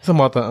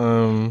 Something about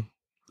the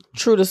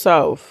True to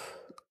Self.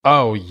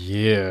 Oh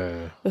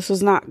yeah. This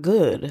was not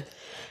good.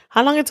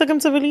 How long it took him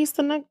to release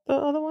the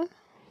other one?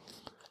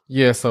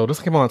 Yeah, so this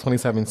came out in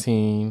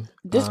 2017.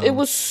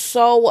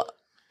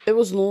 It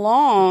was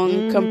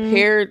long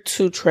compared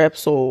to Trap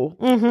Soul.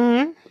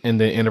 Mm-hmm. And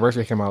the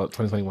anniversary came out in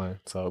 2021.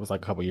 So it was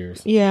like a couple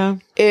years. Yeah.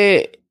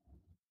 It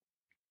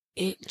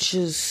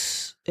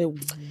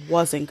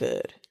wasn't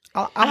good.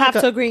 I have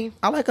to agree.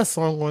 I like a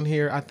song on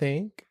here, I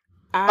think.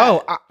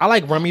 I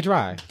like Run Me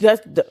Dry.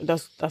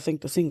 That's I think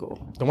the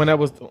single. The one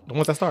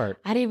that started.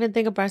 I didn't even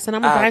think of Bryson.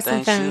 I'm a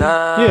Bryson fan.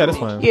 Yeah, this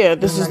one. Yeah,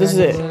 this is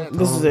it.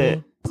 This is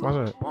it.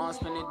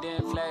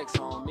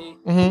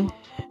 Mm-hmm.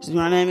 She's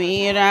running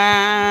me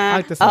down. I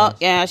like this song. Oh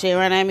yeah, she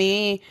running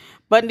me.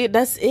 But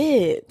that's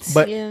it.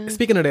 But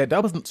speaking of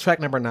that was track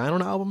number 9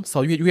 on the album.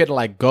 So you had to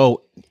like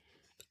go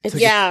to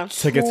get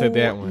to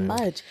that one.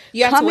 Much.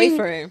 You have to wait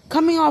for it.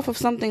 Coming off of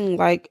something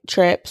like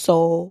Trap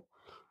Soul,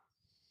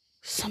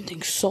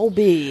 something so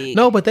big.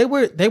 No, but they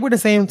were the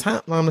same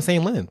time on the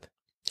same length.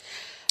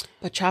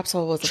 But Trap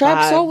Soul was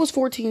Soul was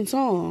 14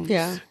 songs.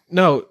 Yeah.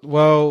 No,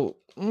 well,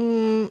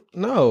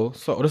 no.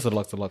 So this is a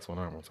deluxe one.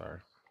 I'm sorry.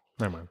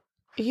 Never mind.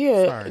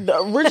 Yeah,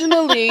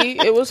 originally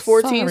it was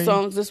 14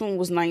 songs. This one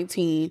was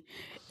 19,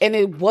 and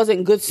it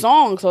wasn't good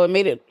songs, so it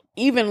made it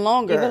even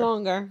longer. Even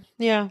longer.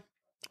 Yeah.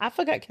 I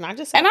forgot. Can I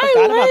just say And I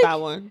forgot about that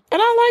one?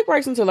 And I like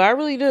Bryson Tiller. I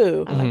really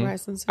do. I like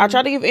Bryson too. I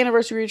tried to give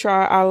Anniversary a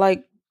try. I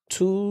like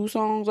 2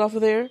 songs off of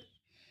there.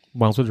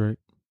 Bounce with Drake.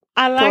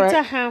 I liked Correct.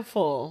 a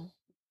handful.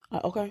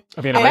 Okay.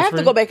 Of I have to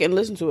Anniversary? go back and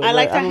listen to it. I but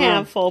liked a don't know.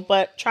 handful,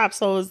 but Trap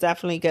Soul is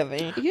definitely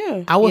giving.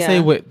 Yeah. I would say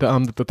Yeah. with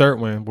the third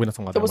one, we're not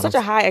talking about that. It was one. such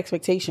a high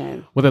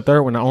expectation. With the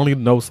third one, I only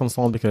know some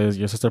songs because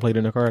your sister played it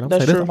in the car. And I'm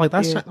That's saying, true. I'm like,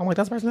 that's Yeah.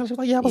 Bryson Tiller. She was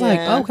like, yeah. I was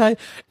Yeah. like, okay.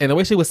 And the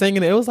way she was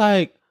singing it, it was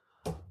like,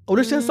 oh,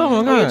 this your song,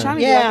 Oh, huh? you're trying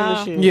to Yeah. get off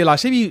of this shit. Yeah, like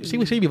she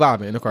be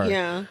vibing in the car.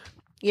 Yeah.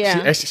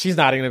 Yeah. She's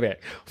nodding in the back.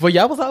 But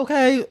yeah, I was like,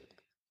 okay,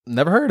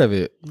 never heard of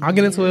it. I'll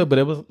get into it,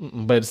 but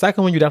but the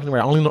second one you definitely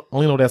right. I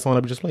only know that song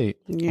that we just played.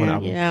 on the Yeah.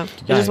 album. Yeah.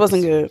 It just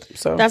wasn't good.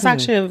 So That's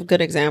actually a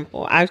good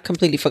example. I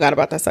completely forgot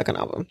about that second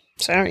album.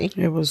 Sorry.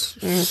 it was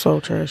so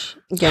trash.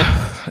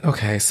 Yeah.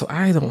 Okay, so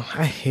I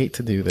hate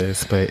to do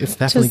this, but it's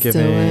definitely Just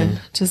do given. it.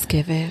 Just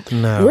give it.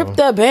 No. Rip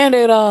the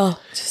Band-Aid off.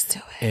 Just do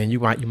it. And you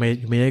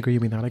may agree, you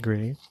may not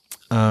agree.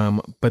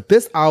 But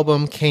this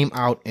album came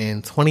out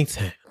in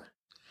 2010.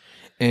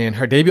 And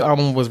her debut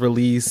album was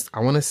released,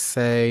 I want to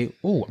say,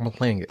 I'm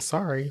playing it,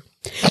 sorry.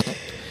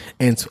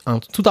 In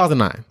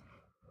 2009.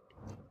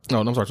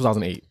 No, I'm sorry,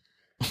 2008.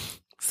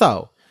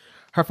 So,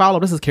 her follow,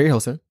 this is Carrie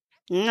Hilson.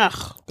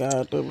 Ugh,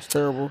 God, that was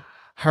terrible.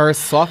 Her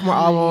sophomore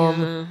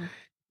album,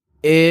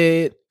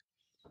 it...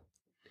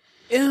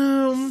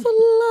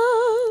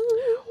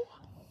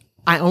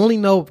 I only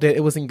know that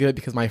it wasn't good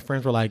because my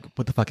friends were like,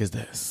 what the fuck is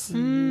this?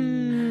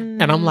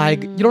 And I'm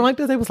like, you don't like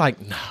this? They was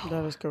like, no.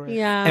 That is correct.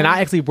 Yeah. And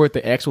I actually bought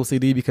the actual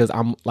CD because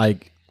I'm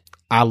like,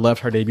 I loved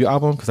her debut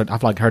album because I feel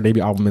like her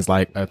debut album is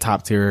like a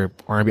top tier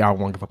R&B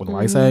album. I don't give a fuck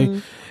what I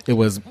say. It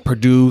was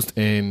produced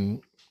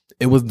and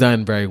it was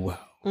done very well.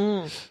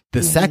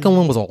 The second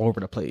one was all over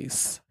the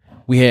place.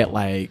 We had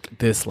like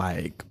this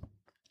like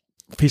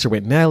feature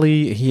with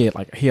Nelly. He had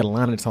a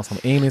line in on some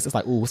anus. It's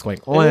like, ooh, what's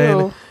going on?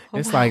 Ew.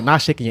 It's like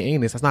not shaking your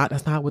anus. That's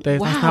not what that.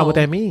 That's not what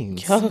that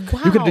means. Wow.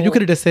 You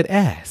could have just said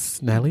ass,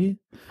 Nelly.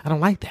 I don't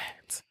like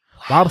that.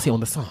 Why was he on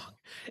the song?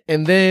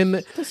 And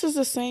then This is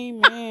the same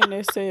man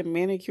that said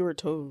manicure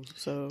toes.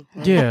 So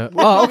yeah.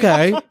 Oh,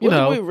 okay. You what do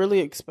we know, really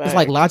expect? it's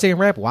like Logic and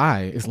rap.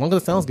 Why? As long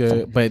as it sounds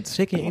good, but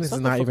shaking anus is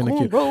not even a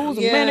cute. Rose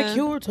and Yeah.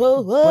 manicure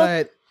toes.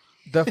 But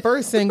the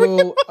first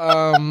single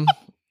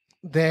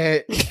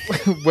that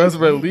was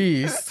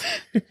released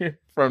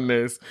from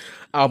this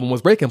album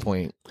was Breaking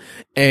Point,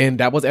 and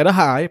that was at a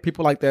high.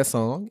 People like that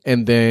song,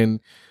 and then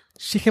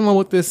she came on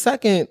with this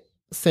second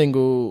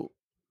single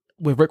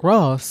with Rick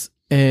Ross,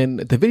 and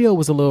the video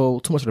was a little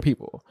too much for the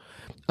people.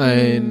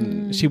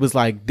 And she was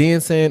like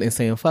dancing and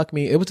saying "fuck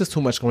me." It was just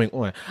too much going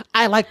on.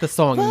 I like the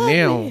song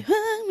now,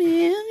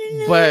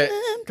 but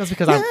because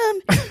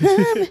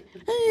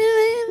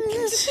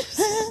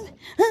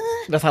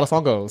that's how the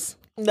song goes.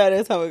 That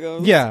is how it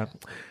goes. Yeah,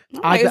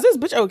 Is this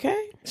bitch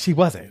okay? she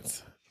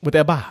wasn't with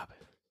that bob.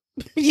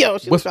 Yo,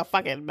 she What's- was a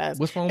fucking mess.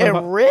 What's wrong with and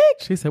her bob? Rick?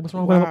 She said, "What's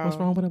wrong Wow. with what's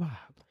wrong with a bob?"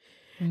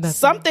 Nothing.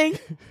 Something.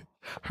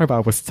 Her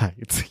bob was tight.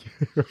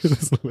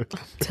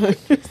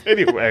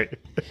 Anyway,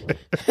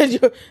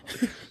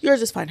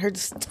 Yours is fine. Her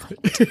just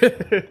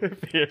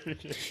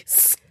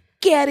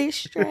scatty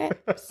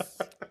straps.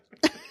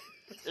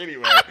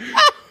 anyway.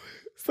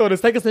 So the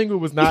second single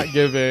was not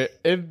given,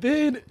 and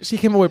then she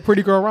came up with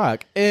 "Pretty Girl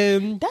Rock,"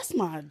 and That's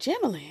my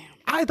jam-a-lam.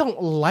 I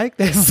don't like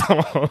that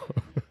song.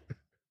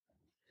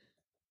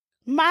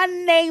 My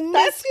name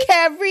is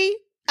Carrie.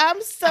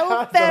 I'm so I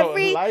don't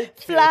very like it.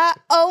 fly.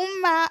 Oh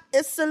my,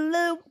 it's a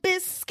little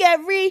bit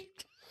scary.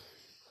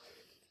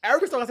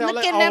 Every song I say, I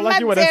Looking don't at like my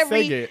you want to dairy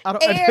sing it. I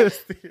don't air.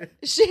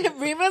 understand.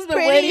 Rima's been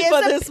Pretty waiting for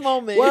as a- this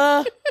moment.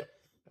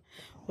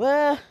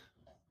 Well,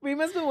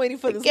 Rima's been waiting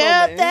for this girl,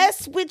 moment.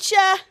 that's with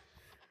ya.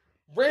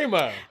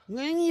 Rima.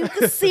 When you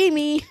can see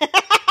me,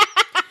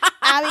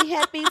 I'll be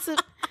happy to.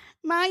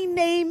 My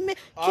name is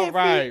All Carrie.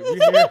 right,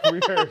 we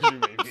heard you,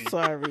 baby.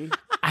 Sorry.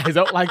 I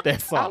don't like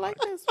that song. I like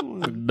this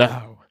one.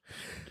 No.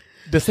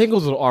 The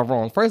singles were all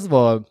wrong. First of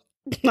all,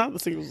 Not the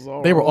singles.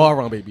 All they were wrong. all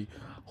wrong, baby.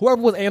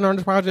 Whoever was A&R on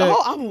this project, The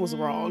whole album was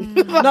wrong.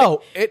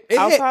 no, it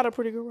Outside had, of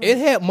Pretty Good Rock. it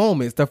had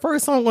moments. The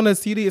first song on the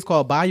CD is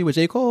called "Bayou" with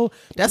J. Cole.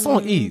 That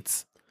song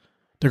eats.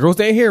 The girls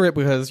didn't hear it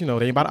because they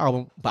ain't buy the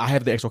album, but I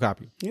have the extra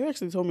copy, You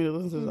actually told me to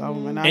listen to this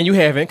album, and, and you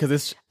haven't because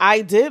it's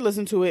I did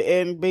listen to it,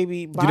 and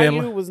baby, didn't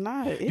Bayou like- was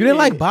not. you didn't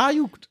like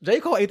Bayou. J.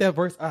 Cole ate that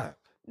verse up.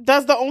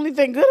 That's the only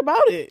thing good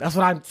about it. That's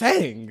what I'm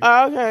saying.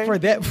 Okay.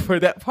 for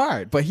that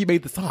part, but he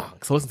made the song,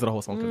 so listen to the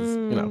whole song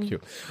because it's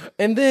cute.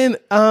 And then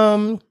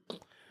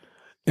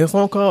it's a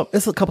song called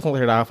it's a couple songs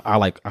here that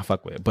I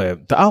fuck with,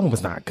 but the album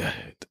was not good.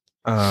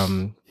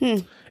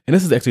 And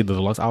this is actually the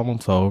deluxe album,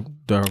 so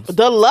the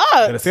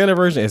Deluxe. standard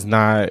version is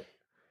not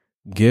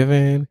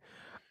given.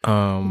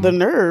 The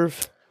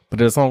nerve. But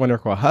there's a song on there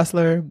called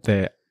 "Hustler"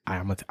 that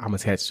I'm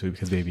attached to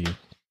because baby,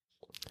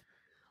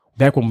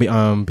 back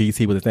when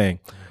BT was a thing,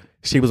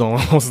 she was on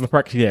Lost in the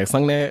Park. She had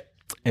sung that,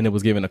 and it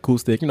was given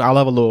acoustic. You know, I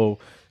love a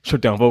little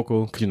stripped down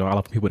vocal because I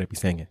love people that be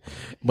singing.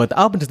 But the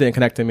album just didn't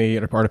connect to me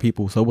or the part of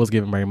people, so it was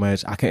given very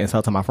much. I couldn't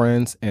sell to my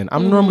friends, and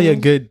I'm normally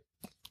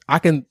I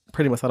can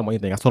pretty much sell them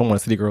anything. I sold them on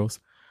City Girls,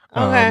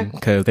 Okay.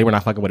 because they were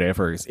not fucking with it at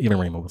first. Even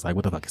Rainbow was like,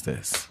 "What the fuck is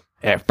this?"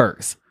 At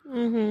first,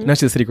 and now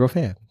she's a City Girl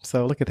fan.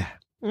 So look at that.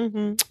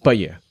 But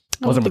yeah,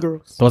 those are the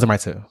girls. those are my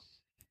two.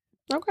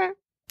 Okay.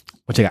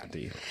 What you got,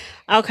 D?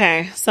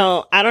 Okay.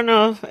 So I don't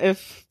know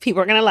if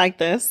people are going to like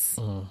this,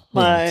 It's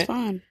but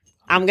fine.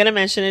 I'm going to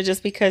mention it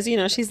just because,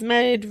 she's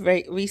made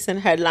recent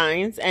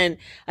headlines. And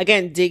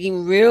again,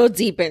 digging real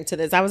deep into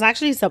this, I was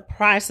actually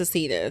surprised to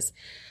see this.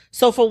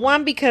 So for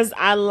one, because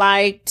I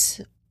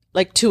liked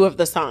like two of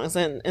the songs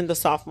in the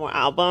sophomore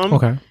album.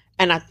 Okay.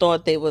 And I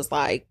thought they was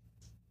like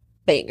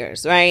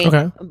bangers, right?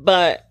 Okay.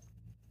 But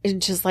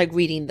it's just like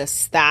reading the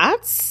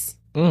stats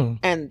Mm.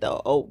 and the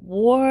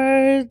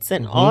awards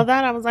and all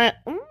that, I was like,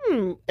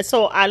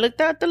 So I looked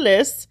at the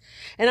list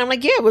and I'm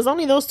like, yeah, it was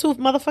only those two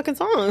motherfucking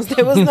songs.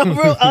 There was no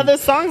real other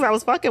songs I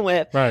was fucking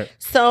with. Right.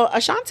 So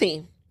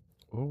Ashanti.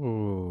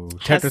 Ooh.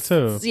 Chapter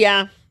 2.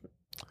 Yeah.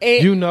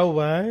 You know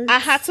what? I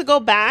had to go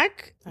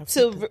back I've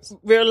to seen this.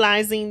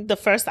 realizing the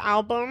first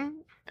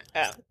album.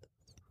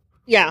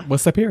 Yeah.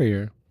 What's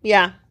Superior?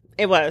 Yeah,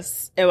 it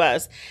was.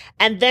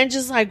 And then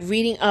just like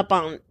reading up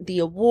on the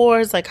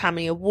awards, like how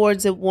many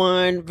awards it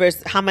won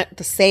versus how much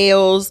the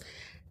sales.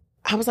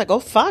 I was like, oh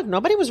fuck,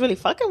 nobody was really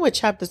fucking with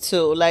Chapter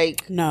 2.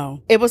 Like,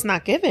 No, it was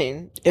not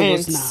given. it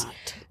was not.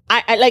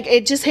 I like,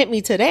 it just hit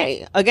me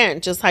today.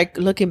 Again, just like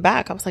looking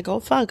back, I was like, oh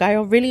fuck, I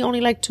really only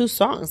like 2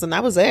 songs and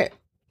that was it.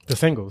 The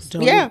singles.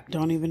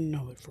 Don't even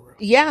know it for real.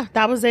 Yeah,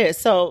 that was it.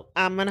 So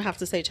I'm going to have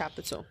to say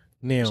Chapter 2.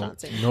 Now,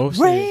 Ashanti. no shit.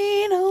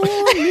 Rain on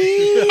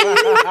me.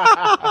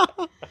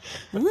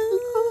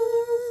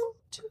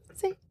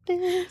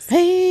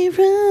 Hey,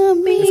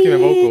 from me. It's giving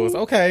vocals.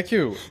 Okay,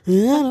 cute.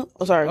 Oh,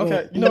 sorry. go Okay,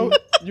 ahead. I'm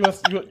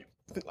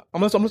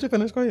gonna let you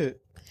finish. Go ahead.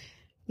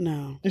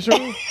 No. You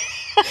sure?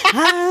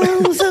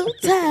 I'm so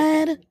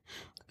tired.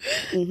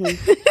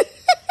 Mm-hmm.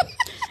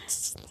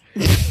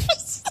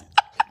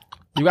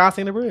 You gotta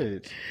sing the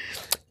bridge.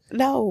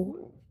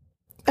 No,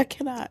 I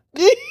cannot.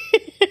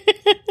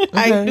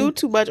 I do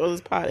too much on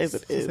this pod as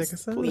it is.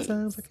 Please.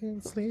 Sometimes I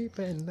can't sleep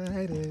at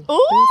night. And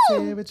Ooh. this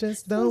year it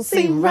just don't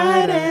Seem seem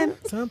right, right. and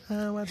And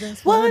somehow I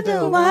just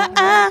wonder why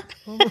I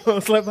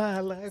almost let my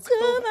life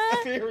go.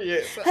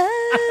 Period.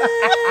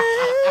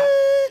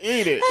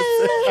 Eat it.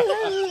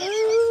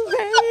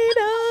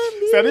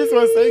 So this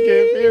one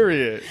singing,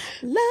 period.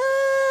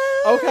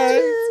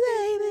 Okay.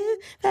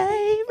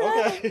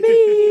 Okay.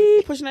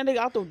 Me. Pushing that nigga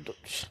out the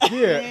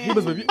Yeah, he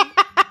was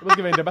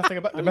giving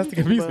domestic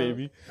abuse,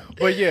 baby.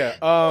 But yeah,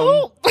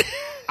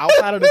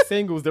 outside of the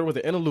singles, there was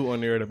an interlude on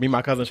there that me and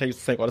my cousin Shay used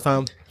to sing all the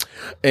time,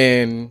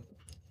 and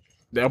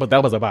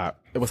that was a bop.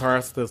 It was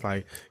her sisters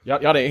like y'all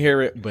didn't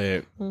hear it,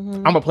 but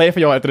I'm gonna play it for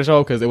y'all after the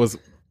show because it was.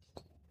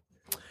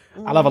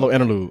 I love a little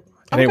interlude,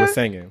 and they were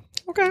singing.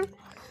 Okay.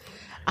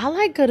 I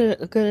like good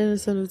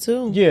innocent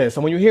too. Yeah,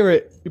 so when you hear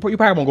it, you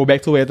probably won't go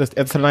back to it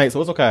at tonight,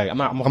 so it's okay. I'm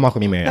not gonna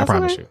be mad. I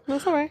promise you.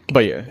 That's all right.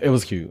 But yeah, it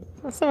was cute.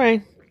 That's all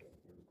right.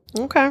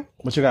 Okay.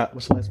 What you got?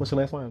 What's your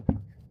last one?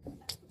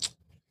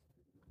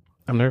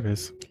 I'm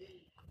nervous.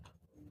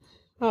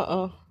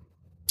 Uh-oh.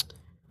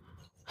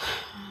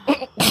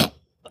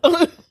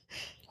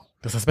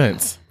 The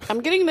suspense.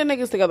 I'm getting the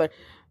niggas together.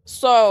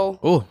 So,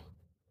 Ooh.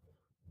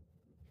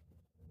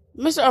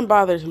 Mr.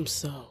 Unbothered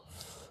himself.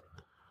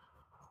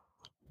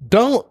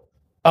 Don't.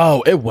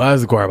 Oh, it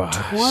was Garbage.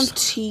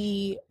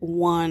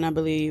 21, I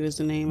believe, is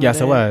the name Yes,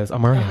 of it it. was.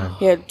 Amaria.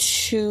 He had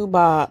 2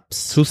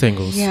 bops. 2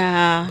 singles.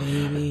 Yeah.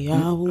 Baby,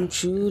 I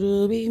want you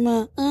to be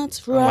my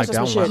entourage. I like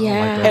That's that my one. shit.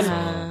 I like that And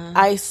song.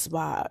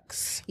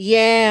 Icebox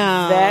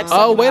Yeah. That's-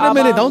 Oh, wait a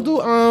minute. album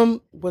Don't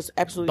do was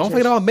absolutely Don't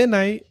forget trash. about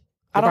Midnight.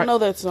 I don't know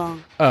that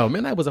song. Oh,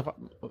 Midnight was a. Hold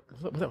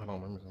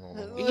on.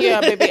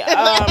 Yeah, baby.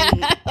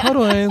 Hold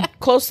on.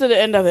 Close to the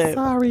end of it.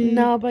 Sorry.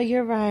 No, but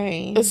you're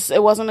right.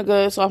 It wasn't a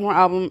good sophomore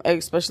album,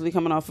 especially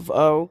coming off of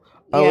O.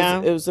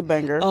 Yeah. It was a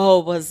banger.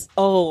 Oh.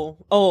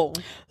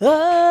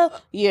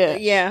 Yeah.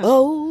 Yeah.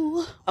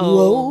 Oh.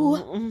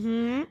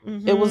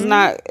 Mm-hmm. It was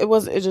not. It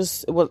was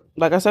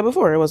like I said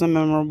before. It wasn't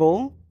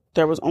memorable.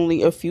 There was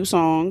only a few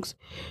songs.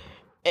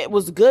 It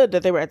was good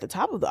that they were at the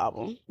top of the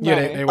album. Yeah,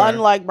 they were.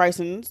 Unlike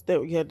Bryson's, that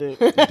we had to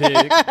Dig.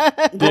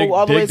 go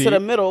all the way dig to the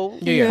deep. middle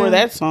Yeah. for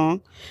that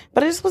song.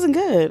 But it just wasn't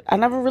good. I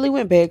never really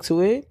went back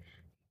to it.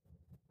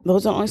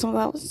 Those are the only songs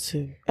I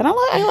listened to. And I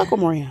like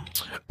Omarion.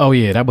 Oh,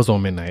 yeah. That was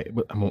on Midnight.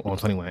 I'm on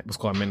 21. It was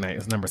called Midnight.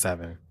 It's number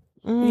 7.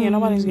 Yeah,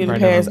 nobody's getting Right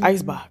past now.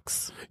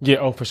 Icebox. Yeah,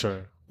 oh, for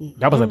sure.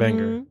 That was a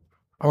banger.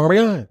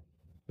 Amaria.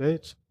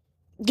 Bitch.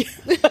 He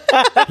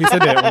said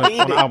that on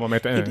the album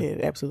at the He end.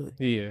 did,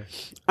 absolutely. Yeah.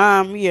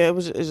 Yeah,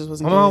 it just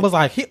wasn't My mom good. was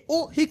like,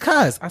 he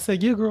cussed. I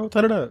said, yeah, girl,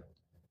 turn it up.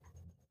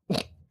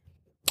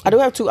 I do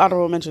have 2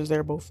 honorable mentions.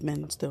 They're both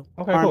men still.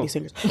 Okay, R&B cool.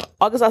 singers.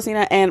 August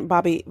Alsina and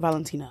Bobby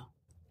Valentino.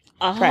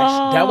 Trash.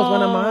 That was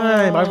one of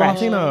mine. My Trash.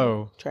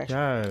 Valentino. Trash.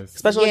 Yes.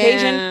 Special Yeah.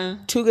 Occasion,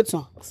 2 good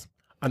songs.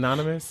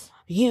 Anonymous.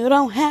 You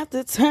don't have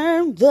to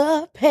turn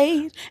the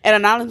page. And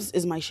Anonymous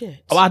is my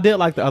shit. Oh, I did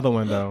like the other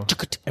one, though.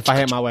 If I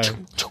Had My Way.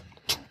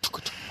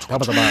 That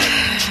was a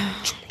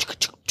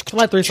vibe. I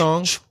like 3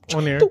 songs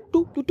on there.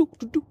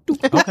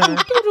 Okay.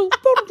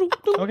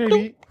 Okay,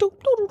 B.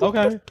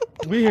 Okay.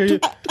 We hear you.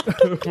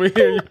 We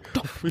hear you.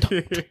 We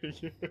hear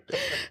you.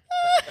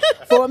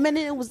 For a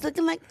minute, it was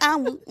looking like I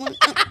was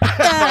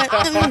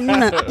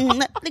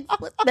nothing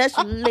but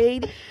special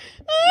lady.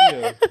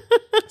 Yeah.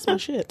 That's my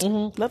shit.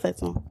 Love that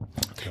song.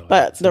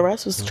 But the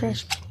rest was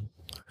trash.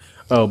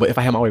 Oh, but If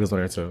I Had My Way was on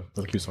there, too. It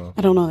was a cute song.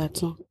 I don't know that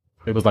song.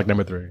 It was like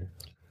number 3.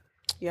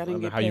 Yeah, I I didn't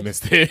don't know get how you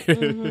past- missed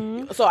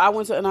it. So I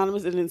went to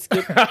Anonymous and then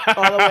skipped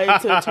all the way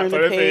to Turn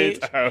the Page.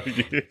 Oh,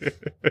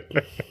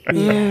 yeah.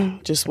 Yeah,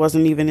 just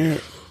wasn't even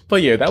it.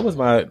 But yeah, those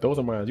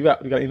are mine. You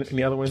got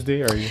any other ones,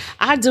 D? Or you?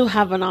 I do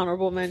have an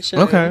honorable mention.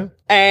 Okay.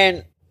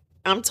 And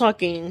I'm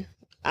talking,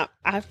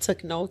 I've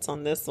took notes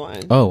on this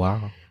one. Oh,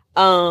 wow.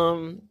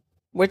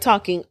 We're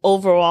talking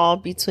overall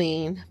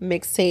between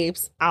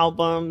mixtapes,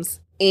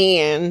 albums,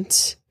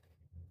 and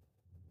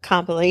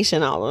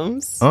compilation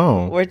albums.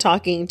 Oh. We're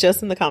talking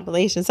just in the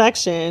compilation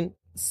section,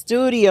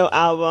 studio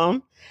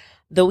album,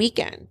 The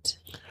Weeknd.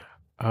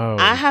 Oh,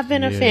 I have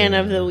been a fan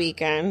of yeah. The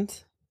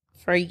Weeknd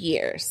for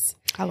years.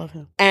 I love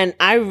him. And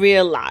I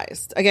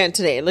realized, again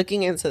today,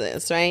 looking into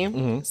this, right?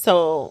 Mhm.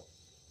 So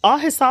all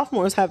his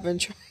sophomores have been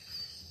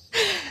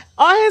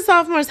all his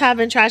sophomores have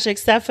been trash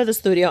except for the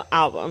studio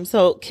album.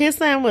 So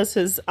Kissland was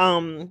his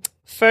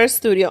first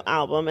studio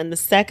album, and the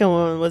second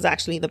one was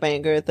actually the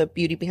banger, The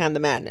Beauty Behind the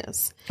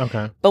Madness.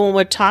 Okay. But when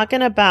we're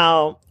talking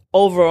about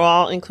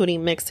overall,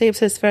 including mixtapes,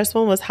 his first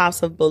one was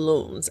House of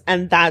Balloons,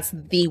 and that's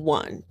the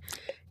one.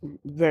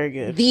 Very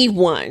good. The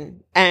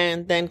one.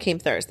 And then came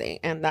Thursday,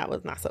 and that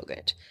was not so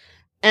good.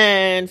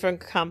 And for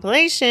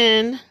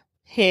compilation,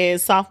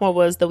 his sophomore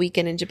was The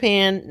Weeknd in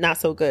Japan, not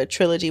so good.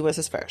 Trilogy was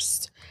his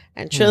first.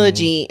 And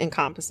Trilogy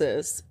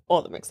encompasses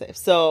all the mixtapes.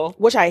 So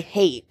Which I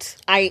hate.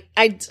 I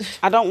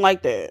don't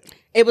like that.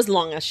 it was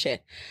long as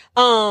shit.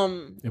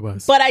 It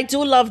was. But I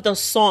do love the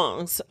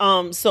songs.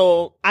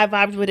 So I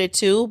vibed with it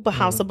too. But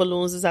House of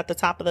Balloons is at the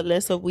top of the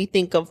list. So if we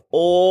think of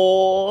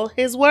all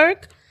his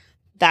work,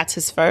 that's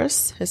his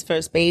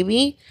first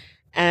baby.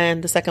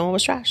 and the second one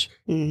was trash.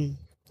 Mm.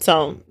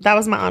 So that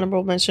was my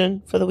honorable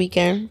mention for the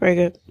weekend. Very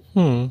good.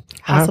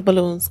 House of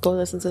Balloons. Go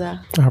listen to that.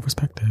 I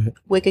respect that.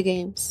 Wicked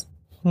Games.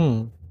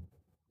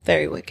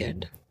 Very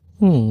wicked.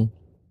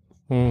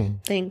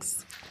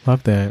 Thanks.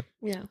 Love that.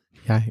 Yeah.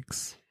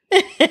 Yikes.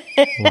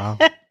 Wow.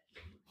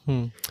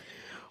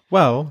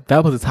 Well,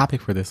 that was the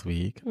topic for this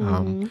week.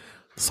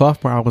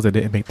 Sophomore albums that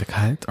didn't make the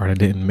cut or that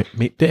didn't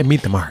meet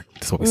the mark.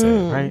 That's what we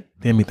said, right?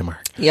 Didn't meet the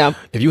mark. Yeah.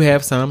 If you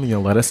have some,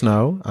 let us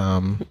know.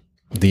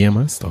 DM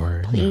us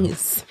or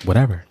Please.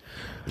 Whatever.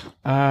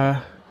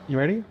 You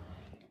ready?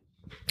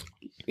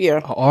 Yeah.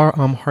 Are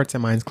hearts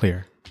and minds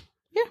clear?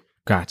 Yeah.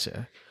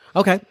 Gotcha.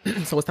 Okay,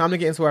 so it's time to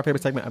get into our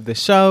favorite segment of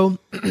this show,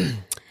 the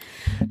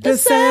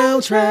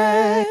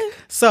soundtrack.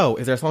 So,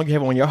 is there a song you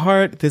have on your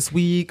heart this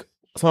week?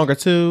 A song or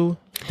two?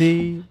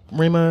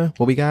 Rima,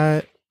 what we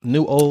got?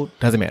 New, old,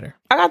 doesn't matter.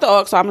 I got the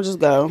aux, so I'm gonna just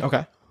go.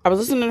 Okay. I was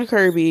listening to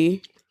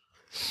Kirby.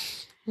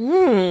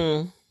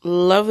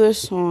 Love this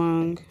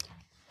song.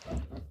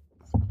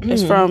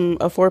 It's from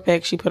a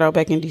 4-pack she put out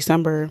back in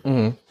December.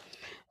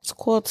 It's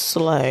called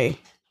Slay.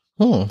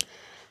 Oh.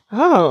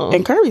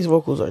 And Kirby's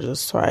vocals are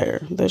just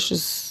fire. Let's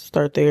just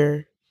start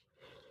there.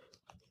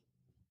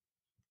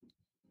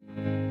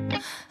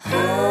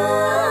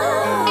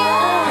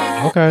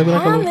 Okay, we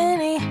like a How little...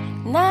 many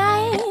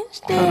nights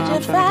did you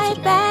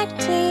fight back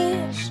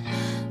tears?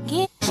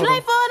 Get slay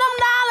for them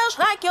dollars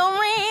like your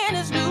rent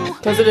is due.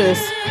 Because it is.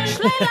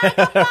 Slay like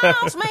a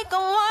boss, make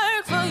them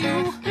work for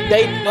you.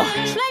 They,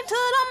 Slay to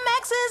the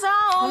maxes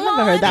all I've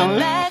never heard that one.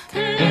 back.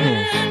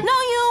 No,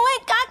 you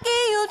ain't cocky,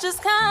 you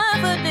just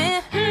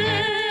confident.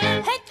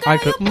 Hey, girl, I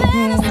could- you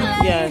better slay.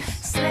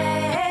 yes. Slay.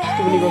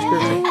 Too many go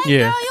spiritual. Hey,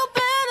 Yeah. girl, you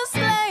better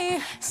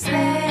slay.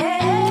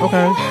 Slay.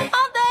 Okay. All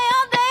day,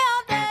 all day,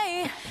 all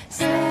day.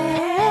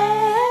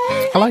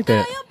 Slay. I like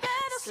that. You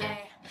better slay.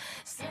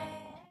 Slay.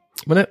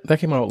 When that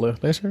came out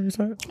last year, you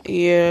said?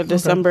 Yeah,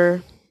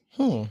 December.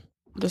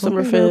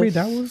 December Okay, 5th. Kirby,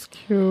 that was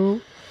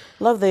cute.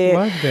 Love that.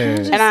 Love that.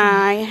 And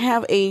I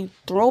have a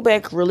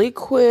throwback really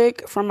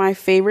quick from my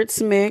favorite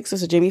mix.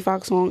 It's a Jamie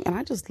Foxx song, and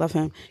I just love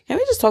him. Can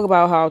we just talk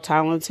about how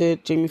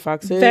talented Jamie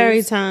Foxx is?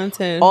 Very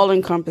talented. All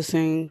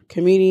encompassing.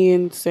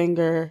 Comedian,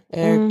 singer,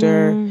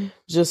 actor,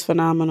 just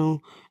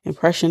phenomenal.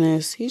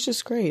 Impressionist. He's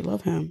just great.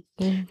 Love him.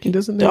 He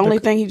doesn't. The only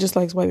thing he just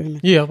likes white women.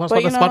 Yeah, I was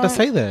But about to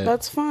say that.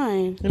 That's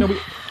fine.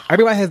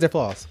 Everybody has their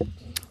flaws.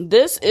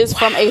 This is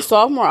from a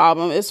sophomore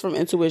album. It's from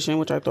Intuition,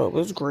 which I thought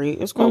was great.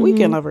 It's called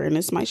Weekend Lover, and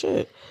it's my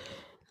shit.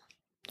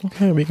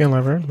 Okay, Weekend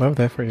Lover. Love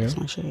that for you. It's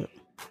my shit.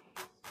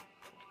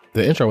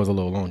 The intro was a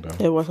little long,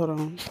 though. It was, hold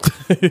on.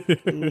 Let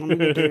me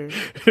get there.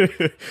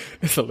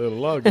 It's a little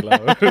long,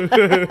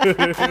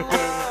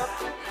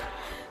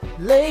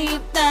 Lay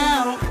it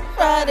down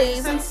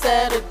Fridays and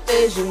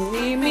Saturdays. You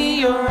need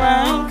me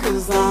around,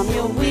 cause I'm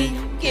your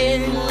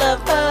weekend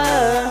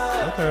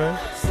lover. Okay.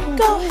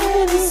 Go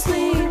ahead and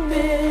sleep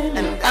in,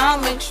 and I'll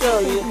make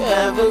sure you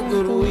have a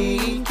good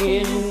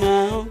weekend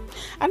now.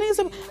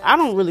 I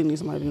don't really need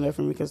somebody to do that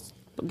for me, because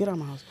get out of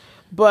my house.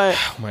 But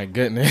Oh my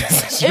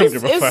goodness. She don't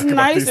give a fuck it's about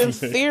nice these in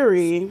things.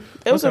 theory.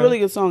 It was a Okay. really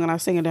good song, and I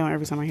sing it down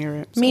every time I hear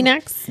it. Me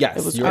next? Yes,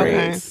 It was you're great.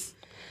 right.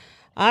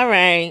 All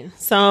right.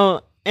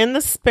 So, in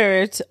the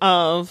spirit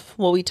of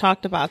what we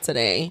talked about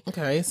today,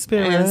 Okay,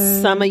 Spirit.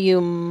 and some of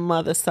you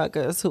mother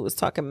suckers who was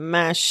talking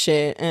mad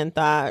shit and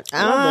thought,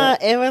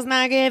 it was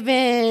not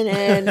given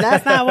and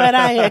that's not what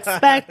I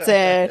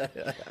expected.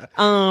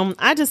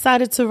 I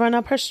decided to run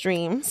up her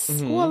streams.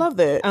 Oh, I love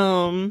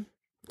that.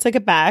 Took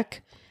it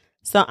back.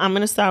 So I'm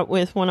gonna start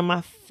with one of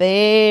my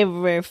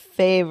favorite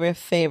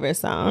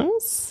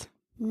songs.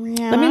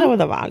 Let me lower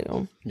the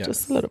volume Yes.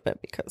 just a little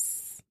bit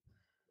because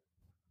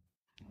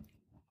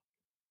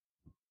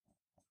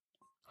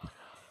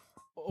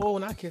Oh,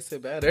 not Kiss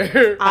It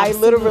Better. I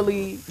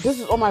literally, this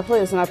is on my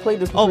playlist, and I played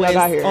this before Always, I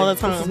got here. all the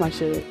time. This is my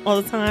shit.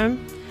 all the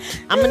time.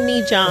 I'm gonna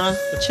need y'all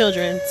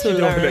children to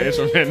Doing the learn.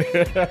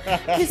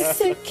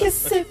 instrument.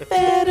 Kiss it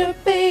better,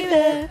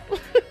 baby.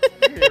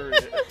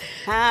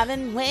 I've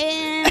been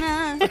waiting.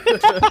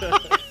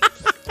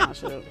 Oh,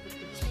 shit.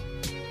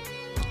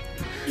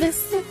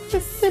 Listen,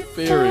 kiss it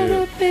Period.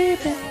 better,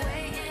 baby.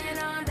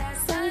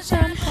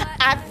 Sunshine.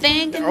 I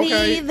think I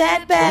Okay. need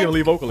that You back. don't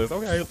leave vocalist.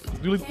 Okay,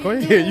 go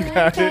ahead. You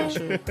got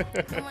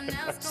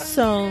it.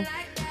 So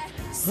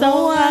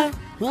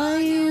Why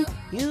you?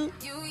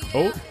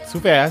 Oh, too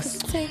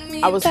fast.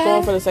 I was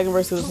going for the second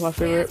verse. This is my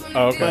favorite.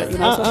 Oh, okay. But, you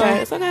know, it's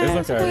okay. It's okay.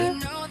 It's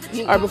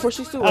okay. All right, before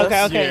she sued us.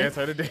 Okay, okay. Yeah,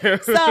 turn it down.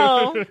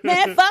 So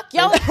Man, fuck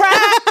your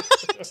pride.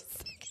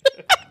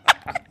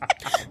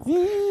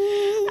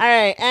 all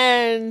right,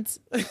 and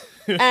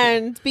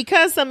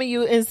because some of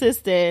you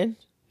insisted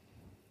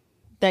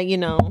that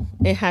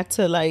it had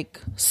to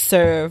like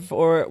serve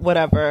or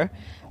whatever,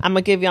 I'm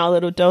gonna give y'all a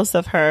little dose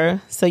of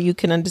her so you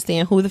can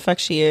understand who the fuck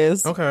she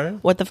is. Okay.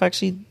 What the fuck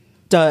she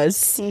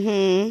does.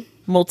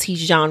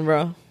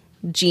 Multi-genre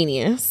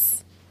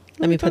genius.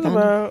 Let me put that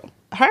on.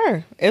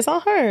 Her. It's all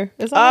her.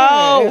 It's all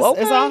her. Oh,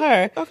 It's all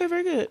her. Okay,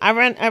 very good. I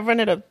run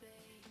it up.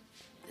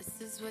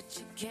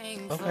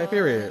 Okay,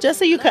 period. Just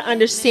so you could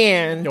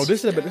understand. Yo,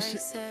 this should have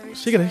been.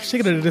 She could have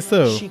did this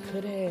too.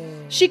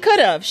 She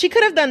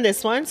could have done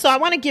this one. So I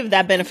want to give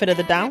that benefit of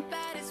the doubt.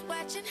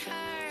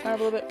 Turn up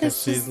a little bit.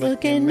 Cause she's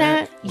looking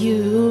at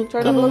you.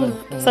 Turn up a little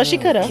bit. So she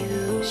could have.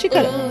 She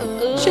could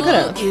have. She could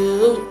have.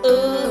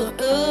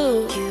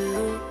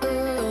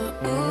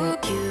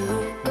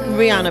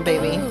 Rihanna,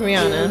 baby.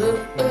 Rihanna.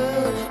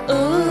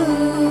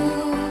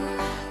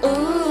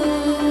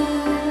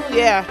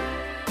 Yeah.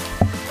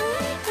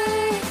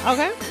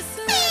 Okay.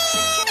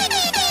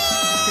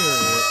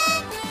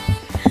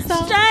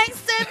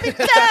 Strength every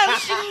time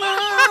she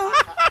moves.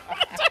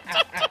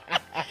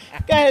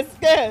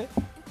 Good.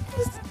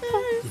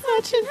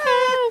 Watching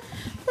her,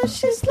 but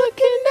she's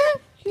looking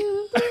at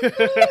you.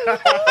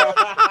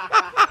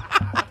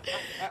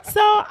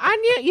 So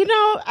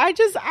I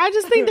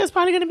just think there's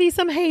probably gonna be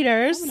some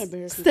haters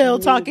still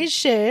talking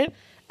shit,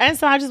 and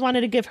so I just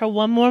wanted to give her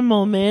one more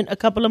moment, a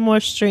couple of more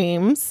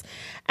streams,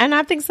 and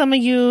I think some of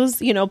yous,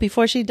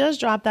 before she does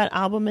drop that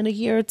album in a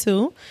year or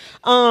two,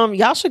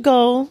 y'all should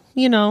go,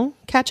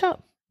 catch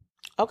up.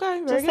 Okay,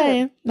 very Just good.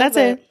 saying. That's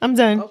it. I'm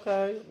done.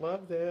 Okay,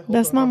 love that.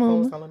 That's my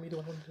moment. Let me do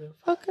what I want to do.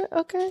 Okay.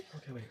 Okay,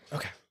 wait.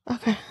 Okay.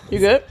 You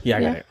good? Yeah,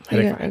 I got it. I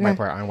Yeah, my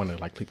part. I don't want to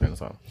like click in the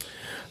song.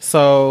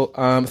 So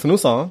it's a new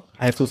song.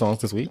 I have 2 songs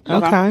this week.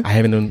 Okay. I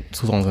haven't done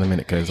 2 songs in a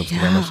minute because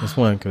very much just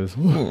one. Because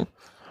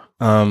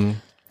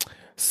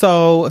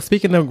so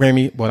speaking of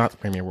Grammy, well not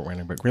Grammy Award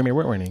winning, but Grammy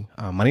Award winning,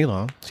 Money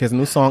Long. She has a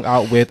new song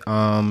out with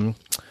I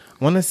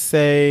want to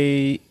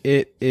say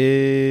it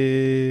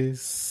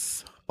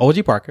is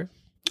OG Parker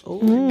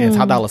and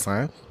Ty Dolla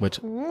 $ign, which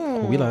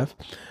who we love.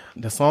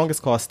 The song is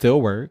called Still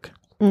Work.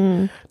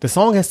 The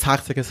song is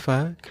toxic as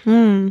fuck.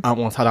 On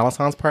Ty Dolla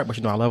 $ign's part, but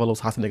I love a little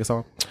toxic nigga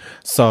song.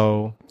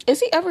 So Is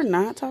he ever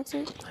not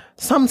toxic?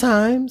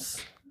 sometimes,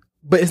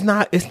 but it's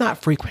not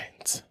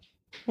frequent.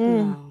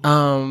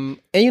 And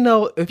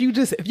if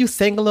you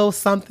sing a little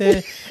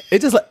something,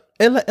 it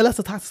lets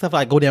the toxic stuff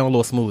like go down a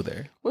little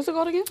smoother. What's it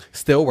called again?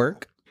 Still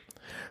Work.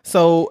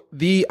 So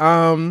the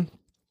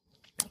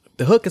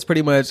hook is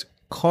pretty much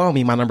call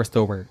me, my number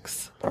still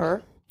works.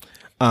 Or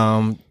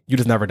You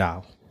just never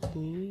dial.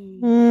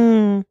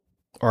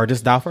 Or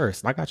just dial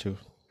first. I got you.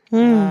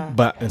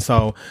 And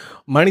so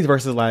Money's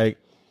verse is like,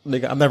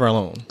 nigga, I'm never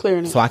alone.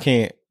 Clearing it. So I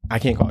can't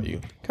call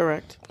you.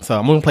 correct. So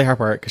I'm gonna play her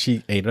part because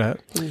she ate it up.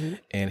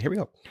 And here we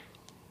go.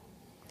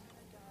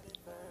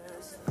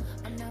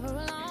 I'm never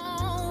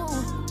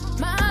alone.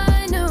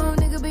 My new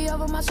nigga be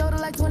over my shoulder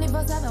like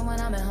 24/7 when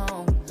I'm at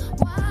home.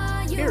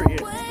 Why you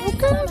Period. wait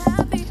till I'm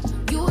happy?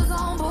 You was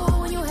on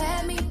board when you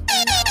had me.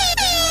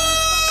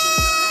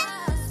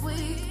 Last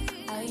week,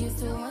 I used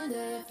to wonder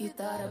if you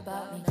thought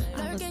about me.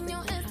 Lurking your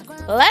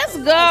Instagram. Let's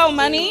go,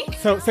 money.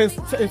 So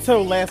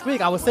until last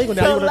week I was single.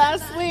 Now So you wanna,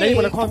 last now you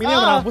wanna week. call me now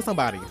when I'm with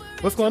somebody.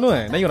 What's going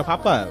on? Now you wanna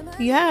pop up.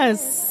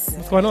 Yes.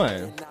 What's going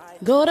on?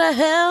 Go to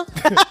hell.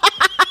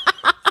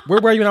 Where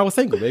were you when I was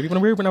single, baby? When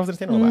I was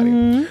entertaining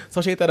nobody.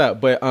 So she ate that up.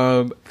 But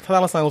Ty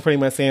Dolla $ign was pretty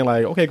much saying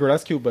like, okay, girl,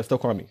 that's cute, but still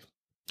call me.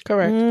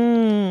 Correct.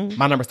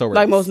 My number still works.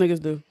 Like most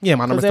niggas do. Yeah,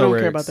 my number Because they still don't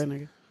works. care about that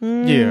nigga.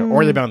 Yeah,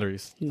 or their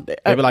boundaries. They-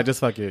 They be like, just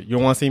fuck it. You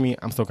don't want to see me?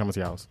 I'm still coming to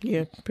your house.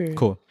 Yeah, period.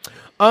 Cool.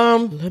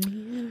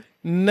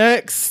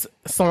 Next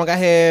song I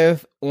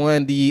have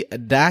on the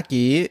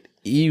docket.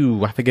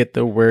 Ew, I forget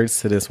the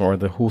words to this one or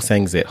the who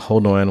sings it.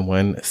 Hold on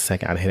 1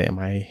 second. I hit it in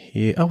my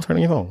head. Oh, it's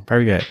turning your phone.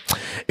 Very good.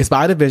 It's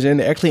by Division.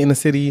 They're actually in the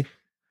city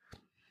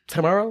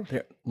tomorrow.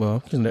 They're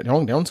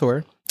on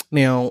tour.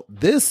 Now,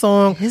 this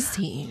song, His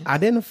team. I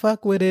didn't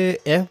fuck with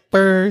it at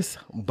first,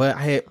 but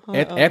I had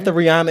after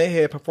Rihanna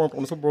had performed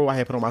on the Super Bowl, I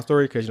had put on my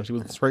story because she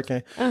was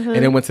twerking, and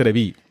then went to the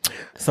beat.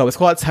 So it's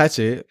called Touch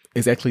It.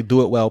 It's actually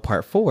Do It Well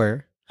Part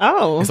 4.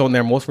 Oh. It's on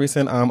their most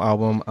recent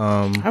album,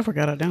 I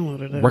forgot I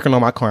downloaded it. Working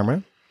on My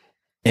Karma,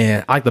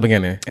 and I like the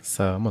beginning.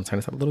 So I'm gonna turn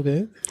this up a little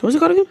bit. What's it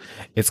called again?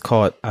 It's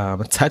called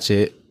Touch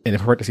It, and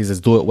in parentheses is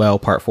Do It Well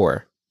Part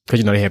 4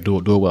 because they have Do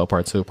It Well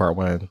Part 2, Part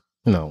 1,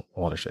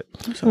 all the shit.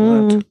 That's a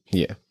lot.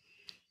 Yeah.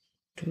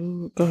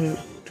 Go ahead.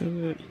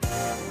 Do it.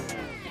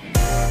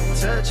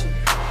 Touch it.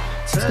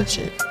 Touch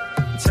it.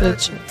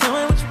 Touch it. Tell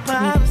me what your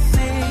policy.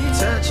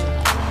 Touch it.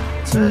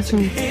 Touch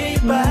it.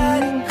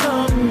 Anybody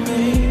come to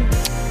me.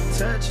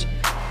 Touch it.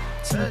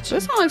 Touch it.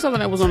 This sounds like something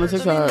that was on the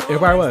TikTok. It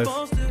probably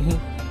was.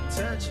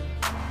 Touch it.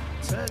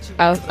 Touch it.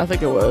 I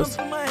think it was.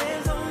 Put my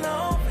hands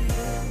all over you.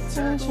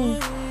 Touch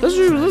it. That's what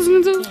you were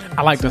listening to?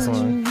 I like this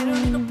one.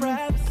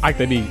 I like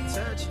the beat.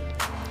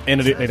 And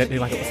they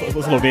like it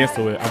was a little dance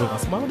to it. I was like,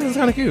 "Small, this is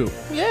kind of cute."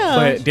 Yeah.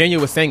 But Daniel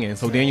was singing,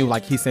 so Daniel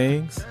he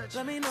sings,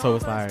 so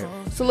it's like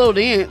It's a little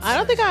dance. I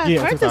don't think I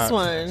Yeah, heard this TikTok.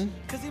 one.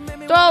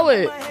 Throw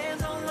it.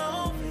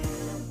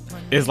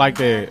 it's like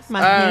that.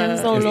 My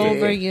hands all it's-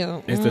 over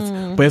you. It's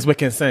this, but it's with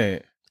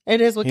consent.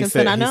 It is with He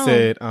consent. said, I know. He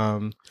said,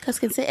 Because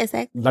consent is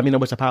that. "Let me know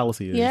what your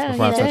policy is Yeah,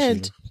 before he I touch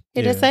did. you."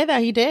 He did say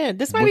that. He did.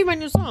 This might be my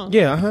new song.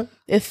 Yeah, uh-huh.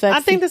 It's sexy.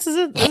 I think this is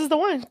it. This is the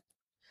one.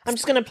 I'm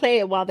just gonna play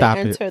it while they Stop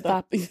it. enter the.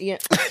 Stop it. Yeah.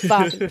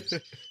 Stop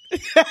it.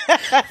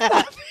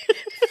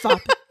 Stop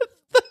it.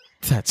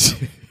 Touch.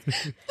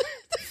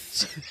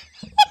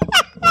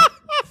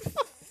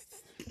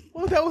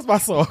 Well, that was my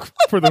song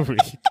for the week.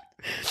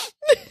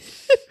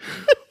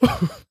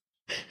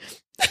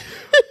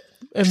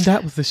 And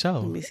that was the show.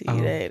 Let me see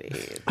that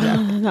is.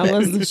 That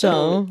was the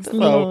show.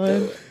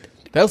 Lord.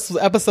 That was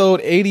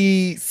episode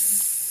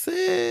 86.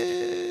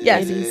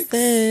 Yes.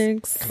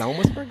 86. I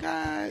almost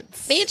forgot.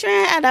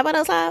 Featuring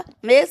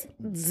Miss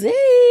Z.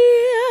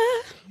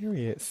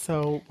 Period.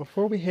 So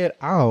before we head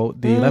out,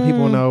 do you let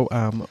people know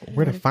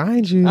where to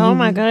find you? Oh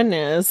my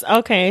goodness.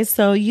 Okay,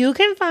 so you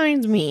can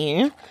find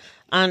me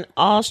on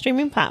all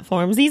streaming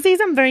platforms. These days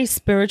I'm very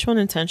spiritual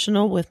and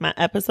intentional with my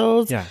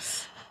episodes.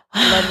 Yes.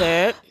 Love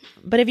that.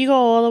 But if you go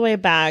all the way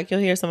back,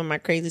 you'll hear some of my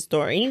crazy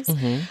stories.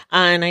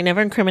 And I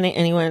never incriminate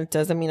anyone. It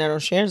doesn't mean I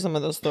don't share some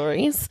of those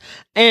stories.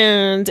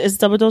 And it's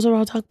Double Dose of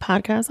Raw Talk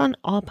podcast on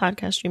all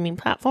podcast streaming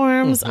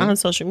platforms, on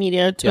social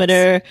media,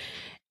 Twitter,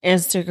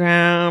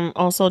 Instagram,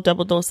 also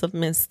Double Dose of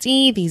Miss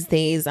D. These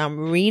days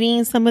I'm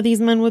reading some of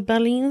these men with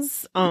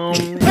bellies.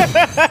 Yikes.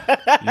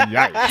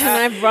 And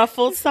I've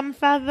ruffled some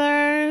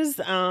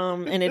feathers.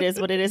 And it is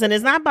what it is. And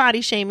it's not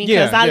body shaming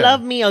Yeah, because I yeah.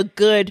 love me a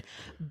good,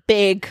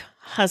 big,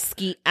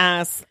 husky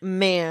ass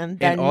man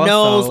that And also-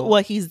 knows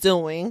what he's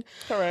doing.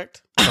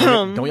 Correct.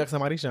 Don't yuck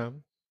somebody's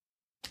yum.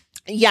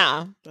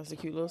 Yeah. That's a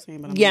cute little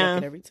saying, but I'm Yeah. gonna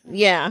it every time.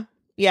 Yeah.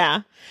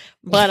 Yeah.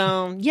 But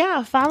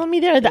yeah, follow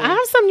me there. I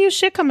have some new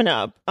shit coming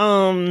up.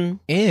 And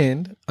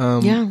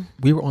Yeah.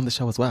 we were on the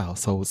show as well,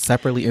 so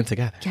separately and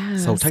together.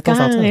 Yes, So check those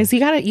out too. guys,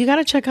 you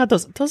gotta check out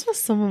those. Those were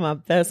some of my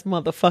best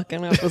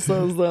motherfucking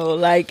episodes though.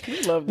 Like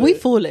loved we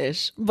it.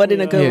 foolish, but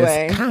in a good Yeah,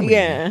 way. it's comedy.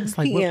 Yeah. It's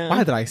like, yeah.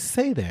 why did I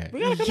say that? We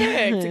gotta come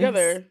back Yes.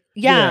 together.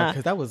 Yeah.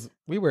 because that was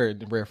we were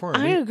in rare form.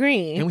 I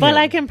agree. and we But had-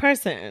 like in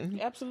person.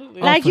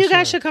 Absolutely. Like for you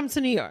guys sure. should come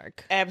to New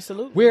York.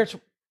 Absolutely. We're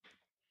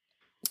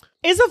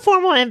It's a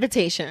formal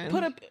invitation.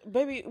 Put up,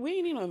 baby. We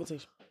ain't need no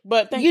invitation,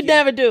 but thank you you.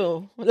 never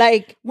do.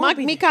 Like We'll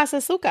be mi there.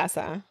 casa su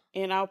casa.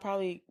 And I'll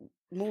probably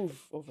move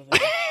over there.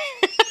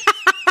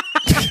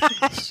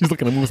 she's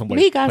looking to move some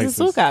Mi casa places.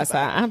 su casa.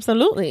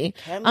 Absolutely.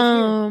 Can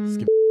live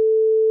here.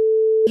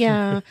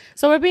 Yeah.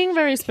 So we're being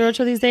very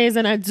spiritual these days,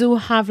 and I do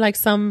have like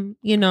some,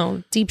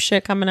 deep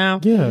shit coming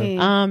out.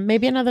 Yeah.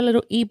 Maybe another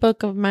little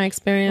ebook of my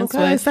experience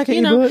Okay, with,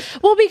 second ebook.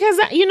 well, because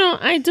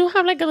I do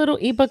have like a little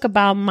ebook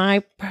about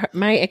my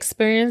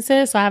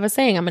experiences. So I have a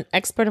saying, I'm an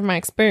expert of my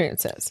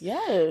experiences.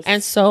 Yes.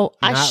 And so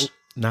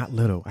Not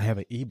little. I have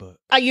an ebook.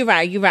 oh, you're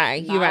right. Nah, I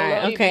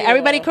love Okay. you.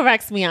 Everybody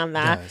corrects me on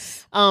that.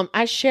 Yes.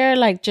 I share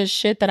like just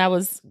shit that I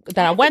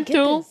went Get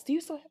through. this. Do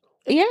you still have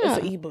Yeah. It's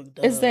an ebook.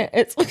 Duh. Is there?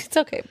 It's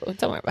okay, boo.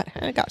 Don't worry about it.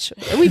 I got you.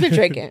 We've been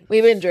drinking.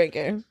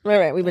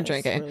 Right. We've been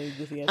That's drinking. really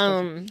goofy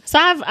ass So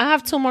I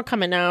have two more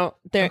coming out.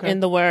 They're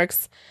in the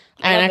works,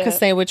 and Love I can it.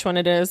 say which one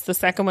it is. The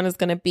second one is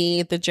going to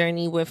be the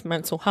journey with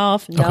mental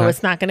health. No, Okay.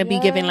 it's not going to be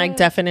giving like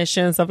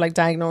definitions of like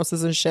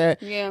diagnosis and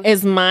shit. Yeah.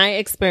 It's my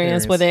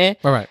experience with it.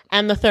 All right.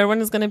 And the third one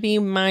is going to be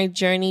my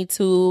journey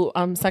to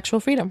sexual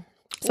freedom.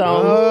 So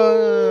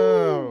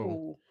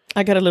Oh.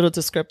 I got a little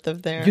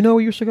descriptive there. You know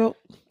where you should go?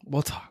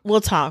 We'll talk.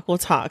 We'll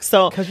talk.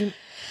 So Because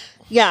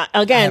yeah,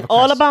 again, have a all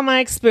question. about my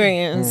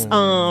experience.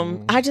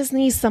 I just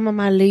need some of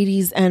my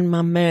ladies and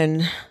my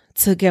men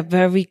to get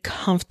very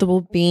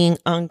comfortable being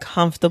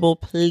uncomfortable,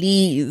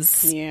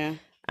 please. Yeah.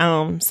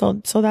 So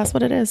that's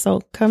what it is.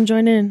 So come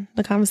join in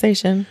the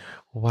conversation.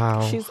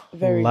 wow. She's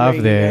very Love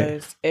great, that. you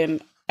guys.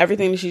 And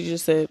everything that she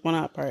just said, well,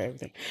 not part of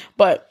everything,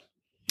 but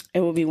it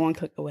will be one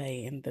click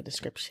away in the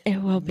description.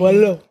 It will be.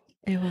 Below.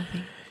 It will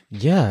be.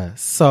 Yeah.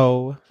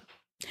 So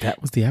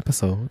that was the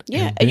episode.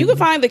 Yeah, and you can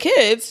find the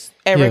kids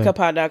at Yeah.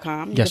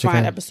 RedCupPod.com. You Yes, can you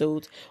find can.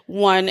 episodes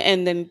 1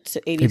 and then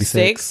to 86.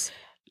 86.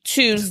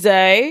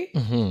 Tuesday.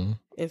 Mm-hmm.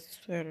 It's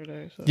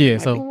Saturday. So Yeah.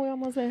 might So We're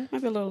almost there.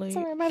 might be a little late. It's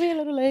all right, might be a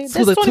little late.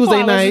 Tuesday, There's 24 Tuesday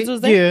hours night. in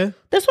Tuesday. Yeah.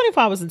 There's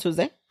 24 hours in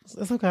Tuesday.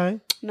 That's okay.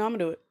 No, I'm gonna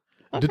do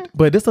it.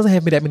 But this doesn't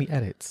have that many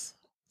edits.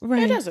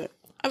 Right. It doesn't.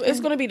 It's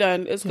gonna be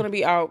done. It's gonna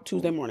be out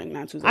Tuesday morning,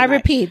 not Tuesday I night.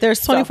 repeat, there's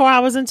 24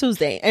 hours in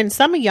Tuesday. And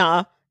some of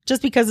y'all,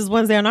 just because it's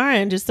Wednesday on our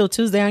end, it's still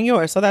Tuesday on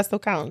yours. So that still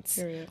counts.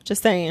 Period.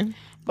 Just saying.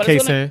 But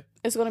Casey.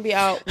 it's gonna be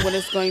out when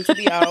it's going to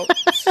be out.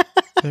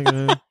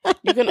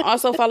 You can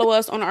also follow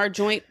us on our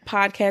joint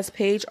podcast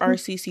page,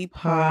 RCC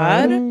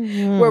Pod,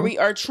 where we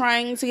are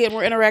trying to get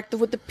more interactive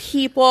with the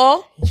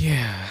people.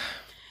 Yeah.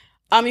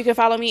 You can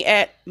follow me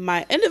at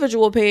my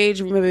individual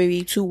page,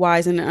 maybe 2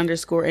 Y's and an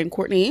underscore, and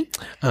Courtney.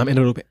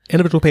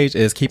 Individual page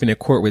is keeping it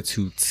court with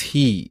 2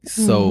 T's.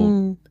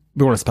 So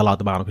we want to spell out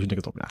the bottom because you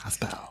niggas don't know how to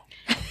spell.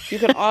 You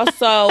can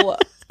also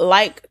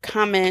like,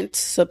 comment,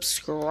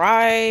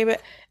 subscribe,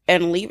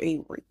 and leave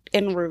a rate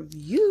and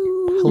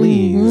review,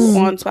 Please.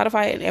 on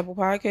Spotify and Apple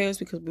Podcasts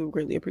because we would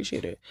greatly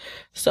appreciate it.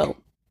 So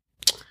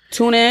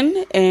tune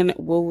in, and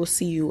we'll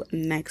see you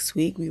next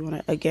week. We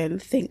want to again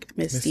thank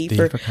Miss Miss D D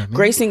for for coming.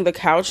 gracing the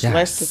couch.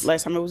 Yes.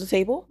 Last time it was a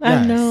table. I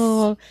Yes.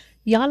 know.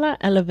 Y'all are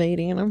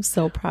elevating, and I'm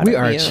so proud We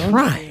of are you.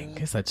 trying.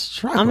 It's a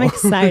struggle. I'm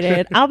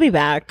excited. I'll be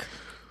back.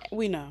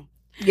 We know,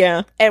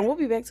 Yeah. and we'll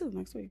be back too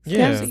next week.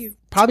 Yeah. See you.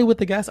 Probably with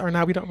the guests or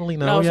not. We don't really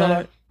know No, yet.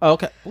 solo. Oh,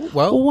 okay. Ooh,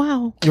 well,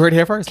 Wow. you heard it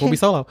here first. We'll be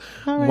solo.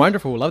 All right.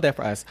 Wonderful. Love that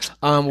for us.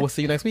 We'll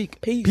see you next week.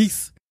 Peace.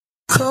 Peace.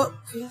 cup,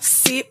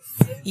 sip,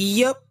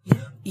 yup,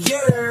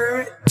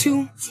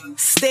 2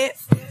 step,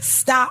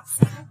 stop,